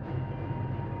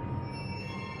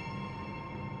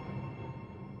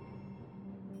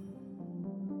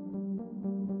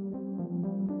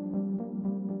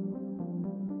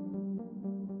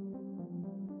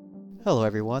 Hello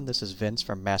everyone, this is Vince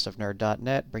from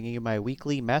MassiveNerd.net, bringing you my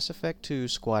weekly Mass Effect 2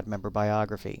 squad member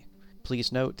biography.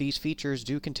 Please note, these features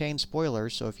do contain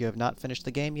spoilers, so if you have not finished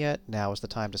the game yet, now is the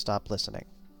time to stop listening.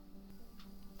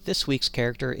 This week's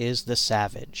character is the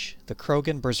Savage, the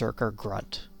Krogan Berserker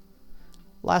Grunt.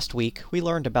 Last week, we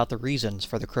learned about the reasons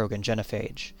for the Krogan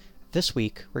genophage. This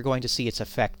week, we're going to see its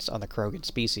effects on the Krogan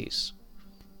species.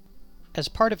 As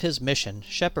part of his mission,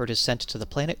 Shepard is sent to the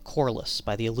planet Corliss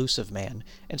by the Illusive Man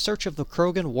in search of the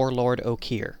Krogan warlord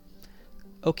Okeer.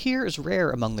 Okeer is rare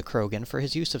among the Krogan for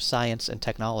his use of science and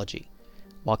technology.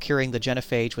 While curing the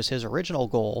genophage was his original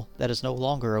goal, that is no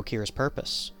longer Okeer's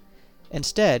purpose.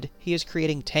 Instead, he is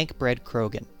creating tank-bred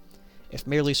Krogan. If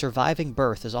merely surviving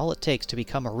birth is all it takes to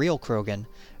become a real Krogan,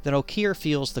 then Okeer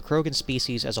feels the Krogan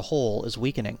species as a whole is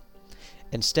weakening.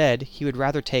 Instead, he would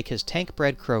rather take his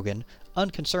tank-bred Krogan,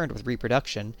 unconcerned with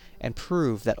reproduction, and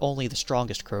prove that only the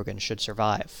strongest Krogan should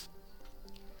survive.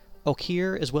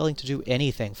 Okeer is willing to do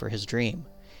anything for his dream.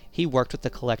 He worked with the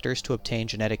Collectors to obtain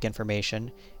genetic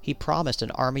information. He promised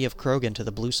an army of Krogan to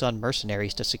the Blue Sun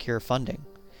mercenaries to secure funding.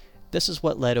 This is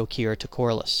what led Okeer to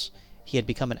Corliss. He had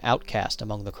become an outcast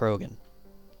among the Krogan.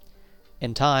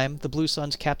 In time, the Blue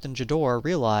Sun's Captain Jador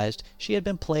realized she had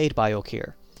been played by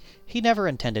Okeer. He never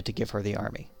intended to give her the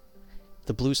army.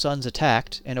 The Blue Suns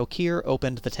attacked, and Okeer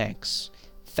opened the tanks.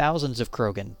 Thousands of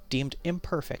Krogan, deemed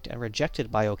imperfect and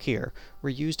rejected by Okeer, were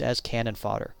used as cannon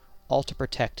fodder, all to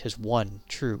protect his one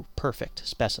true, perfect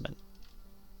specimen.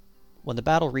 When the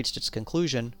battle reached its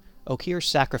conclusion, Okeer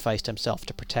sacrificed himself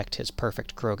to protect his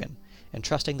perfect Krogan,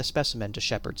 entrusting the specimen to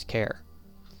Shepard's care.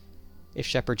 If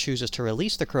Shepard chooses to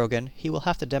release the Krogan, he will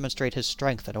have to demonstrate his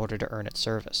strength in order to earn its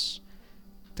service.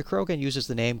 The Krogan uses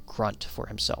the name Grunt for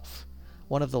himself.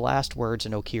 One of the last words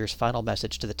in Okeer's final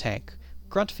message to the tank,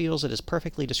 Grunt feels it is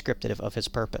perfectly descriptive of his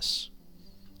purpose.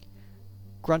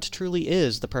 Grunt truly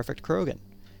is the perfect Krogan.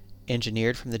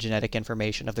 Engineered from the genetic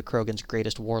information of the Krogan's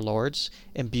greatest warlords,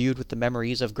 imbued with the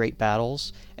memories of great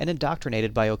battles, and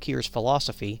indoctrinated by Okeer's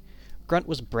philosophy, Grunt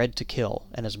was bred to kill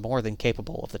and is more than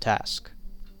capable of the task.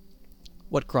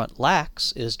 What Grunt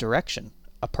lacks is direction,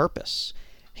 a purpose.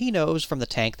 He knows from the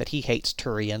tank that he hates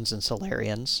Turians and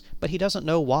Solarians, but he doesn't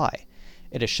know why.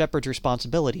 It is Shepard's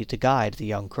responsibility to guide the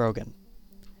young Krogan.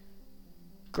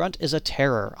 Grunt is a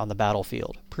terror on the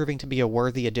battlefield, proving to be a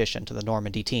worthy addition to the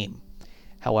Normandy team.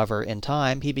 However, in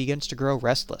time, he begins to grow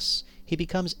restless. He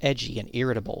becomes edgy and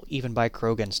irritable, even by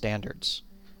Krogan standards.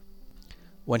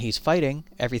 When he's fighting,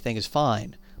 everything is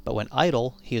fine, but when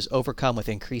idle, he is overcome with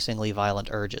increasingly violent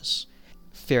urges.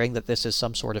 Fearing that this is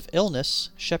some sort of illness,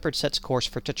 Shepard sets course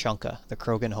for Tuchanka, the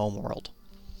Krogan homeworld.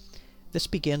 This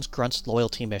begins Grunt's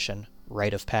loyalty mission,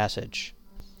 Rite of Passage.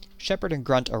 Shepard and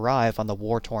Grunt arrive on the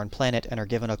war-torn planet and are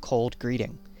given a cold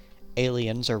greeting.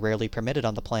 Aliens are rarely permitted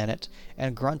on the planet,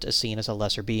 and Grunt is seen as a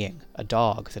lesser being, a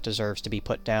dog that deserves to be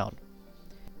put down.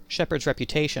 Shepard's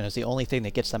reputation is the only thing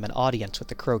that gets them an audience with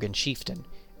the Krogan chieftain,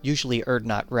 usually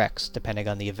Urdnot Rex, depending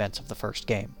on the events of the first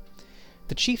game.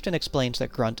 The chieftain explains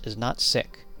that Grunt is not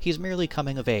sick, he's merely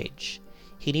coming of age.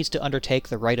 He needs to undertake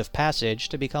the Rite of Passage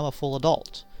to become a full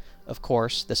adult. Of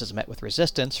course, this is met with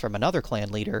resistance from another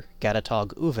clan leader,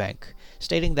 Gatatog Uvenk,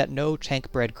 stating that no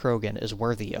tank-bred Krogan is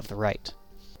worthy of the rite.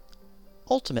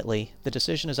 Ultimately, the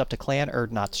decision is up to Clan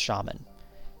Urdnot's shaman.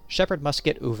 Shepard must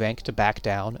get Uvenk to back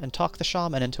down and talk the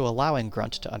shaman into allowing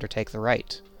Grunt to undertake the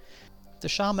rite. The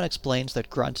shaman explains that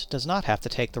Grunt does not have to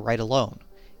take the rite alone.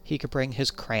 He could bring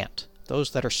his Krant,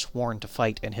 those that are sworn to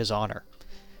fight in his honor.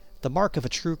 The mark of a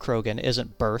true Krogan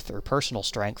isn't birth or personal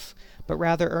strength, but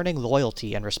rather earning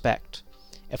loyalty and respect.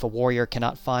 If a warrior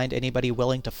cannot find anybody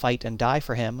willing to fight and die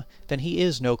for him, then he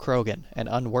is no Krogan and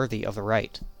unworthy of the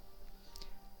rite.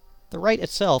 The rite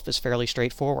itself is fairly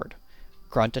straightforward.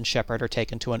 Grunt and Shepard are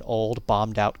taken to an old,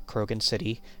 bombed-out Krogan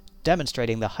city,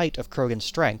 demonstrating the height of Krogan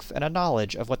strength and a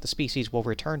knowledge of what the species will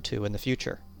return to in the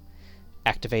future.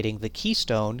 Activating the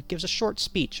Keystone gives a short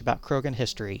speech about Krogan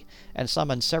history and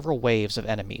summons several waves of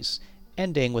enemies,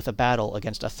 ending with a battle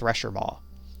against a Thresher Maw.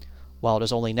 While it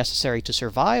is only necessary to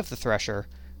survive the Thresher,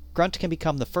 Grunt can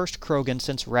become the first Krogan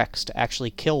since Rex to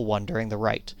actually kill one during the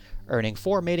rite, earning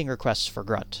 4 mating requests for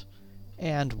Grunt,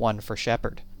 and 1 for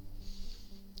Shepard.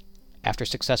 After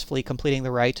successfully completing the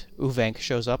rite, Uvenk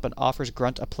shows up and offers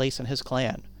Grunt a place in his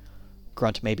clan.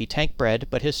 Grunt may be tank-bred,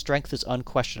 but his strength is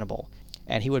unquestionable,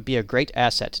 and he would be a great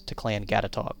asset to Clan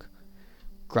Gatatog.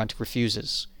 Grunt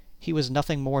refuses. He was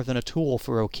nothing more than a tool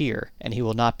for Okeer, and he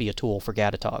will not be a tool for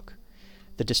Gatatog.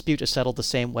 The dispute is settled the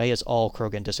same way as all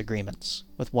Krogan disagreements,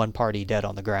 with one party dead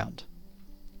on the ground.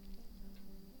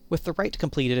 With the rite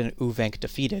completed and Uvenk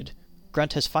defeated,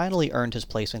 Grunt has finally earned his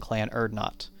place in Clan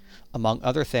Urdnot. Among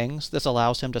other things, this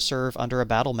allows him to serve under a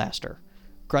battle master.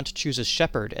 Grunt chooses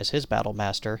Shepard as his battle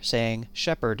master, saying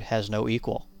Shepard has no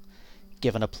equal.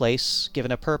 Given a place,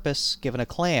 given a purpose, given a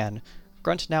clan,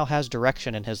 Grunt now has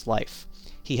direction in his life.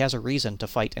 He has a reason to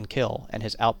fight and kill, and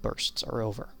his outbursts are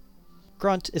over.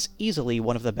 Grunt is easily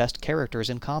one of the best characters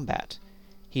in combat.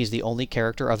 He is the only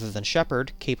character other than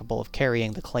Shepard capable of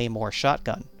carrying the Claymore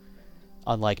shotgun.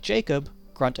 Unlike Jacob,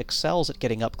 Grunt excels at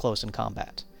getting up close in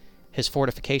combat. His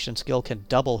fortification skill can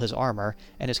double his armor,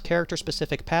 and his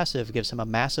character-specific passive gives him a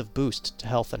massive boost to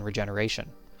health and regeneration.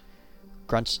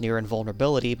 Grunt's near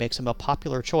invulnerability makes him a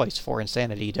popular choice for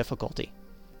Insanity difficulty.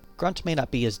 Grunt may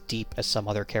not be as deep as some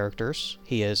other characters.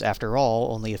 He is, after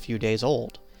all, only a few days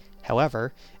old.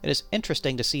 However, it is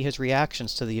interesting to see his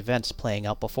reactions to the events playing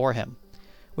out before him.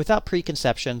 Without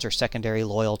preconceptions or secondary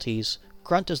loyalties,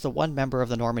 Grunt is the one member of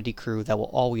the Normandy crew that will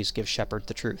always give Shepard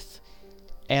the truth,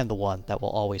 and the one that will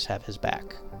always have his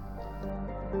back.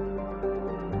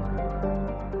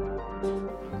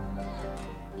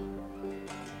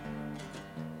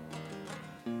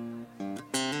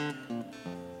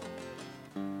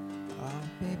 Oh,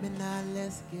 baby, now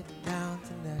let's get down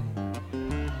tonight.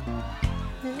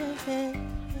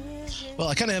 Well,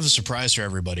 I kind of have a surprise for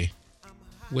everybody.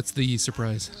 What's the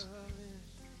surprise?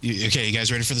 Okay, you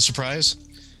guys ready for the surprise?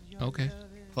 Okay.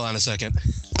 Hold on a second.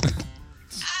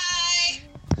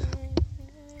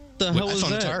 The hell I is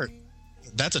found that? a tart.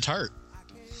 That's a tart.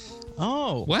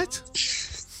 Oh. What?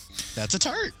 That's a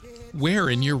tart. Where?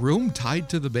 In your room, tied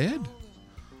to the bed?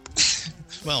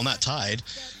 Well, not tied.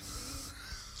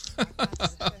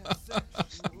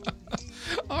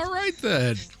 All right,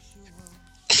 then.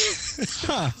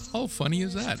 Huh. How funny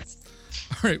is that?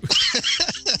 All right.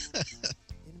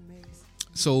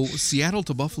 So, Seattle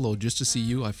to Buffalo just to see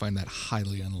you, I find that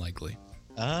highly unlikely.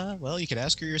 Well, you could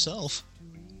ask her yourself.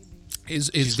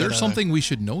 Is there something we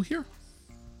should know here?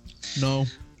 No.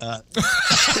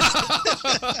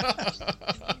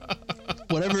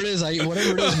 Whatever it is, man,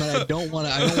 I don't want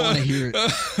to hear it.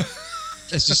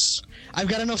 It's just, I've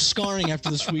got enough scarring after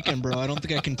this weekend, bro. I don't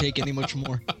think I can take any much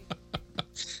more.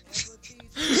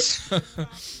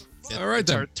 All right,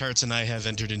 then. Tarts and I have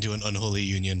entered into an unholy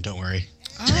union. Don't worry.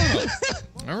 Oh.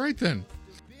 All right, then.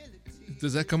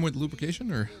 Does that come with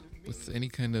lubrication or with any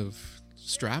kind of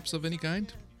straps of any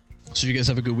kind? So you guys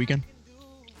have a good weekend?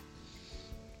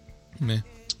 Meh.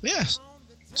 Yeah.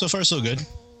 So far, so good.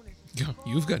 Yeah,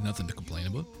 you've got nothing to complain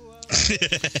about.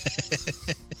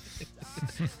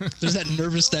 There's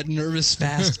that nervous,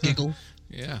 fast giggle.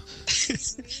 Yeah.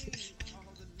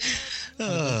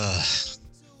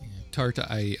 Tart,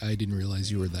 I didn't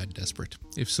realize you were that desperate.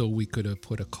 If so, we could have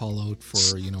put a call out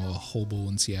for, a hobo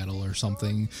in Seattle or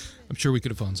something. I'm sure we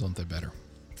could have found something better.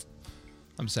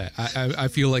 I'm sad. I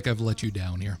feel like I've let you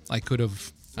down here. I could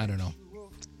have, I don't know,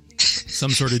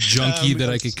 some sort of junkie that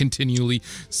I could continually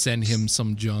send him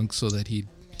some junk so that he'd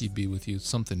be with you.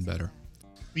 Something better.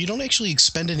 You don't actually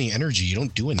expend any energy. You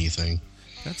don't do anything.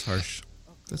 That's harsh.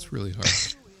 That's really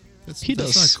harsh. That's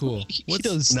does. not cool. He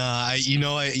does. Nah, I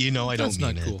don't That's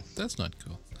mean not it. cool. That's not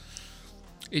cool.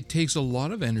 It takes a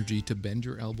lot of energy to bend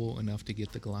your elbow enough to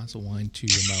get the glass of wine to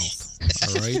your mouth.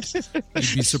 All right?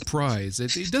 You'd be surprised.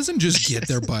 It doesn't just get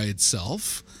there by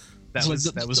itself. That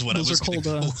was what I was called.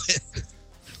 going to go with.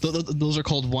 Those are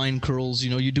called wine curls.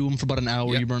 You do them for about an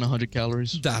hour. Yep. You burn 100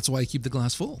 calories. That's why I keep the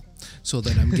glass full, so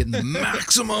that I'm getting the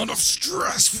max amount of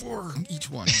stress for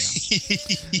each one.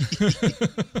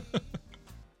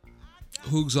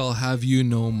 Hoogs, I'll have you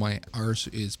know my arse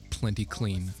is plenty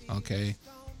clean, okay?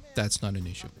 That's not an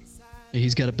issue.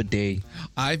 He's got a bidet.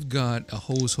 I've got a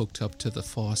hose hooked up to the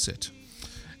faucet,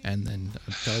 and then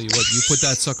I'll tell you what, you put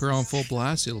that sucker on full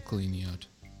blast, it'll clean you out.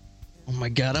 Oh my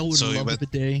God, I would love a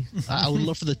bidet. I would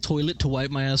love for the toilet to wipe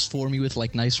my ass for me with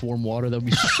like nice warm water. That would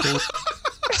be so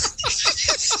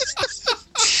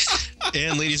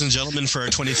And ladies and gentlemen, for our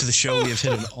 20th of the show, we have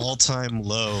hit an all-time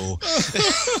low.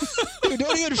 Dude,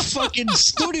 don't even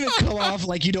come off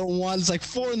like you don't want. It's like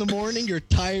 4 a.m. You're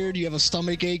tired. You have a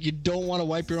stomach ache. You don't want to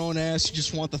wipe your own ass. You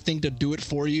just want the thing to do it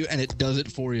for you, and it does it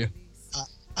for you.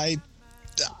 I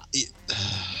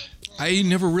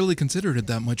never really considered it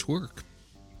that much work.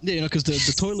 Yeah, because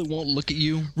the toilet won't look at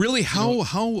you. Really, how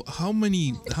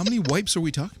many wipes are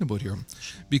we talking about here?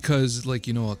 Because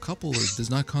a couple does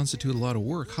not constitute a lot of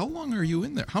work. How long are you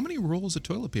in there? How many rolls of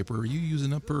toilet paper are you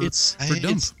using up per dump?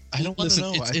 I don't want to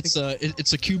know.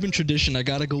 It's a Cuban tradition. I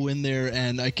gotta go in there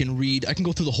and I can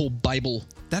go through the whole Bible.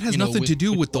 That has nothing to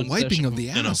do with the wiping of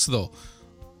the ass, though.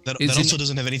 That also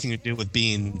doesn't have anything to do with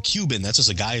being Cuban. That's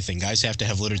just a guy thing. Guys have to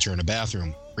have literature in a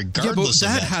bathroom, regardless of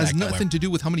that. That has fact, nothing however. to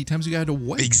do with how many times you got to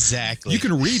wipe. Exactly. You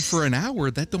can read for an hour.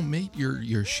 That don't make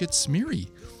your shit smeary.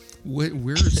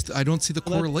 I don't see the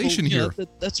correlation here.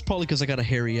 That's probably because I got a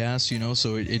hairy ass,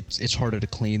 so it's harder to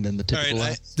clean than the typical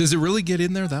ass. Does it really get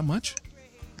in there that much?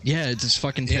 Yeah, it's just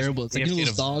fucking terrible. It's like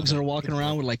those dogs that are walking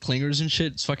around with like clingers and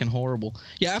shit. It's fucking horrible.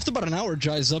 Yeah, after about an hour it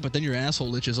dries up, but then your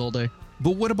asshole itches all day.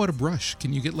 But what about a brush?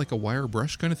 Can you get like a wire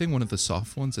brush kind of thing, one of the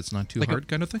soft ones that's not too hard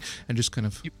kind of thing, and just kind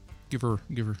of give her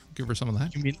some of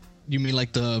that? You mean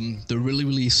like the really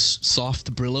really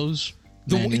soft Brillos?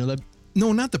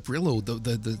 No, not the Brillo.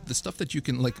 The stuff that you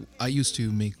can, like, I used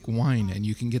to make wine, and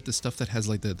you can get the stuff that has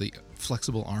like the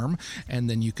flexible arm, and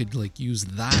then you could like use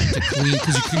that to clean,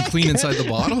 because you can clean inside the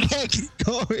bottle,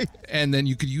 and then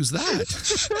you could use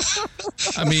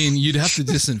that. I mean, you'd have to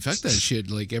disinfect that shit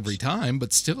like every time,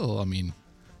 but still, I mean,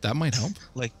 that might help.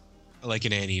 Like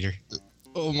an anteater.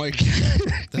 Oh my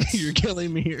God, you're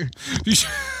killing me here.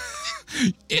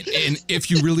 And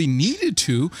if you really needed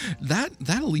to,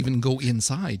 that'll even go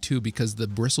inside too, because the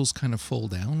bristles kind of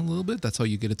fold down a little bit. That's how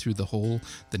you get it through the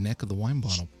neck of the wine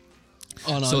bottle.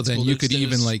 Oh, no, so then cool. You could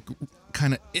even like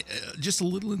kind of just a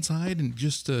little inside, and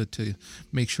just to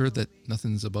make sure that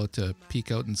nothing's about to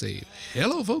peek out and say,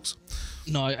 "Hello, folks."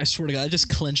 No, I swear to God, I just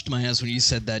clenched my ass when you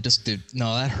said that.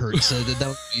 No, that hurts.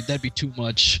 That'd be too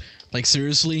much. Like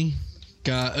seriously,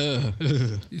 God.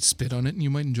 You spit on it and you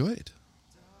might enjoy it.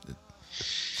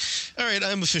 All right,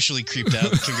 I'm officially creeped out.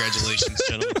 Congratulations,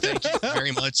 gentlemen. Thank you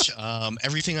very much.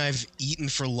 Everything I've eaten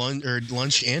for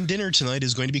lunch and dinner tonight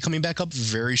is going to be coming back up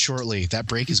very shortly. That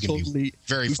break is going to be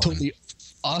very fun. Totally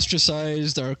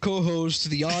ostracized our co-host,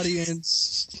 the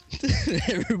audience.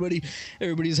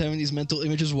 Everybody's having these mental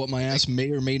images of what my ass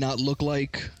may or may not look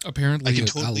like. Apparently,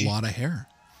 a lot of hair.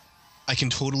 I can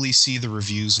totally see the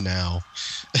reviews now.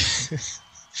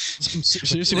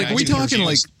 Seriously, like, are we talking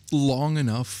like long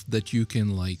enough that you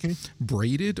can like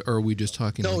braid it, or are we just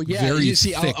talking very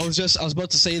thick? I was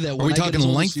about to say that. Are we talking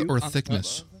length or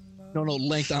thickness? No,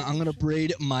 length. I'm gonna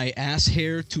braid my ass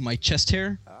hair to my chest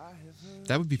hair.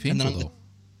 That would be painful though.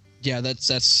 Yeah, but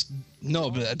that's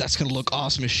gonna look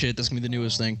awesome as shit. That's gonna be the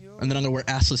newest thing. And then I'm gonna wear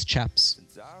assless chaps.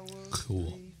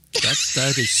 Cool.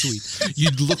 That is sweet.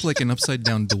 You'd look like an upside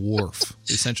down dwarf,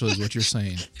 essentially, is what you're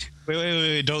saying.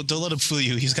 Wait. Don't let him fool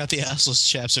you. He's got the assless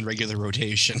chaps in regular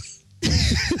rotation.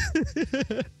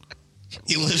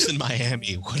 He lives in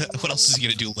Miami. What else is he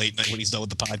going to do late night when he's done with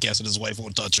the podcast and his wife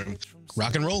won't touch him?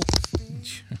 Rock and roll.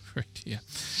 Right, yeah.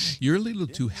 You're a little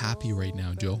too happy right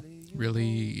now, Joe.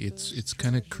 Really, it's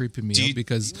kind of creeping me out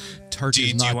because Tart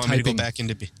is not do you want typing. me to go back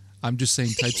into? I'm just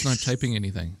saying, Tart's not typing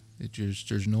anything.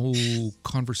 There's no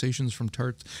conversations from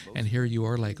Tart, and here you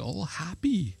are, like all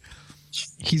happy.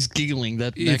 He's giggling.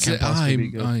 That can't possibly be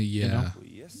good. Yeah. You know?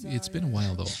 It's been a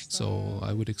while though, so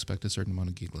I would expect a certain amount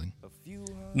of giggling.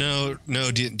 No,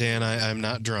 Dan, I'm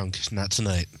not drunk. Not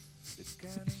tonight.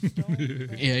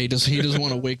 Yeah, he doesn't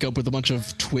want to wake up with a bunch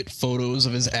of twit photos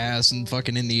of his ass and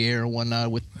fucking in the air and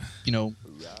whatnot with,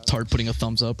 Tart putting a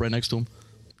thumbs up right next to him.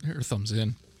 Her thumbs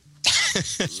in.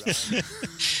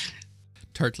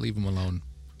 Tart, leave him alone.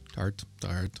 Tart.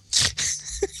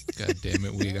 God damn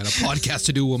it, we got a podcast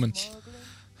to do, woman.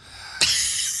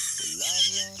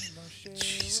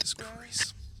 Jesus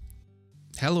Christ.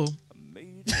 Hello.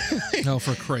 No,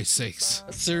 for Christ's sakes.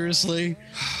 Seriously?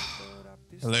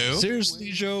 Hello? Seriously,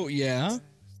 Joe? Yeah?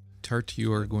 Tart,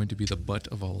 you are going to be the butt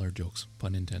of all our jokes.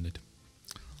 Pun intended.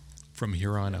 From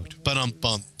here on out. Bum.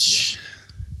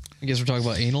 I guess we're talking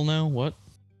about anal now? What?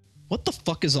 What the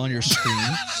fuck is on your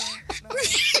screen?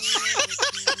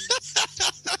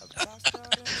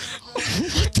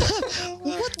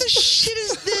 What the shit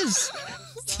is this?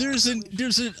 There's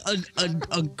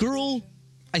a girl.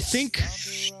 I think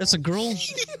that's a girl.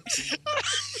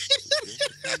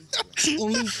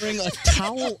 Only wearing a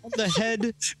towel on the head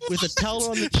with a towel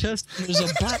on the chest. And there's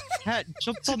a black cat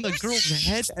jumps on the girl's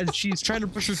head and she's trying to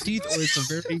brush her teeth, or it's a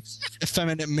very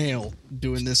effeminate male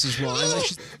doing this as well. And then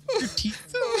she's brushing her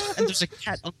teeth and there's a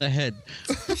cat on the head.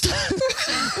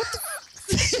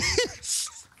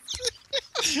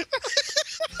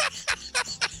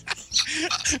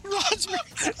 Roger,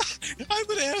 I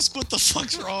would ask what the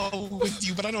fuck's wrong with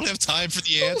you, but I don't have time for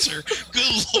the answer.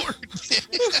 Good Lord,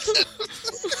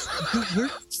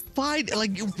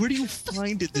 where do you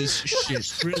find this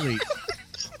shit, really?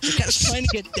 The cat is trying to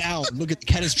get down. Look at the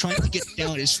cat is trying to get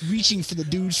down. It's reaching for the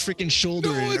dude's freaking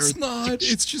shoulder. No, it's not.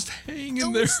 It's just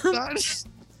hanging there. It's not.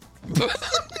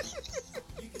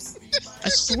 I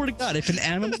swear to God, if an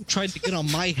animal tried to get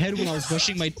on my head when I was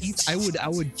brushing my teeth, I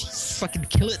would fucking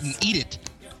kill it and eat it.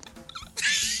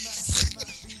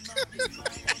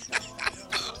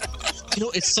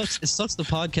 It sucks the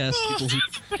podcast people who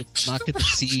not get to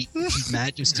see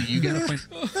Majesty. You gotta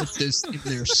put this in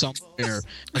there somewhere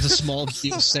as a small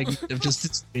video segment of just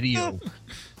this video.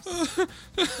 The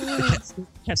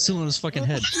cat's still on his fucking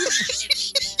head.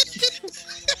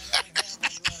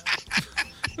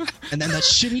 And then that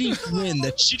shit-eating grin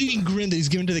that he's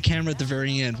giving to the camera at the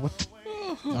very end. What the...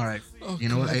 All right. You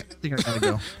know what? I think I gotta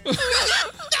go.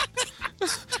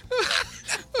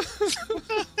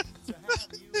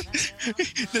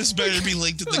 This better be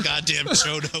linked to the goddamn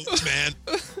show notes, man.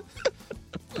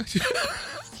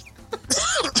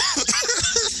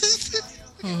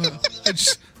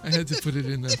 I had to put it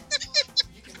in there.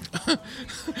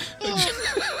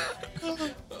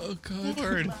 Oh God.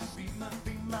 Lord.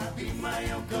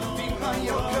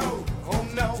 Oh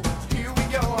no, here we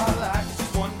go, our life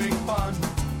is one big fun.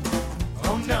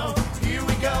 Oh no, here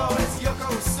we go, as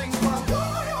Yoko sings.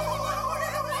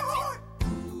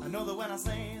 I know that when I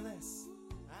say this